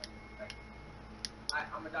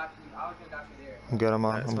 I'm adopting you. I was gonna adopt you there. I'm good. I'm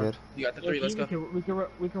on. Alright, I'm that's good. fine. You got the three. Let's go.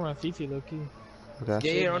 We can run Fifi low key. Okay.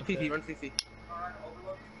 Yeah, yeah. Run Fifi. Run Fifi.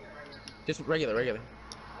 Just regular, regular.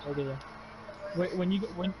 Okay. Wait, when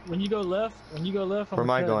you go left, Where am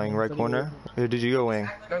I going? Right corner? Or did you go wing?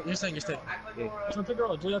 No, you're staying. You're staying. Yeah. Pick and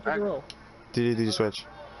roll. Pick and roll. Did you switch?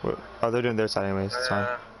 What? Oh, they're doing their side anyways. It's fine.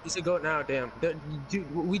 You said go now. Damn. Dude,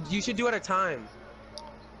 you should do it at a time.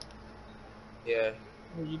 Yeah.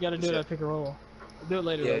 You gotta do it at pick and roll. We'll do it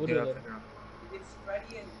later. Yeah, We'll do do it it later. later. It's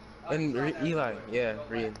Freddie and Eli. Yeah,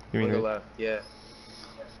 Reed. You mean We'll it? go left. Yeah.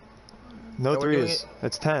 No No, we're doing threes.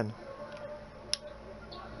 It's 10.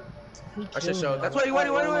 I should show. That's why he went.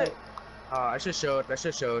 I should show it. I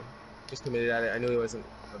should show it. Just committed at it. I knew he wasn't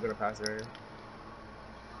gonna pass it earlier.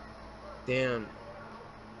 Damn.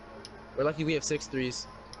 We're lucky we have 6 threes.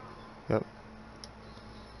 Yep.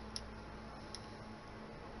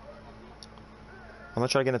 I'm gonna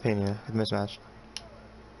try to get in the paint here with mismatch.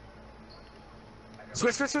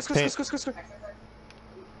 Squish.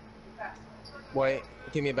 Wait,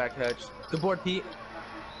 give me a back catch. Good board, Pete.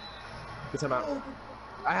 Good time out.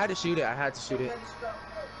 I had to shoot it.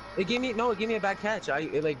 It gave me a back catch.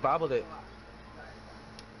 It like bobbled it.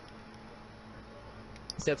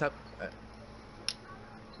 Stay up top.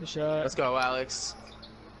 Good shot. Let's go, Alex.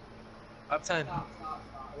 Up 10. I'm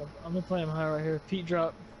gonna play him high right here. Pete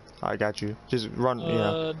drop. I got you. Just run.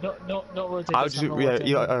 Yeah. Don't rotate. I'll this just time, don't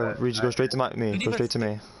yeah. rotate. We just go straight to me. Go straight to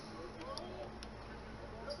me.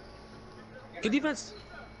 Good defense.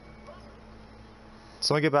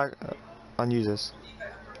 Someone get back. Unuse this.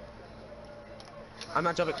 I'm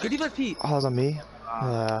not jumping. Good defense, Pete. Oh, that was on me.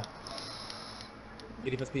 Yeah.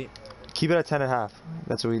 Good defense, Pete. Keep it at 10.5.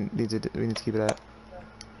 That's what we need to do. We need to keep it at.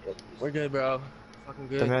 We're good, bro. Fucking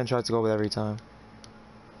good. The man tries to go with every time.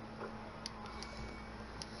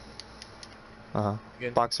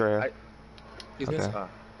 Good. Box area. He's Okay. missed.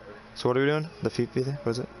 So what are we doing? The feet thing?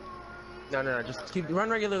 What is it? No. Just keep run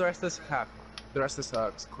regular the rest of this half. The rest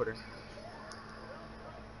of this quarter.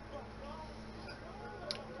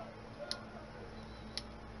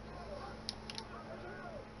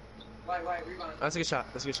 White, rebound. That's a good shot.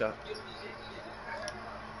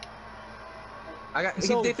 I got.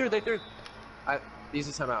 So- They threw. I use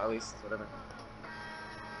this time out at least. Whatever.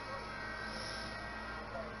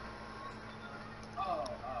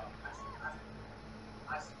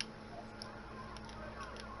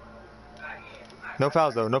 No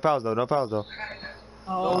fouls though.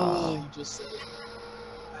 Oh, you just said it.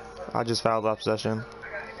 I just fouled that possession.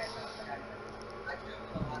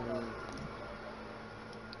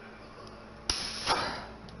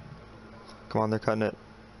 Come on, they're cutting it.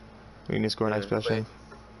 We need to score next possession.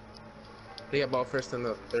 They got ball first in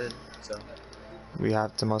the third, so We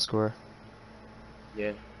have to must score.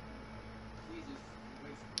 yeah.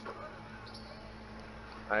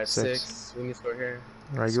 I have 6. We need to score here.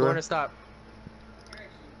 Score Regular. and stop.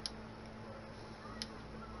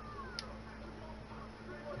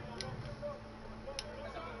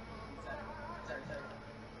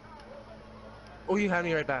 Oh, you had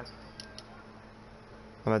me right back.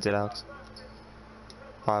 I'm at it, Alex.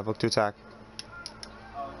 5. Look to attack.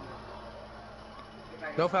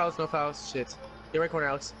 No fouls. Shit. Get right corner,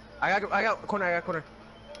 Alex. I got corner.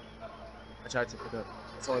 I tried to pick up.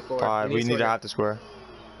 It's only 4. 5. We need to score. have to score.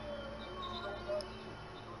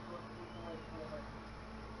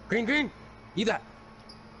 Green. Need that.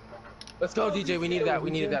 Let's go, DJ. We needed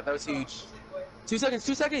that. That was huge. 2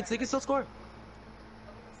 seconds. They can still score.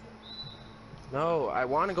 No, I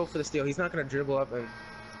want to go for the steal. He's not gonna dribble up and.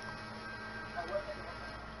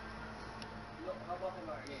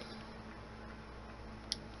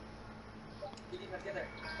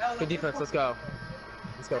 Good defense. Let's go.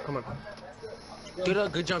 Come on.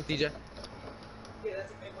 Good jump, DJ. Yeah,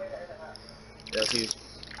 that's huge.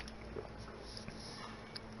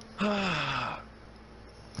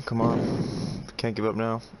 Come on. Can't give up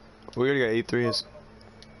now. We already got 8 threes.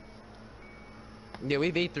 Yeah, we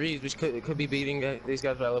have 8 threes, which could be beating these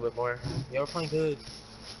guys by a little bit more. Yeah, we're playing good.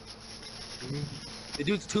 The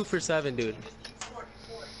dude's 2 for 7, dude.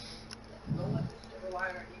 Don't let this shit rely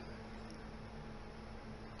on our defense.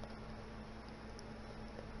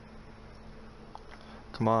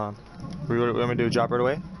 Come on. We want me to do a job right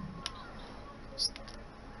away? Good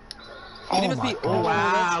Oh defense, my P. god. Oh,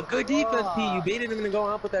 wow. Good defense, P. You baited him to go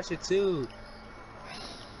up with that shit, too.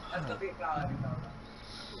 That's the big foul every time.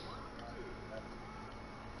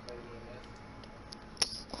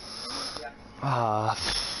 Ah.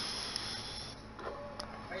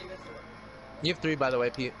 How you missing it? You have 3, by the way,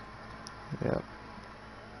 Pete. Yeah. Is this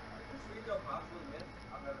free throw possibly missed?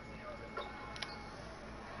 I've never seen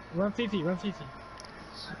it. Run Fifi, run Fifi.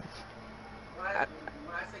 When I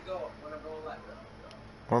say go, when I'm going left.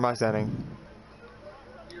 Where am I standing?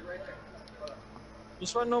 You're right there. Hold up.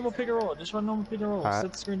 Just run normal pick and roll. Just run normal pick and roll. Alright.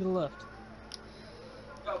 Set the screen to the left.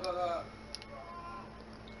 Go, go, go.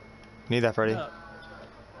 Need that, Freddy. Yeah.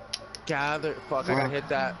 Gather. Fuck, I gotta hit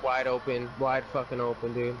that wide open. Wide fucking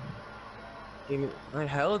open, dude. Give me, I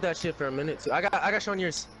held that shit for a minute, too. I got Sean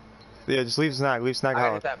yours. Yeah, just leave snag. Leave snag I gotta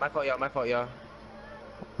out. hit that. My fault, y'all. My fault, y'all.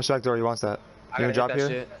 Watch back door. He wants that. I You gotta gonna drop hit that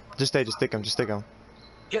here? shit. Just stay. Just stick him. Just stick him.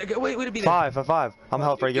 Wait to be there. 5. A 5. I'm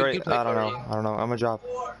help, Freddy. Get Good- ready. good play, I don't know. Freddy. I don't know. I'm gonna drop.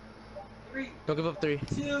 4, 3, Don't give up 3.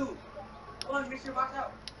 2, 1. Make sure you box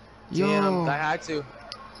out. Damn, I had to.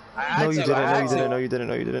 I had No, you to. didn't. I No, had you to. didn't. No, you didn't.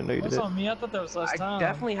 No, you didn't. No, you That's didn't. on me. I thought that was last I time.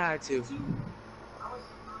 definitely had to. 2.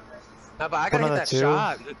 No, but I Put gotta on hit a that 2.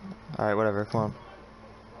 shot. Alright, whatever. Come on.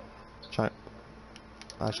 Try it.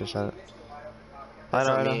 I should shot it. I That's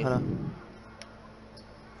know. on I know. me. I know.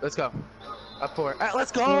 Let's go. Up 4. Alright,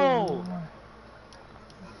 let's go!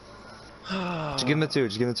 Just give him the 2.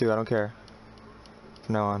 Just give him the 2. I don't care.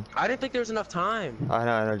 From now on. I didn't think there was enough time. I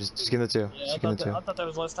know. I know. Just give him the 2. Yeah, Just give him the 2. I thought that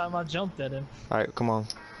was last time I jumped at him. Alright, come on.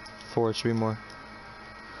 4. It should be more.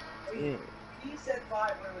 Damn. He said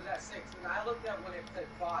 5 when it was at 6, and I looked at when it said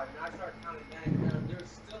 5, and I started counting down, and there was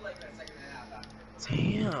still like a second and a half after.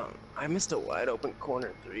 Damn. I missed a wide open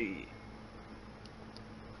corner 3.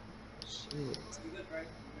 Shit. You good, Frank?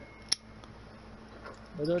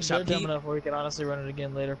 But they're Shot dumb Pete. enough where we can honestly run it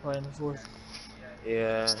again later, probably in the fourth.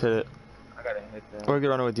 Yeah. Just hit it. I gotta hit that. Or we could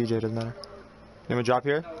run it with DJ. Doesn't matter. You want to drop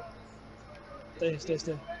here? Stay, stay,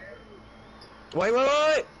 stay.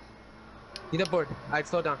 Wait! Need that board. Alright,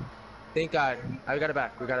 slow down. Thank God. I got it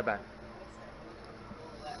back. We got it back.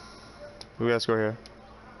 We gotta score here.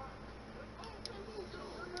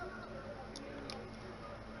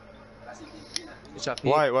 Good shot,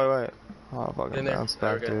 Pete. Wait. Oh, Get fucking in there. bounce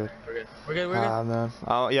We're back, good. dude. We're good. Ah, man.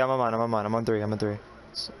 Oh, yeah, I'm on mine. I'm on 3. I'm on 3.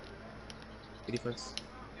 Good defense.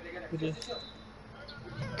 We did.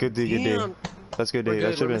 Good D, good D. Damn. That's good D. We're That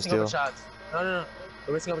good. should We're have been a missing open steal. shots. No.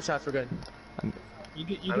 We're missing open shots. We're good. You I could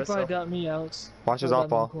missed probably some. doubt me, Alex. Watch his Probably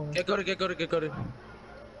off doubt me in ball. the corner. Get goaded.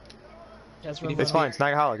 That's It's run It's by me. fine.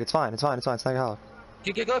 Snag a Halleck. It's fine. Snag a Halleck.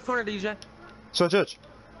 Get go corner, DJ. Switch.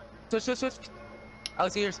 Switch.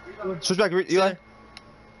 Alex, yours. Switch back. Eli.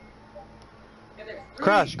 Get there.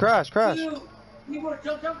 3, Crash. 2, you want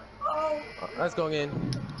to jump? Oh! That's going in.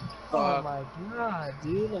 Oh my god,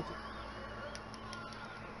 dude. Like,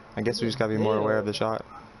 I guess we just gotta be more aware of the shot.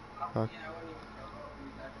 Fuck. Yeah, I wouldn't even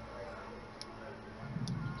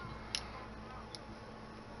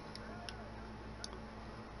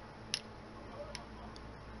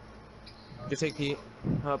Good take, Pete.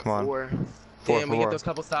 Up Come on. 4. Four, Damn, we four. hit those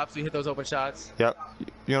couple stops. We hit those open shots. Yep.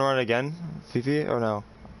 You wanna run it again, Fifi, or no?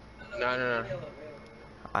 No.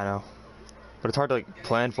 I know. But it's hard to like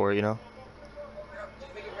plan for it, you know?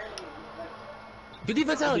 Good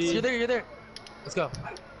defense, Alex. You're there. Let's go.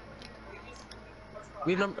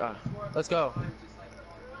 We have number. Let's go.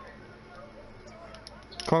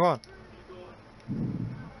 Come on.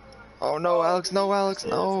 Oh no, Alex,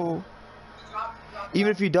 no.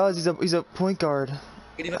 Even if he does, he's a point guard.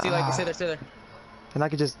 Good defense, Eli. Stay there. And I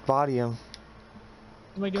could just body him.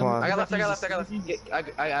 am I Come on. I got left. Yeah, I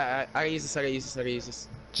gotta use this.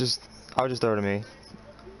 Just, I would just throw it to me.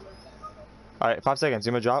 Alright, 5 seconds.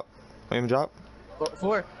 You gonna drop?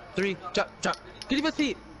 4, 3, jump. Good defense,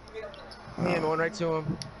 Pete. Man, one right to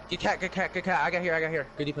him. Good cat. I got here.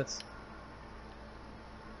 Good defense.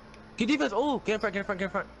 Oh, get in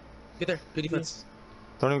front. Get there. Good defense.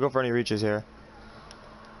 Don't even go for any reaches here.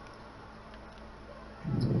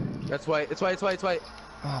 That's white. It's white.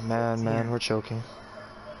 Oh man, we're choking.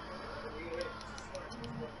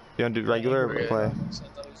 You wanna do regular or play?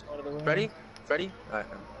 Ready? Alright.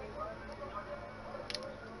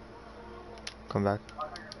 Come back.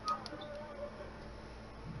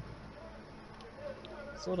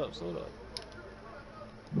 Slow it up.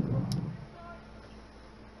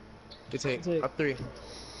 Good take. Take. Up 3.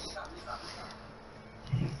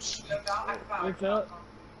 Wake up.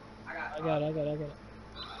 I got it.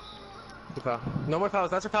 Good foul. No more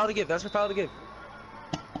fouls. That's her foul to give. That's her foul to give.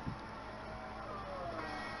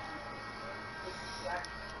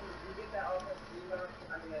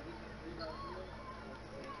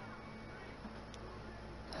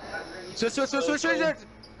 Switch.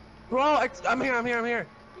 Bro, I'm here.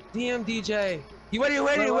 DM DJ. You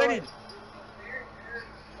waited.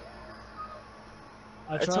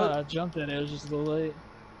 I tried. I jumped in. It was just a little late.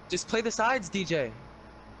 Just play the sides, DJ.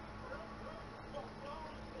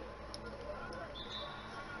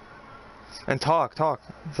 And talk.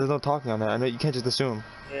 There's no talking on that. I know you can't just assume.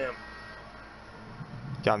 Damn.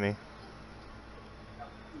 Got me.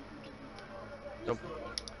 Nope.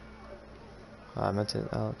 I meant it,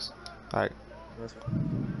 Alex. Alright. That's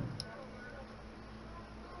fine.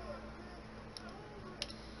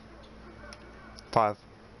 Five.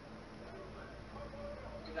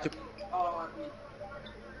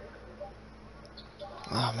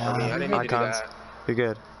 Oh man, I didn't mean to do icons. that. You're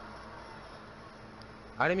good.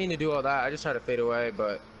 I didn't mean to do all that. I just tried to fade away,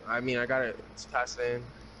 but I mean, I got it. It's passed in.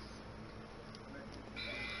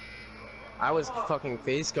 I was fucking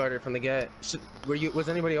face guarded from the get. Was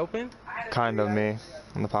anybody open? Kind of me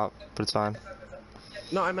on the pop, but it's fine.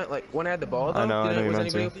 No, I meant like when I had the ball. Though. I know you was meant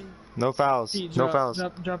anybody to. open? No fouls. Pete, No fouls.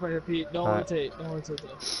 Drop right here, Pete. Don't rotate. Don't rotate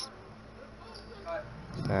though.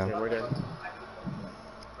 Damn. Okay, we're good.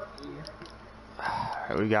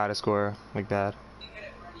 Alright, we gotta score like that.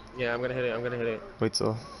 Yeah, I'm gonna hit it. Wait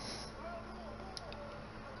till.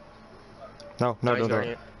 No, Nice, don't do darn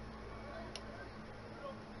it.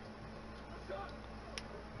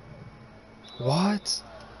 What?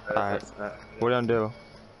 Alright, what do I do? Alright,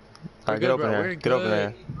 get good, open bro. here. We're Get open good.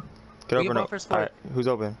 here. Get We open get up. ball first foot. Alright, who's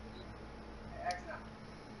open?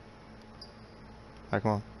 Alright,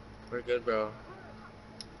 come on. We're good, bro.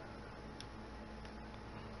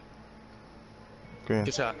 Green.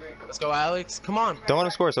 Good shot. Let's go, Alex. Come on. Don't want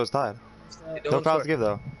to score, so it's tied. No fouls to give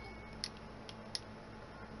though.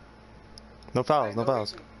 No fouls.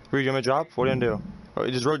 Reed, you want me to drop? What are you gonna do? Oh,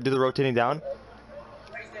 you just do the rotating down?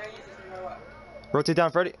 Rotate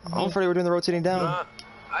down, Freddie. Oh, Freddie, we're doing the rotating down.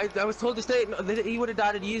 I was told to stay. No, he would have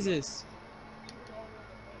dotted uses.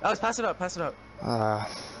 Alex, pass it up.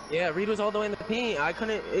 Yeah, Reed was all the way in the paint. I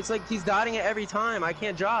couldn't. It's like he's dotting it every time. I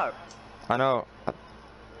can't drop. I know.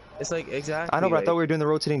 It's like exactly. I know, but like, I thought we were doing the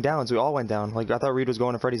rotating downs. We all went down. Like I thought Reed was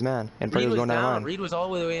going to Freddie's man, and Freddie was going down line. Reed was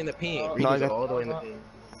all the way in the paint. Reed No, was all the way in the paint.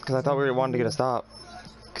 Because I thought we wanted to get a stop.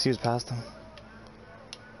 Because he was past him.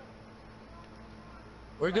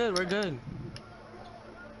 We're good.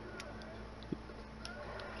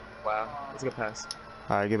 Wow, that's a good pass.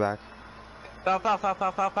 Alright, get back. Foul.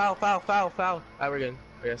 Alright, we're good.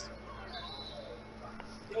 I guess.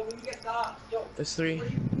 Yo, when you get stopped, yo. There's three. What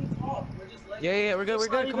do you talk? We're just letting Yeah, we're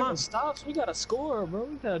good. Come on. Stops. We got to score, bro.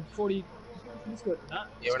 We had 40. We scored 9,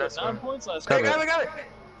 Yeah, we're not 9 scoring. points last Hey, game. we got it.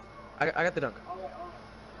 I got the dunk.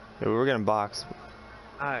 Yeah, we were getting boxed.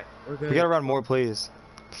 Alright, we're good. We gotta run more plays.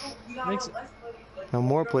 we got Makes less plays, like, No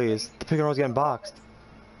more plays. The pick and roll's getting boxed.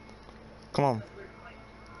 Come on.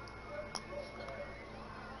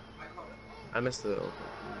 I missed the open.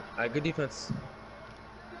 Alright, good defense.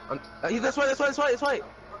 That's right.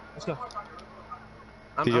 Let's go.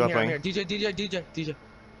 I'm DJ left here. wing. DJ.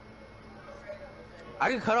 I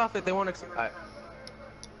can cut off if they want to. Alright.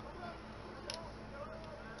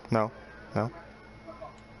 No.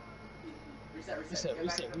 Reset.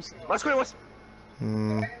 Let's go.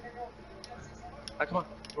 Hmm. Alright, come on.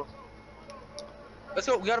 Bro. Let's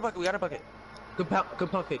go. We got a bucket. Good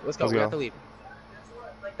pump fake. Let's go. Let's We go. have to leave.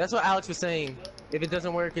 That's what Alex was saying. If it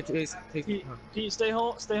doesn't work, it takes. Pete, stay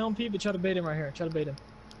home, Pete, but try to bait him right here.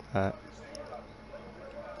 Alright.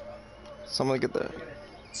 Someone get there.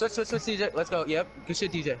 Switch, DJ. Let's go. Yep. Good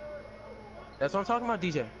shit, DJ. That's what I'm talking about,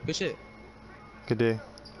 DJ. Good shit. Good day.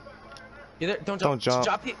 You there? Don't Don't jump.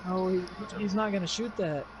 jump. Drop it. Oh, he's not gonna shoot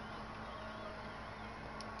that.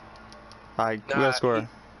 Alright, we Nah, gotta score.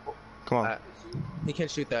 Come on. He can't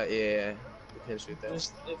shoot that. Yeah. He can't shoot that.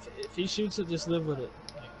 Just if he shoots it, just live with it.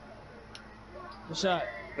 Good shot.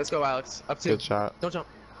 Let's go, Alex. Up two. Good shot. Don't jump.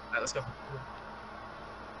 Alright, let's go.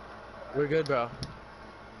 We're good, bro.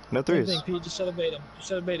 No Same threes. thing, Pete. Just try to bait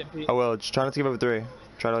him, Pete. Oh well, just try not to give up a three.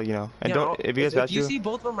 Try to, and Yeah, don't, if he gets past if you you. see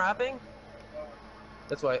both of them rapping,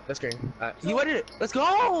 that's why. That's green. He wetted it. Let's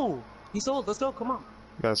go. He sold. Let's go. Come on.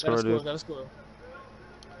 Gotta score, dude. Gotta score.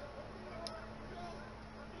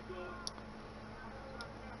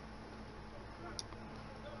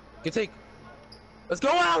 Good take. Let's go,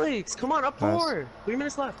 Alex. Come on, up Nice. 4. 3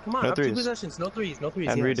 minutes left. Come on, No up 2 threes. possessions. No threes.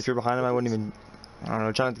 And Reed, if you're behind him, I wouldn't even. I don't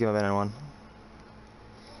know. Try not to give up anyone.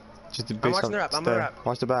 Just to watching the rap, I'm gonna stay. rap.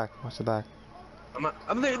 Watch the back.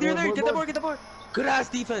 I'm there. They're there. Get the board. Get the board. Good ass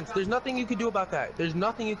defense. There's nothing you can do about that. There's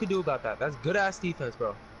nothing you can do about that. That's good ass defense,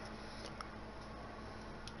 bro.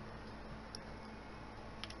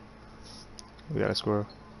 We gotta score.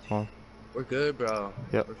 Come on. We're good, bro.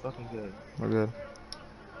 Yep. We're fucking good. We're good.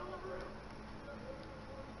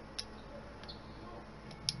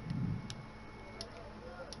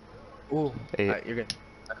 Ooh. 8. Alright, you're good.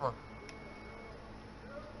 Right, come on.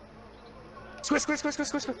 Squish.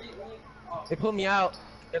 It pulled me out.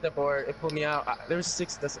 Get the board. It pulled me out. There was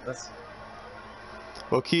 6. That's.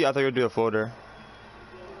 Well, Key, I thought you would do a floater.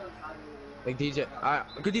 Like DJ.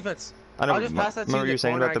 Good defense. I know. I'll just pass that to Remember you you were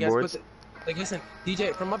saying about the boards? Like, listen,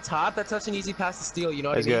 DJ, from up top, that's such an easy pass to steal. You know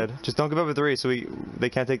what That's I mean? good. Just don't give up a 3, so they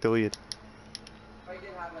can't take the lead.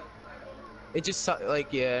 It just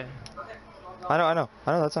like yeah. I know.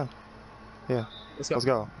 That's fine. Yeah. Let's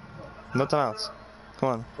go. No timeouts. Come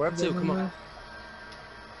on. We're up 2. Come on.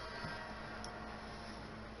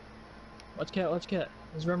 Watch cat.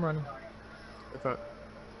 There's rim running. In front.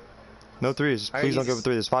 No 3s. Please don't give up a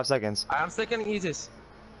 3. There's 5 seconds. I'm sticking Aegis.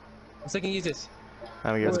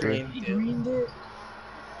 And we got 3. He greened it.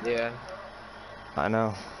 Yeah. I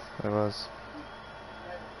know. It was.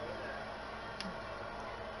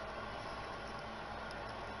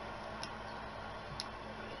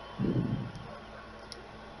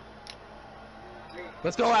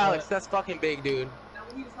 Let's go, Alex. That's fucking big, dude.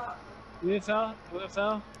 We have foul.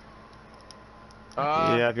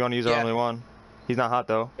 Yeah, if you want to use our only one. He's not hot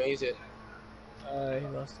though. Don't use it. He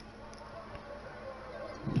lost.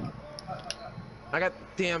 I got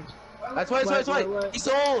damn. That's why. He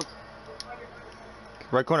sold.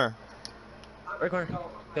 Right corner. Right corner.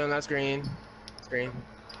 Damn, that's green. It's green.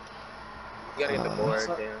 You gotta get the board.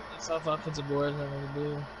 Damn. It's off offensive board. Nothing to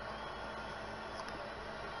do.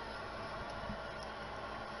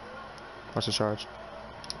 Watch the charge.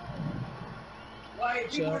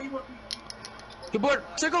 Good board.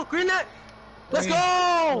 Circle. Green net. Let's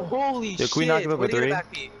go. Holy shit. Can we not give up a 3?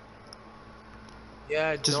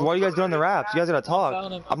 Yeah. Just what are you guys doing the raps? You guys gotta talk.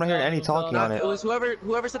 I'm not hearing any talking on it. It was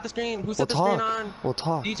whoever set the screen. Who set the screen on? We'll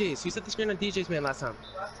talk. DJs. Who set the screen on DJs, man, last time?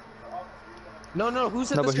 No. Who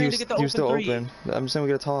set No, the but screen to get the he was open still 3? open. I'm saying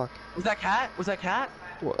we gotta talk. Was that cat?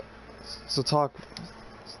 What? So talk.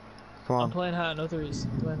 Come I'm on. playing hot. No 3s.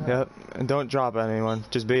 Yep. And don't drop at anyone.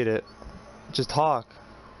 Just bait it. Just talk.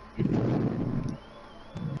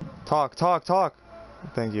 Talk.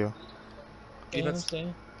 Thank you. Defense.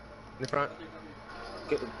 In the front.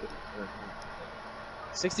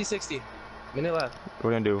 60. Minute left. What are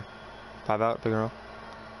we gonna do? 5 out, pick and roll.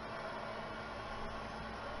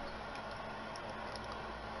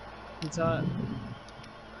 He's hot.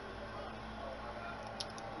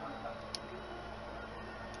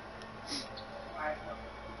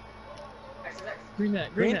 Green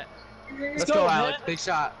net. Let's go, Alex. Big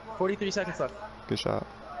shot. 43 seconds left. Good shot.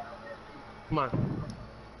 Come on.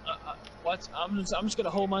 Watch. I'm just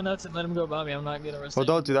gonna hold my nuts and let him go by me. I'm not gonna risk. Well,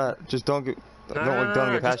 don't do that. Just don't get. Don't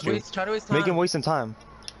get past you. Try to waste time. Make him waste some time.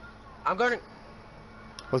 I'm going.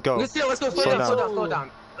 Let's go. Let's go. Slow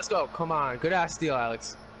down. Let's go. Come on. Good ass steal,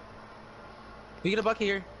 Alex. We get a bucket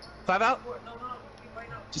here. 5 out.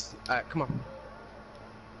 Just alright. Come on.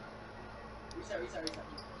 Reset.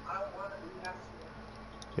 I don't want to.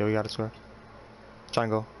 Yeah, we got to score.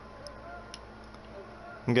 Triangle.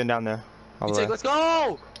 I'm getting down there. Let's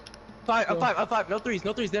go! 5. No threes. There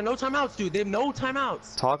are no timeouts, dude. They have no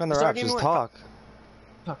timeouts. Talk on the raps. Just talk.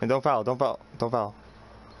 And don't foul. Don't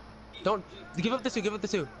give up the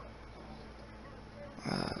 2.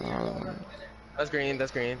 That's green.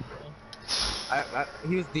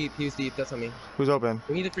 He was deep. That's on me. Who's open?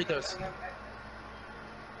 We need the free throws.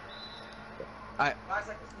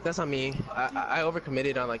 That's on me. I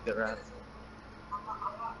overcommitted on like the rap.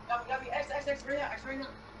 X right now.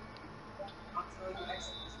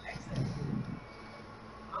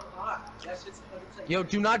 I'm hot. That shit's 100%. Yo,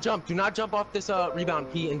 do not jump off this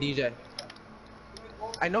rebound, P and DJ.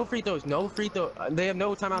 I know free throws. No free throw. They have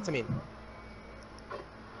no timeouts. I mean.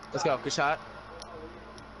 Let's go. Good shot.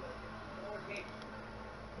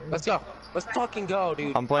 Let's go. Let's fucking go,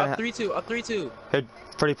 dude. I'm playing. Up 3-2. Hey,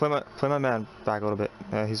 Freddie, play my man back a little bit.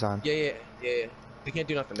 Yeah, he's on. Yeah. They can't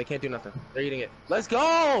do nothing. They're eating it. Let's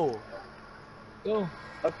go. Go.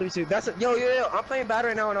 Up 3-2. That's it. Yo. I'm playing bad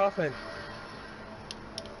right now on offense.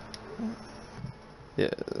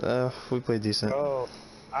 Yeah, we played decent. Bro,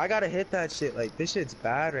 I gotta hit that shit. Like, this shit's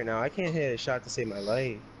bad right now. I can't hit a shot to save my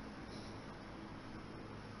life.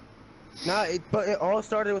 But it all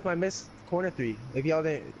started with my missed corner 3. If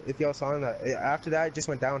y'all saw that. After that, it just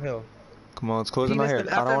went downhill. Come on, let's close in my hair.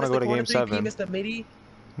 I don't want to go to game 7. He missed the midi.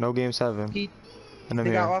 No game 7. And I'm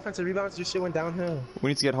They here. got offensive rebounds. Your shit went downhill.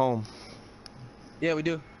 We need to get home. Yeah, we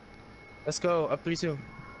do. Let's go. Up 3-2.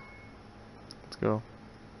 Let's go.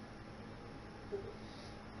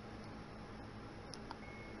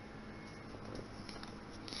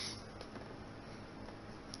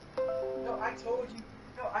 No, I told you.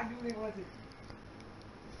 No, I knew they wasn't.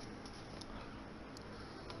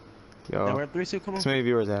 Now we're Yo, up 3-2. Come on. how many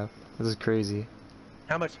viewers have? This is crazy.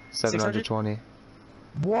 How much? 720.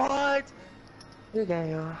 What? Good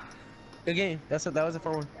game, y'all. Good game. That was a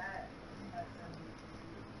fun one.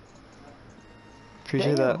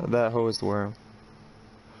 Appreciate that host worm.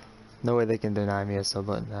 No way they can deny me a sub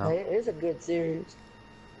button now. It is a good series.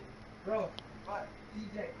 Bro, but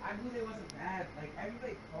DJ, I knew they wasn't bad. Like,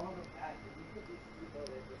 everybody called them bad. But you could just see though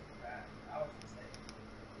they wasn't bad. I was just saying.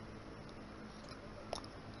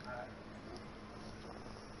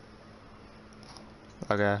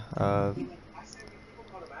 Okay, I said people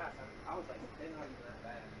called them ass. I was like, they're not even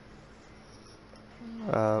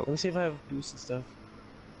that bad. Let me see if I have boost and stuff.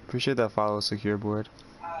 appreciate that follow secure board.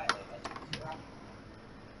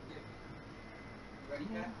 Ready,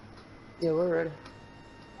 Matt? Yeah, we're ready.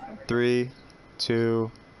 3,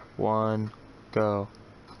 2, 1, go.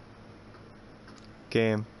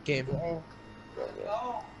 Game. Game. Go!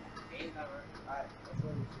 Game number. Alright, let's go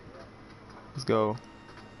this shit, Let's go.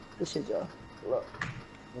 Good shit, y'all. Look.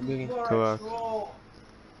 We're moving. You are Go a up. troll.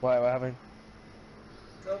 What happened?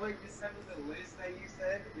 Somebody just sent me the list that you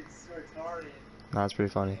said. It's retarded. Nah, that's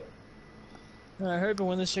pretty funny. Alright, hurry up and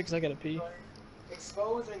win this shit 'cause I gotta pee.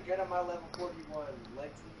 Expose and get on my level 41.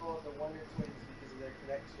 Like people of the Wonder Twins because of their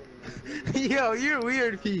connection. Yo, you're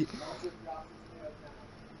weird, Pete.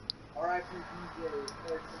 R.I.P. DJ,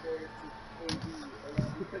 perseverance to KD, and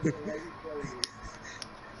because of the way he plays.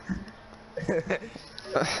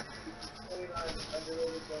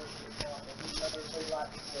 Underrated goes to the top, and he never played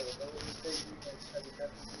lots before. Don't let me say defense, I would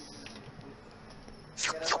definitely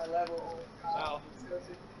get on my level. Wow.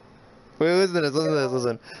 Wait, listen to this, listen to this,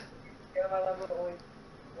 listen. Get on my level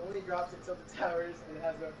only drops until the towers and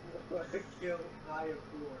has a kill high of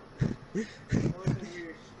 4.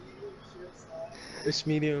 It's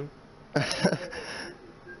medium.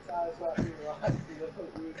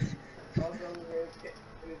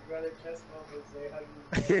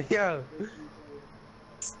 Yo.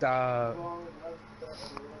 Stop.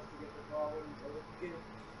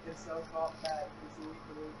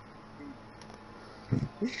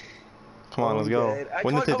 Come on, let's go.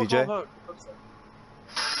 Win the tip, DJ.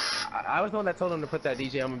 I was the one that told him to put that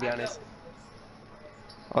DJ, I'm gonna be honest.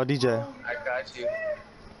 Oh, DJ. I got you.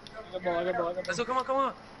 I got ball, I got ball, I got Let's ball. go, come on, come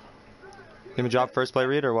on. Give me drop first play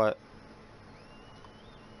read or what?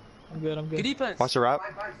 I'm good, I'm Good good. defense. Watch the wrap.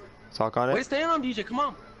 Talk on Way to it. stay on DJ, come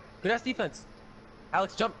on. Good ass defense.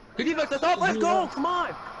 Alex, jump. Good defense, let's go, let's go, come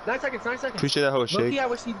on. 9 seconds, 9 seconds. Appreciate that host Loki, shake. I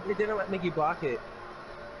wish he didn't let Mickey block it.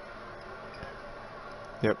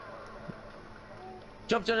 Yep.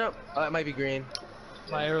 Jump, jump, jump. Oh, that might be green.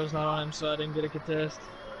 My arrow's not on him, so I didn't get a contest.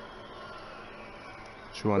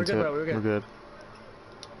 She won We're good, tip. bro, we're good. We're good.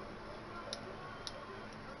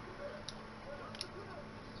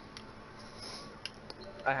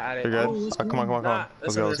 I had it. We're good. Oh, let's Come on, come on, come on. Nah,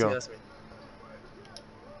 Let's go, let's go. that's me.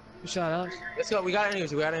 Good shot, Alex. Let's go, we got it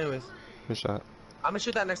anyways, we got it anyways. Good shot. I'm gonna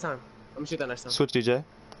shoot that next time. I'm gonna shoot that next time. Switch, DJ.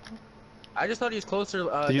 I just thought he was closer. Did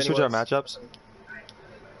you than he switch our was. matchups?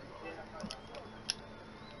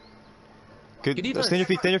 Good. Good defense. Stay on your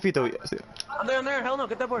feet. Stay on your feet, though. I'm there. Hell no,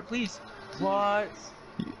 get that board, please. What?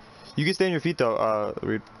 You can stay on your feet, though,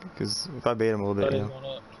 Reed. Because if I bait him a little bit, That you is know.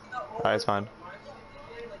 going up. Alright, it's fine.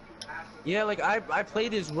 Yeah, like I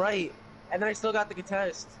played his right, and then I still got the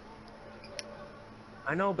contest.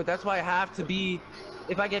 I know, but that's why I have to be.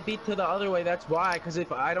 If I get beat to the other way, that's why. Because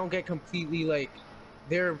if I don't get completely like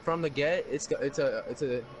there from the get, it's good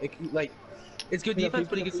defense,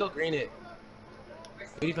 but he can still green it.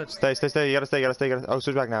 Good defense. Stay. You gotta stay. Oh,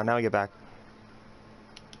 switch back now. Now we get back.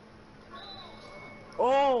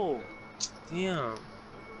 Oh, damn.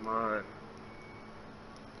 Come on.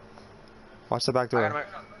 Watch the back I got door. him,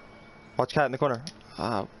 Watch Cat in the corner.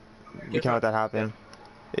 Ah, we can't let that happen.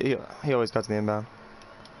 He always cuts the inbound.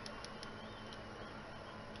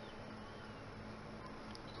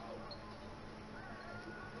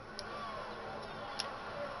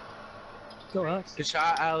 Go, Alex. Good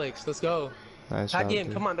shot, Alex. Let's go. Nice Tag job, game.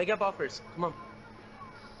 dude. Come on, they got buffers. Come on.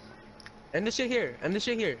 End this shit here. End this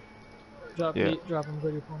shit here. Drop Yeah. drop him, go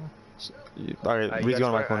to your corner. Alright, you Reed's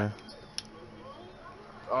going to my gotta corner.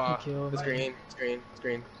 Oh, He killed it's me. green. It's green. It's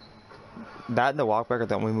green. That and the walk back are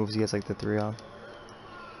the only moves he gets like the 3 on.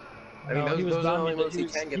 I mean, No, he was those are the by only me, but moves he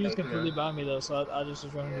can get he was though, you know. completely by me though, so I just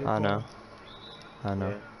was running to the I know. corner. I know.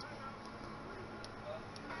 Yeah.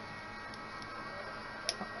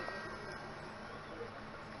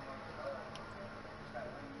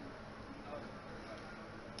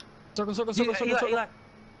 Circle, circle, Eli, circle, circle, Eli, circle. Eli.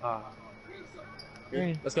 Ah.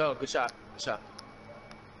 Green. Let's go. Good shot. Good shot.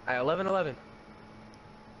 Alright, 11-11.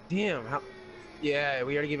 Damn. How? Yeah,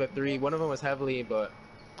 we already gave up 3. One of them was heavily, but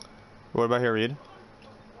What about here, Reed?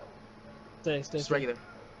 Stay, just stay. regular.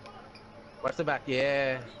 Watch the back.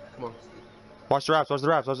 Yeah. Come on. Watch the wraps, watch the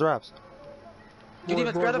wraps, watch the wraps. Good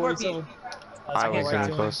defense. Grab the board, Pete. seven. I can't was crash.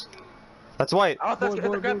 getting close. That's white. Oh, that's Board, good.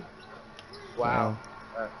 board, Grab. board. Wow.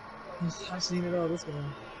 I've seen it all. This game.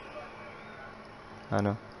 I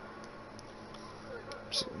know.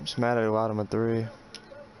 Just mad I allowed him a 3.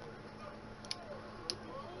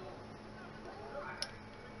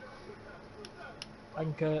 I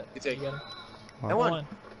can cut. Good take. You got him. And one.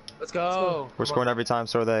 Let's go. We're scoring every time,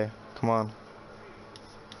 so are they. Come on.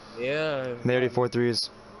 Yeah. They already 4 threes.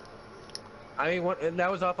 I mean,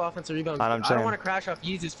 that was off offensive rebounds. I'm I don't saying. want to crash off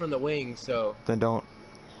Yeezus from the wing, so. Then don't.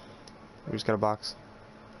 We just got a box.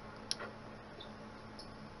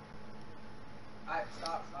 Alright,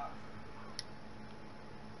 stop.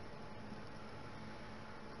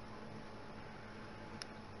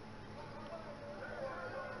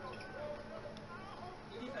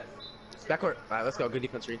 Backcourt. Alright, let's go. Good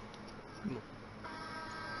defense, Reed. Come on.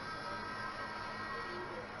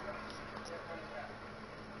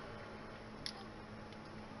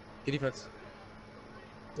 Good defense.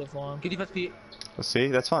 Stiff one. Good defense, Pete. Let's see,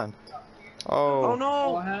 that's fine. Oh Oh,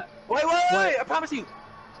 no! Wait! I promise you.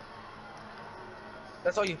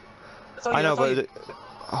 That's all you. That's all you. I know, that's all but you.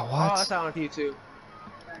 oh, Oh, that's what? on for you too.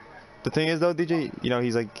 The thing is though, DJ, you know, he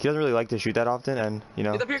doesn't really like to shoot that often, and you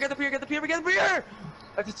know. Get the beer! Get the beer! Get the beer! Get the beer!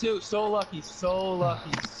 That's a 2. So lucky. So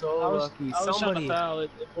lucky. So lucky. I was trying Somebody. to foul. It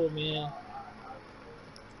pulled me in. All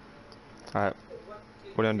right.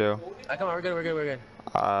 What are you gonna do? Come on, we're good. We're good. We're good.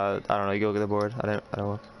 I don't know. You go look at the board. I don't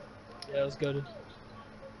look. Yeah, it was good.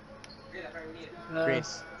 Green.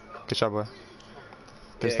 Good shot, boy.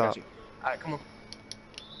 Good Yeah, I got stop. you. Alright, come on.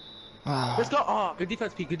 Ah. Let's go. Oh, good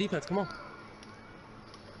defense, Pete. Good defense. Come on.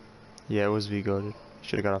 Yeah, it was V-goated.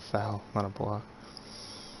 Should have got a foul, not a block.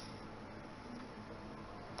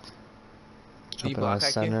 Jumping on block the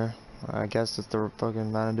IQ? center. I guess that's the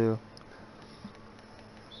fucking man to do.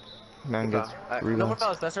 Man Good gets foul. Alright, no more rebounds.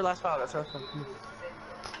 fouls. That's our last foul. That's our last foul. Come on.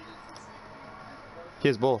 He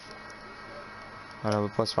has both. I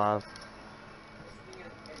know, but +5.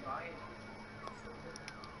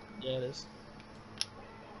 Yeah, it is.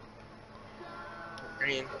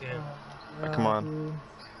 Green. Damn. Come on.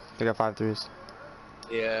 They got 5 threes.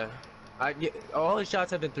 Yeah. All his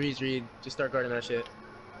shots have been 3s, Reed. Just start guarding that shit.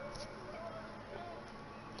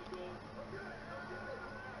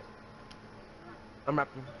 I'm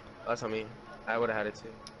rapping. That's on me. I would have had it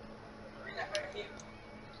too.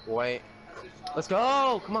 White. Let's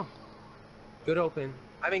go! Come on. Good open.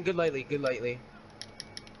 I mean, good lightly. Good lightly.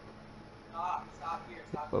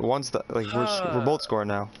 But one's the, like we're both scoring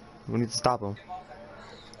now. We need to stop him.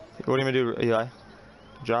 What are you gonna do, Eli?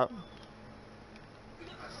 Drop.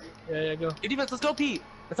 Yeah, go. Good defense. Let's go, Pete.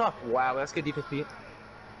 That's off. Wow, that's good defense, Pete.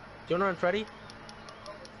 Do you want to run Freddy?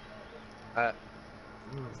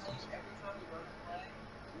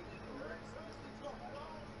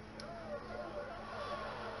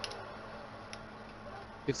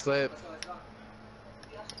 Good slip.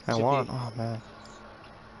 I Should won. be. Oh man.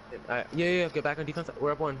 Yeah. Get back on defense.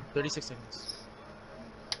 We're up 1. 36 seconds.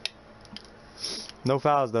 No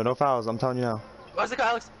fouls though. No fouls. I'm telling you now. Watch the guy,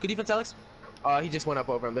 Alex. Good defense, Alex. He just went up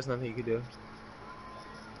over him. There's nothing you could do.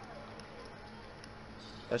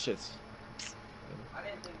 That shit's. I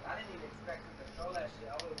didn't even expect him to throw that shit.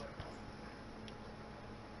 I would've went.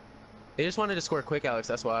 They just wanted to score quick, Alex.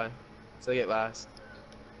 That's why. So they get last.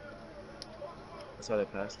 That's why they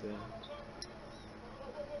passed it.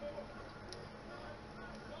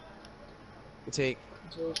 Good take.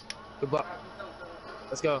 Good block.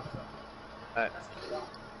 Let's go. Alright.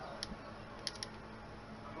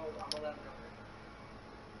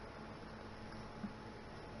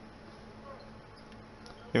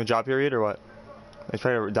 You have a drop period or what? They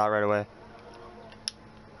try to dot right away.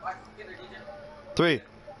 3.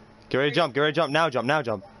 Get ready to jump. Get ready to jump. Now jump. Now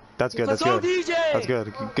jump. That's good. Let's That's go, good. DJ! That's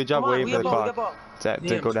good. Good job Come on, waiting we for the got ball, we clock got ball. to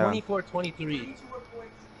Damn, go down. 24-23.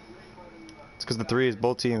 It's because the 3 is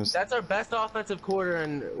both teams. That's our best offensive quarter,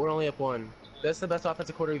 and we're only up 1. That's the best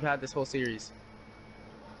offensive quarter we've had this whole series.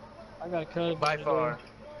 I got cut. By far.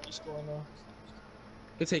 You scoring though.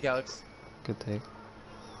 Good take, Alex. Good take.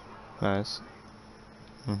 Nice.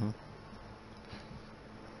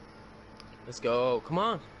 Let's go. Come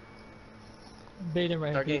on. Bait him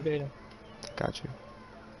right Start here. game. Bait him. Got you.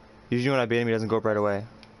 Usually when I bait him, he doesn't go up right away.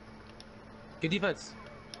 Good defense.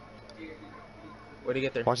 Where'd he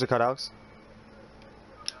get there? Watch the cut, Alex.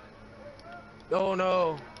 Oh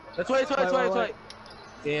no. That's right, that's right, that's right, that's Wait. right.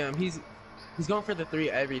 Damn, he's going for the 3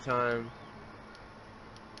 every time.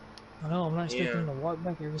 I know, I'm not expecting Yeah. him to walk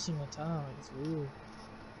back every single time. Like, it's weird.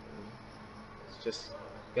 It's just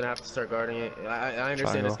gonna have to start guarding it. I understand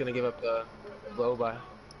Triangle. it's gonna give up the blow by.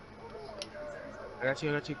 I got you,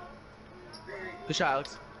 I got you. Good shot,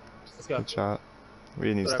 Alex. Let's go. Good shot.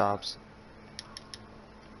 We need Whatever. stops.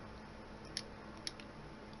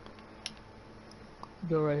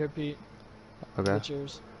 Go right here, Pete. Okay. Get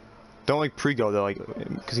yours. Don't like pre-go though, like,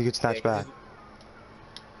 because he could snatch Yeah, back.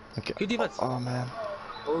 'cause Okay. Good defense. Oh man.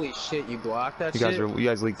 Holy shit, you blocked that You shit.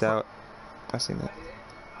 guys leaked out. I seen that.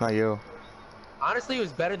 Not you. Honestly, it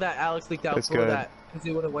was better that Alex leaked out It's for good. that, because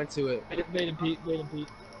he would have went to it. Bait him, Pete. Bait him, Pete.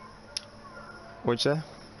 What'd you say?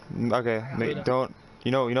 Okay. Wait. Don't.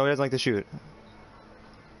 You know he doesn't like to shoot.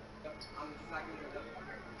 Good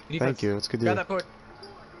Thank defense. you. It's good to Grab hear. that forward.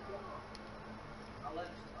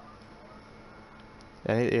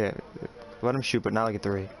 Yeah. Let him shoot, but not like a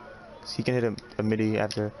 3. 'Cause he can hit a midi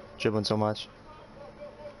after dribbling so much.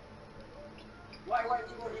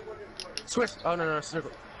 Switch. Oh, no,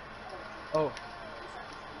 circle. Oh.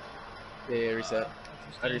 Yeah, reset.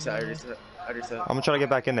 I reset. I'm gonna try to get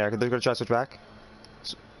back in there. They're gonna try to switch back.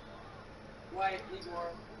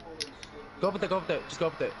 Go up with it. Just go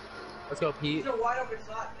up with it. Let's go, Pete.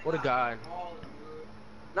 What a god.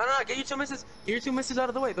 No, get your 2 misses. Get your 2 misses out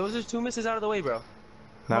of the way. Those are 2 misses out of the way, bro.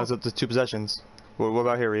 Now it's up to 2 possessions. What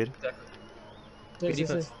about here, Reed? Good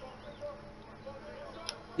defense.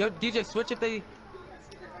 Yo, DJ, switch if they...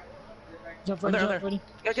 Jump, I'm Freddy, there, jump, Freddy.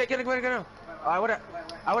 Get now. I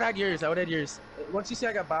would have yours. Once you see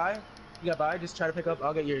I got by, just try to pick up.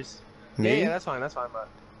 I'll get yours. Me? Yeah, that's fine, but...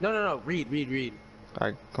 No. Reed.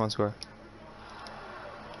 Alright, come on, score.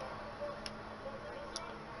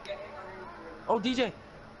 Oh, DJ.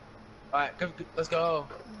 Alright, let's go.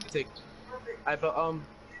 Take. But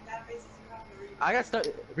I got stuck.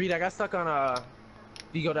 Reed, I got stuck on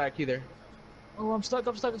Vigo to IQ there. Oh, I'm stuck.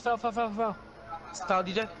 Foul. Foul,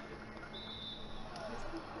 DJ.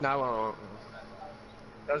 No, I won't.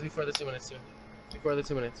 That was before the 2 minutes, too.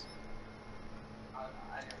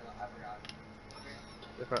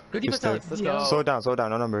 Good defense, Alex. Let's go. Slow it down.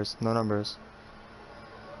 No numbers.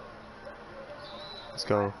 Let's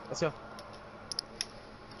go.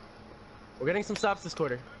 We're getting some stops this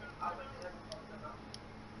quarter.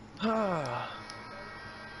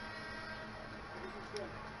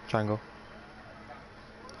 Triangle.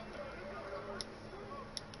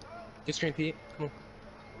 Good screen, Pete. Come on.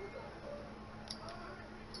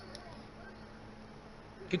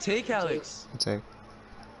 Good take, Alex. Good take.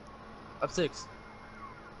 Up 6.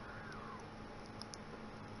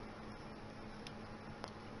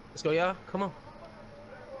 Let's go, yeah. Come on.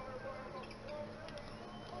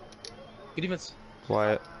 Good defense.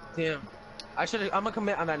 Wyatt. Damn. I'm gonna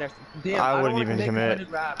commit on that next. Damn. I don't wouldn't wanna even commit. 'Cause my commit.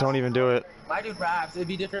 dude raps. Don't even do it. My dude raps. It'd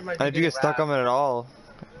be different. And if you get stuck on it at all,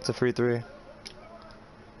 it's a free 3.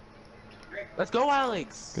 Let's go,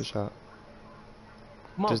 Alex. Good shot.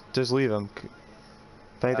 Come on. Just leave him.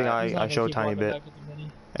 If anything, He's not I gonna show a keep tiny walking bit. back with the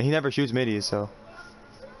mini. And he never shoots middies, so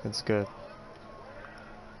it's good.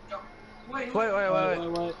 Wait.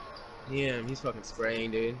 Wait. Damn, he's fucking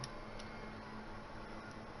spraying, dude.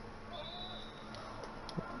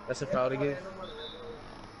 That's a foul to give.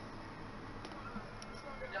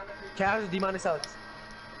 Cavs, D- Alex.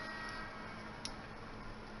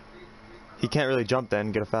 He can't really jump then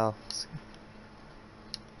and get a foul.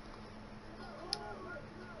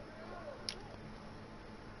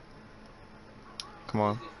 Come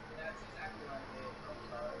on.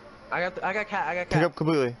 I got cat. Pick up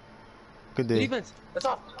completely. Good Good D. defense. That's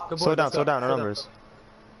off. Good boy, Slow let's go. down, no numbers.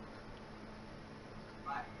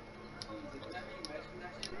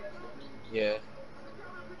 Yeah.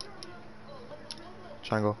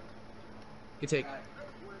 Triangle. Good take.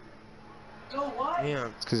 Damn.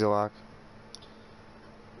 It's because you lock.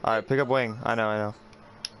 Alright, pick up wing. I know.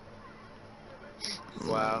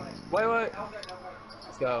 Wow. Wait.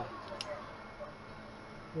 Let's go.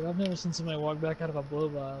 Dude, I've never seen somebody walk back out of a blow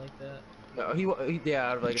by like that. No, he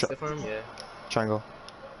out of like a stiff arm. Yeah. Triangle.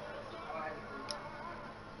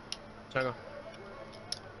 Triangle.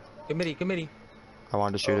 Committee. I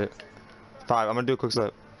wanted to shoot it. 5. I'm gonna do a quick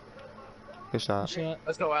slip. Good shot. Shot.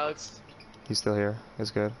 Let's go, Alex. He's still here.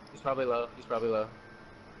 It's good. He's probably low.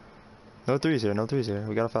 No threes here.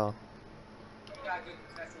 We got a foul.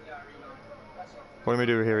 What do we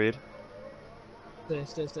do here, Reed?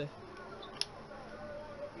 Stay.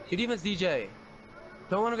 Good defense, DJ.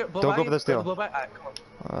 Don't want to go. Don't go for the steal. Blow by. Alright, come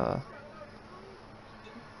on.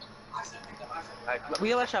 Alright, we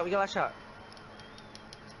got last shot.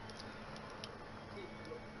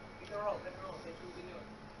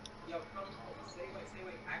 Yo, come, stay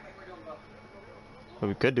away. Act like we're doing bump. Well,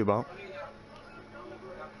 we could do bump. No,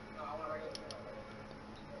 I want to regular.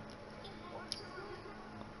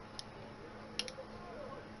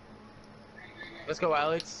 Let's go,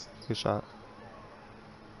 Alex. Good shot.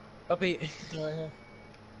 Up 8. Right here.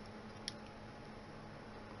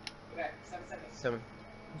 Okay, 7 seconds.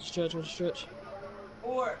 7. Stretch.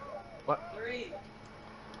 4. What? 3.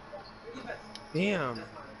 Defense. Damn.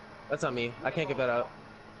 That's not me. I can't give that up.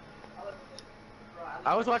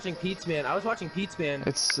 I was watching Pete's man.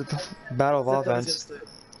 It's a battle of offense.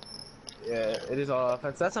 Yeah, it is all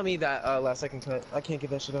offense. That's not me. That last second cut. I can't give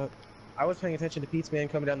that shit up. I was paying attention to Pete's man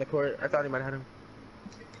coming down the court. I thought he might have had him.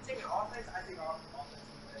 If you take an offense, I take offense.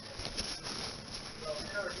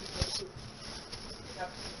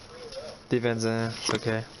 Defense, it's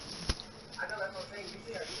okay. I know that's what I'm saying.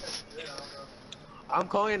 Usually our defense is good. I'm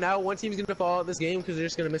calling it now. One team's gonna fall out this game because they're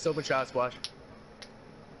just gonna miss open shots. Watch.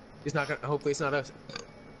 It's not gonna. Hopefully, it's not us.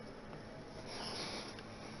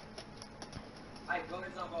 Alright, go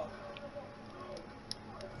ahead, on ball.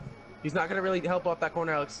 He's not gonna really help off that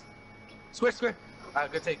corner, Alex. Square.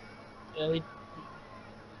 Good take. Yeah,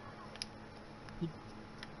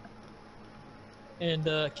 and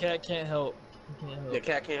Cat can't help. He can't help. Yeah,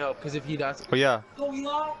 Cat can't help because if he does. Oh yeah. Go,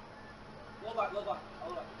 Elon! Low block.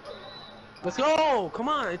 Let's go! Come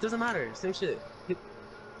on, it doesn't matter. Same shit.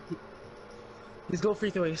 Let's go free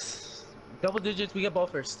throws. Double digits, we get ball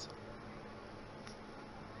first.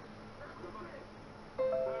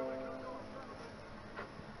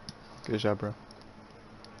 Good job, bro.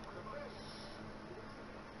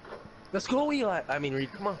 Let's go, Eli. I mean,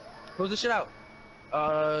 Reed, come on. Close this shit out.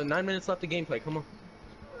 9 minutes left of gameplay, come on.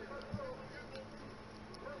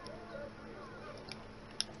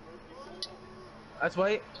 That's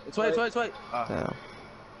white. It's white. Damn.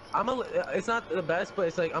 It's not the best, but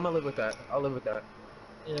it's like, I'm gonna live with that. I'll live with that.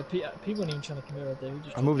 Yeah, P wasn't even trying to commit right there. He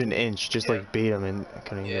just I moved an inch, just like bait him and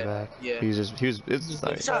couldn't get back. Yeah. He just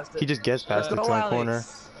gets past it to my corner.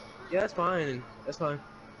 Yeah, that's fine.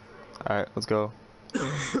 Alright, let's go. Way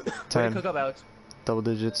to 10. cook up, Alex. Double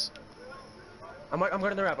digits. I'm going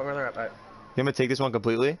to the wrap. Alright. You want me to take this one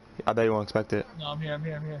completely? I bet you won't expect it. No, I'm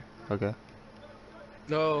here. Okay.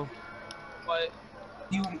 No. What?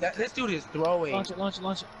 This dude is throwing. Launch it.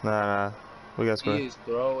 Nah. We got square. He is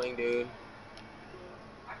throwing, dude.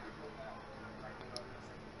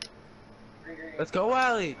 Let's go,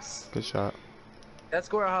 Alex. Good shot. That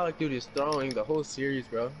scoreaholic dude is throwing the whole series,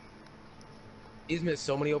 bro. He's missed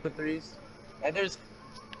so many open threes. And there's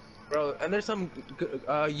some,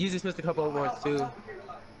 Yeezus missed a couple of ones too.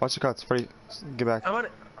 Watch the cuts. Freddie, get back. I'm on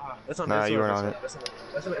it. That's not. Nah, you weren't on it.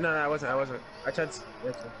 No, I wasn't. I tried.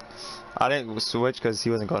 I didn't switch because he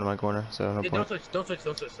wasn't going to my corner, so no Yeah, point. don't switch.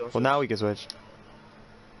 Well, now we can switch.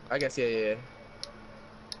 I guess, yeah.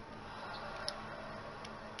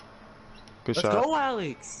 Good Let's shot. go,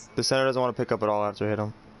 Alex. The center doesn't want to pick up at all after hit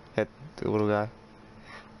him. Hit the little guy.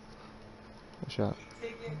 Good shot.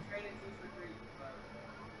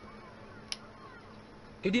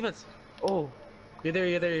 Good defense. Oh, you're there.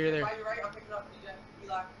 Right, you're right. I'll pick it up, DJ.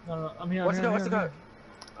 Eli. No, I'm here. What's the I'm cut? here.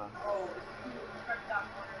 Oh,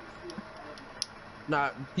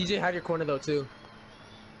 Nah, DJ had your corner though too.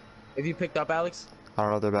 If you picked up, Alex. I don't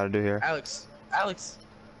know what they're about to do here. Alex.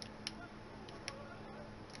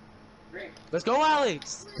 Let's go,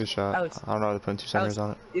 Alex. Good shot. Alex. I don't know. They're putting two centers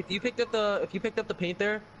on it. If you picked up the paint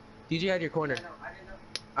there, DJ had your corner. I didn't know.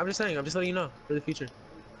 I'm just saying. I'm just letting you know for the future.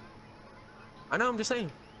 I know. I'm just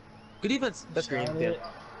saying. Good defense. That's green. Shot Damn. it.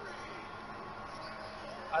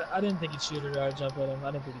 I didn't think he'd shoot it or I'd jump at him.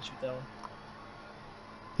 I didn't think he'd shoot that one.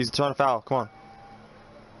 He's trying to foul. Come on.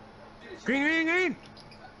 Green.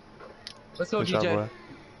 Let's go, Good shot, DJ. boy.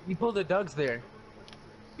 You pulled the Dugs there.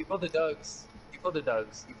 You pulled the Dugs.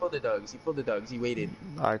 He waited.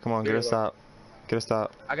 All right, come on. Get Very a stop.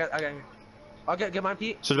 I got. I'll get mine,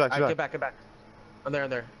 Pete. Switch back. Alright, get back. I'm there.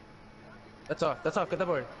 That's off. Get that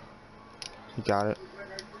board. You got it.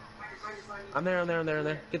 I'm there.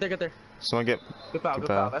 Get there. Someone get. Good foul. Good Good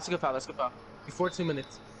foul. foul. That's a good foul. Before 2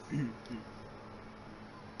 minutes.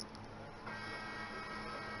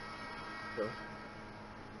 Go.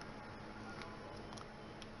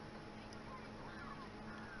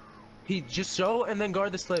 Pete, just show and then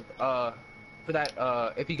guard the slip. For that.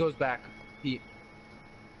 If he goes back, Pete.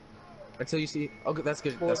 Until you see. Okay, that's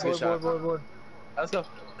good. That's a good shot. Board. Let's go.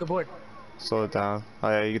 Good board. Slow it down. Oh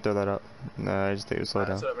yeah, you can throw that up. Nah, I just think it slow it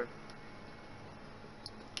down. That's whatever.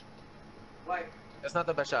 Like, That's not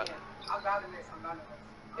the best shot. I'm down in this.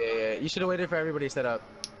 Yeah. You should have waited for everybody to set up.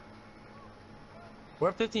 We're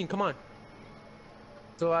up 15. Come on.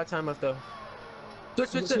 Still a lot of time left though.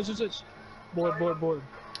 Switch. Board.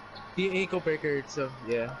 The ankle breaker, so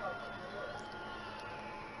yeah.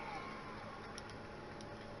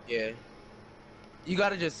 Yeah. You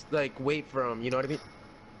gotta just like wait for him, you know what I mean?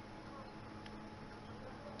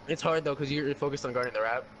 It's hard though, cause you're focused on guarding the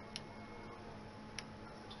wrap.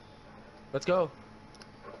 Let's go.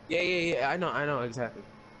 Yeah. I know exactly.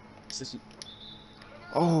 It's just-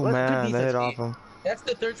 Oh What? Good man, they defense, hit B. off him. That's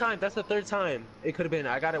the third time. That's the third time. It could have been.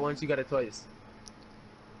 I got it once. You got it twice.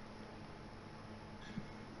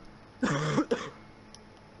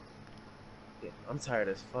 Yeah, I'm tired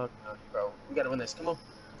as fuck, bro. We gotta win this. Come on.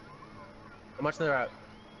 I'm watching the route.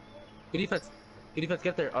 Good defense. Good defense.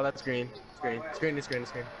 Get there. Oh, that's green. It's green.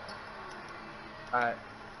 Alright.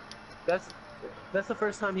 That's the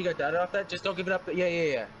first time he got dotted off that. Just don't give it up.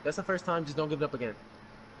 Yeah. That's the first time. Just don't give it up again.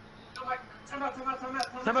 Time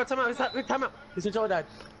out. Time out. His controller died.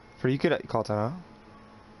 For you could call timeout.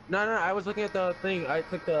 No. I was looking at the thing. I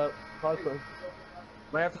clicked the pause button.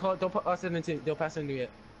 Might have to call it. Don't pass it into. Don't pass it into yet.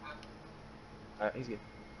 Alright, he's good.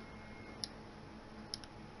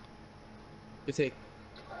 Good take.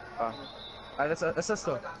 That's us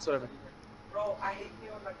though. That's whatever. Bro, I hate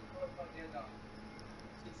feeling like you put a fuck in though.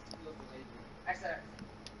 It's too close to lazy. XR.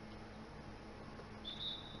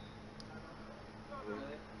 Really?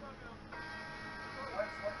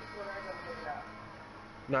 What's the score right now? Look it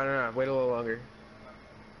out. No. Wait a little longer.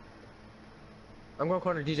 I'm going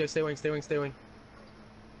corner. DJ, stay wing.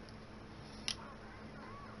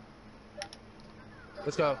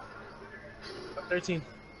 Let's go. Up 13.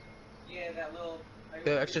 Yeah, that little. Like,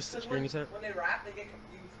 The extra because screen you sent. When they rap, they get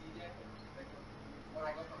confused, DJ. Like, when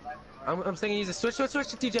I go from left to right. I'm saying use a switch to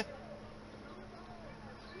TJ.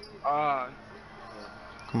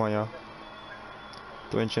 Come on, y'all.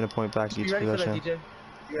 Dwayne shouldn't point back each You ready for that, possession. DJ?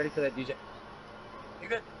 You ready for that, DJ? You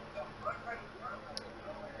good?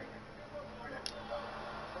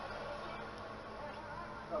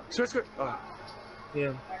 Switch. Oh.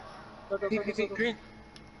 Yeah.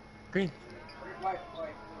 Green.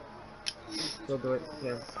 Go do it.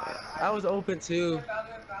 Yeah. I was open too.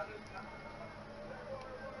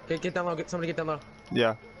 Okay, get down low. Somebody get down low.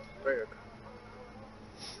 Yeah. Right.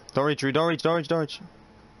 Don't reach, Reed. Don't reach.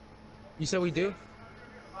 You said we do?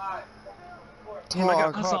 Talk. I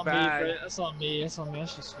got That's caught on me, bad. Fred. That's on me. I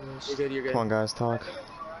should switch. You're good. Come on, guys, talk.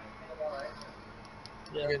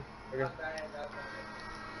 Yeah. We're good.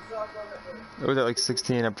 It was at like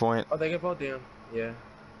 16 at point. Oh, they get both down. Yeah.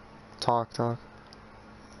 Talk.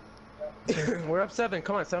 We're up 7.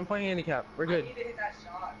 Come on, 7-point handicap. We're I good. need to hit that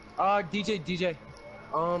shot. DJ.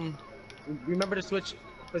 Remember to switch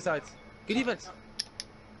besides. Good defense.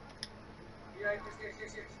 You're right,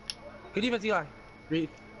 here. Good defense, Eli. Reed.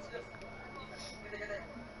 Get there.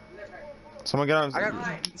 Left, right. Someone get on. I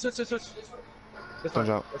got switch. That's Don't fine.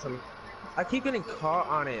 jump. That's on me. I keep getting caught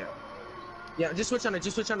on it. Yeah, just switch on it.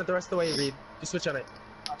 the rest of the way, Reed. Just switch on it.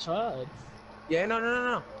 I tried. Yeah,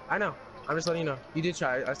 no. I know. I'm just letting you know. You did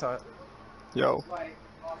try. I saw it. Yo,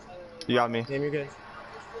 you got me. Damn, you're good.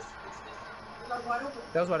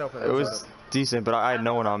 That was wide open. It was decent, but I had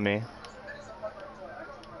no one on me.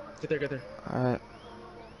 Get there. Alright,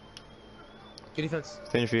 Good defense.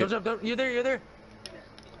 stay in your feet. Don't jump. You're there.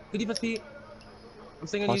 Good defense, Pete. I'm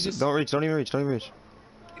saying you just. Don't reach. Don't even reach.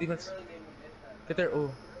 Good defense. Get there.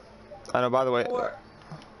 Oh. I know, by the way.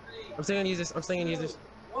 I'm saying use this.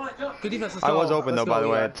 Good defense. Let's I go. was open though, Let's by go, the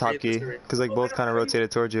way, Eli. at top Great, key. that's great. Because like both kind of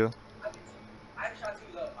rotated towards you. I have shot too,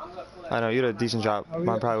 though. I'm gonna pull that. I know, you did a decent job.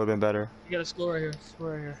 Mine probably would have been better. You got a score right here.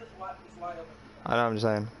 Score right here. It's wide open. I know, I'm just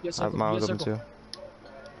saying. Get circle, Mine was get open circle.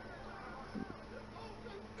 too.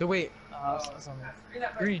 Good wait. That's on me.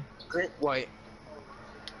 Green. Great white.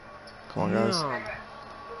 Come on, guys. Damn.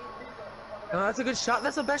 No, that's a good shot.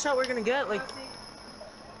 That's the best shot we're gonna get. Like,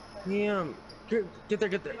 damn. Get there.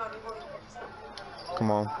 Come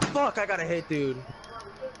on. Fuck, I got a hit, dude.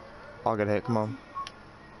 I'll get hit. Come on.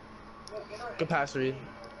 Good pass, Reed.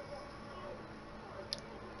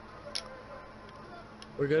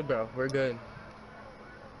 We're good, bro. We're good.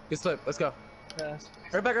 Good slip. Let's go. Pass.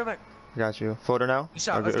 Right back. I got you. Floater now? Good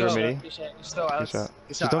shot, Or let's or go. midi? Good shot. Still, Alex. shot. Good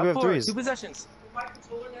Just shot. don't Up give up forward. threes. 2 possessions. If my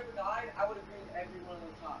controller never died, I would have greened every one of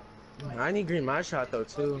those shots. I need green my shot though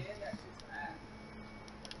too.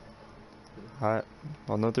 Alright.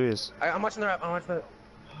 Well, no threes. I'm watching the rap.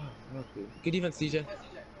 Good defense, DJ.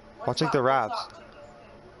 I'll take the wraps.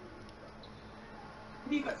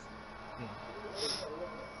 Defense.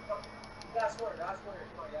 Last quarter. Come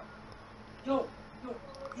on, yeah. Yo.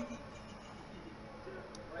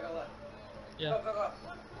 Right, go left. Yeah. Go.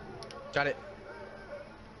 Got it.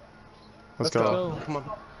 Let's go. Come on.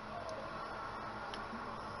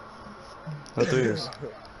 No threes.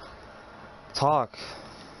 Talk.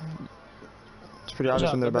 Just pretty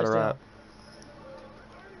obvious when they're better at.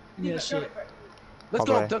 Yeah, shit. Let's All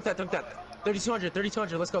the go. way. Dunk that. 3200.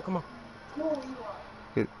 3200. Let's go. Come on.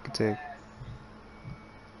 Good take.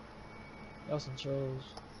 That was some trolls.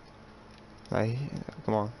 Nah,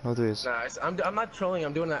 come on, no threes. Nah, I'm not trolling.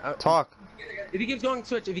 I'm doing that. Talk. If he keeps going,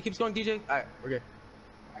 switch. If he keeps going, DJ. Alright, we're good.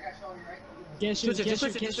 You can't shoot, Switch it, you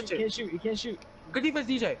just can't switch shoot, it, you can't just shoot, you can't shoot, you can't shoot. Good defense,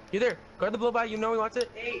 DJ. You're there. Guard the blow by. You know he wants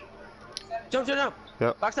it. Jump.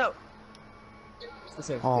 Yep. Box out. That's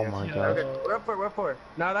it. Oh Yeah. my Yeah. god. Okay, we're up for it.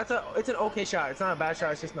 Now it's an okay shot. It's not a bad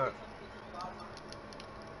shot. It's just not.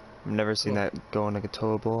 I've never seen that go in like a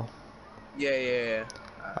toe ball. Yeah.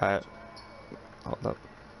 Alright. Hold up.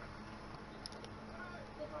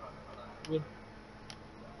 Good.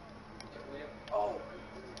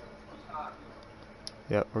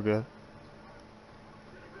 Yep, we're good.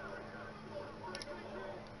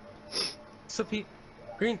 So Pete,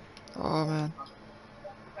 Green. Oh man.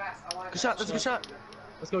 Good shot. That's a good shot.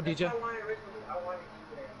 Let's go, DJ.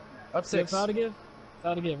 Up So 6. foul to give?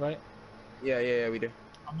 Foul to give, right? Yeah, we do.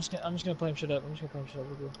 I'm just gonna play him shit up. We're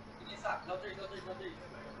good.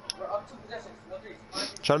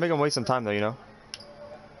 Try to make him waste some time though, you know?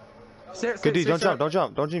 Sit, Good D, don't shut.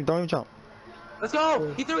 jump. Don't even jump. Let's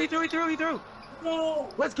go. He threw. No.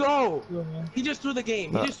 Let's go. Good, man. He just threw the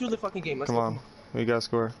game. No. He just threw the fucking game. Let's Come go. on. We gotta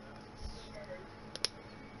score.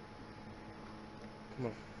 Come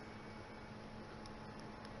on.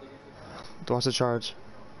 Watch the charge.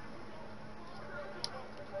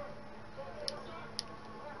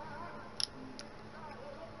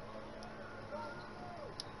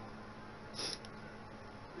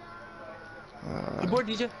 Good board,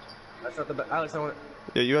 DJ. That's not the best. Alex, I want it.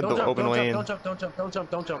 Yeah, you had the open lane. Don't jump.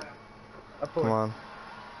 Up forward. Come on.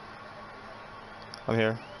 I'm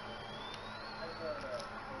here.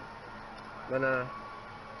 No.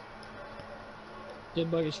 Get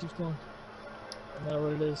buggers, keeps going. No matter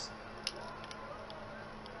what it is.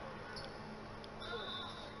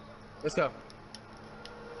 Let's go.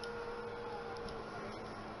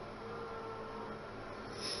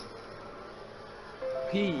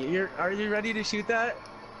 P, are you ready to shoot that?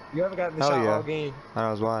 You haven't gotten the Hell shot yeah. all game.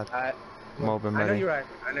 I was wide. I'm open, I know ready. you're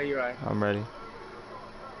right. I'm ready.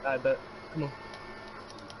 I bet. Come on.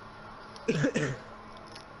 Good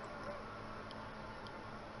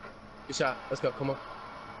shot. Let's go. Come on.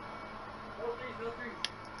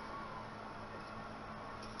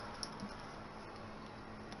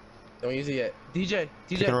 Don't use it yet. DJ.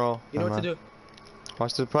 Pick and roll. You know what to do.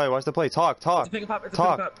 Watch the play. Talk. It's a pick and pop.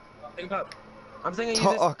 Talk. Pick and pop. I'm saying use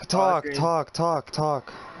this. Talk.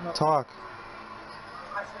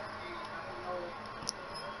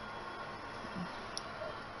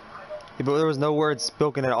 Yeah, but there was no words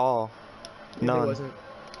spoken at all. There None. wasn't.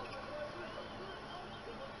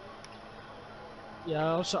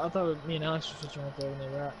 Yeah, I thought me and Alex were switching right there when they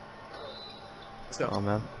were at. Let's go. Oh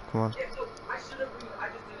man, come on.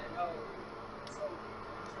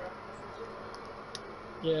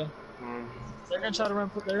 Yeah. They're gonna try to run.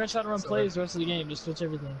 They're gonna try to run plays the rest of the game. Just switch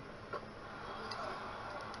everything.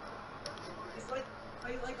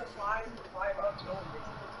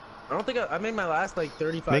 I don't think I made my last like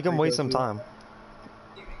 35. Make him waste some free throws, time.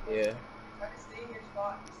 Yeah.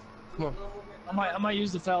 Come on. I might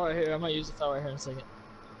use the foul right here. In a second.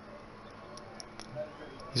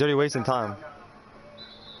 He's already wasting time.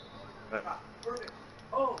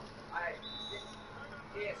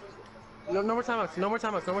 No more timeouts. No more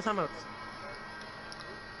timeouts.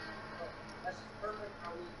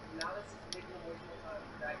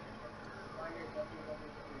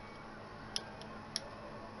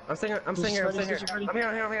 I'm staying here.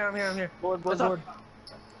 I'm here. Board. Let's up.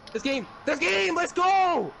 This game. Let's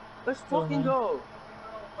go. Let's fucking go.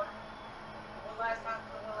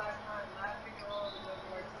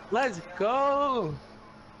 Let's go.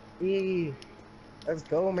 Yeah. Let's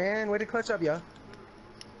go, man. Way to clutch up, y'all.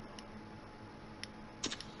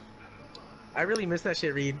 I really miss that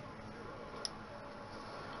shit, Reed.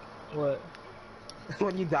 What?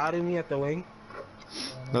 When you dotted me at the wing.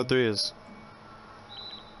 No threes.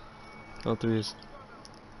 Watch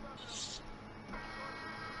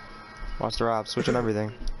the rap. Switch on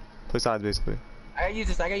everything. Play sides basically. I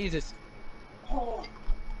gotta use this.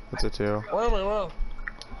 That's it too. Whoa.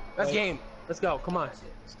 That's game. Let's go. Come on.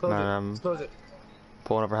 Let's close it. Let's close it.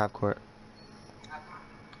 Pulling over half court.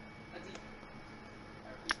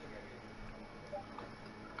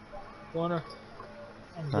 Corner.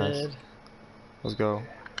 I'm Nice. dead. Let's go.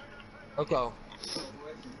 Let's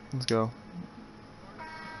go.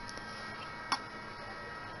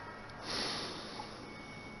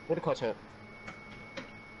 What a clutch hit.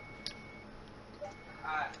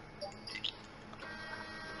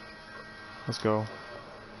 Let's go.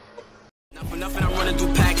 Not for nothing, I'm running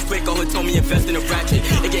through packs quick. Oh, it told me invest in a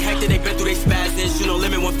ratchet.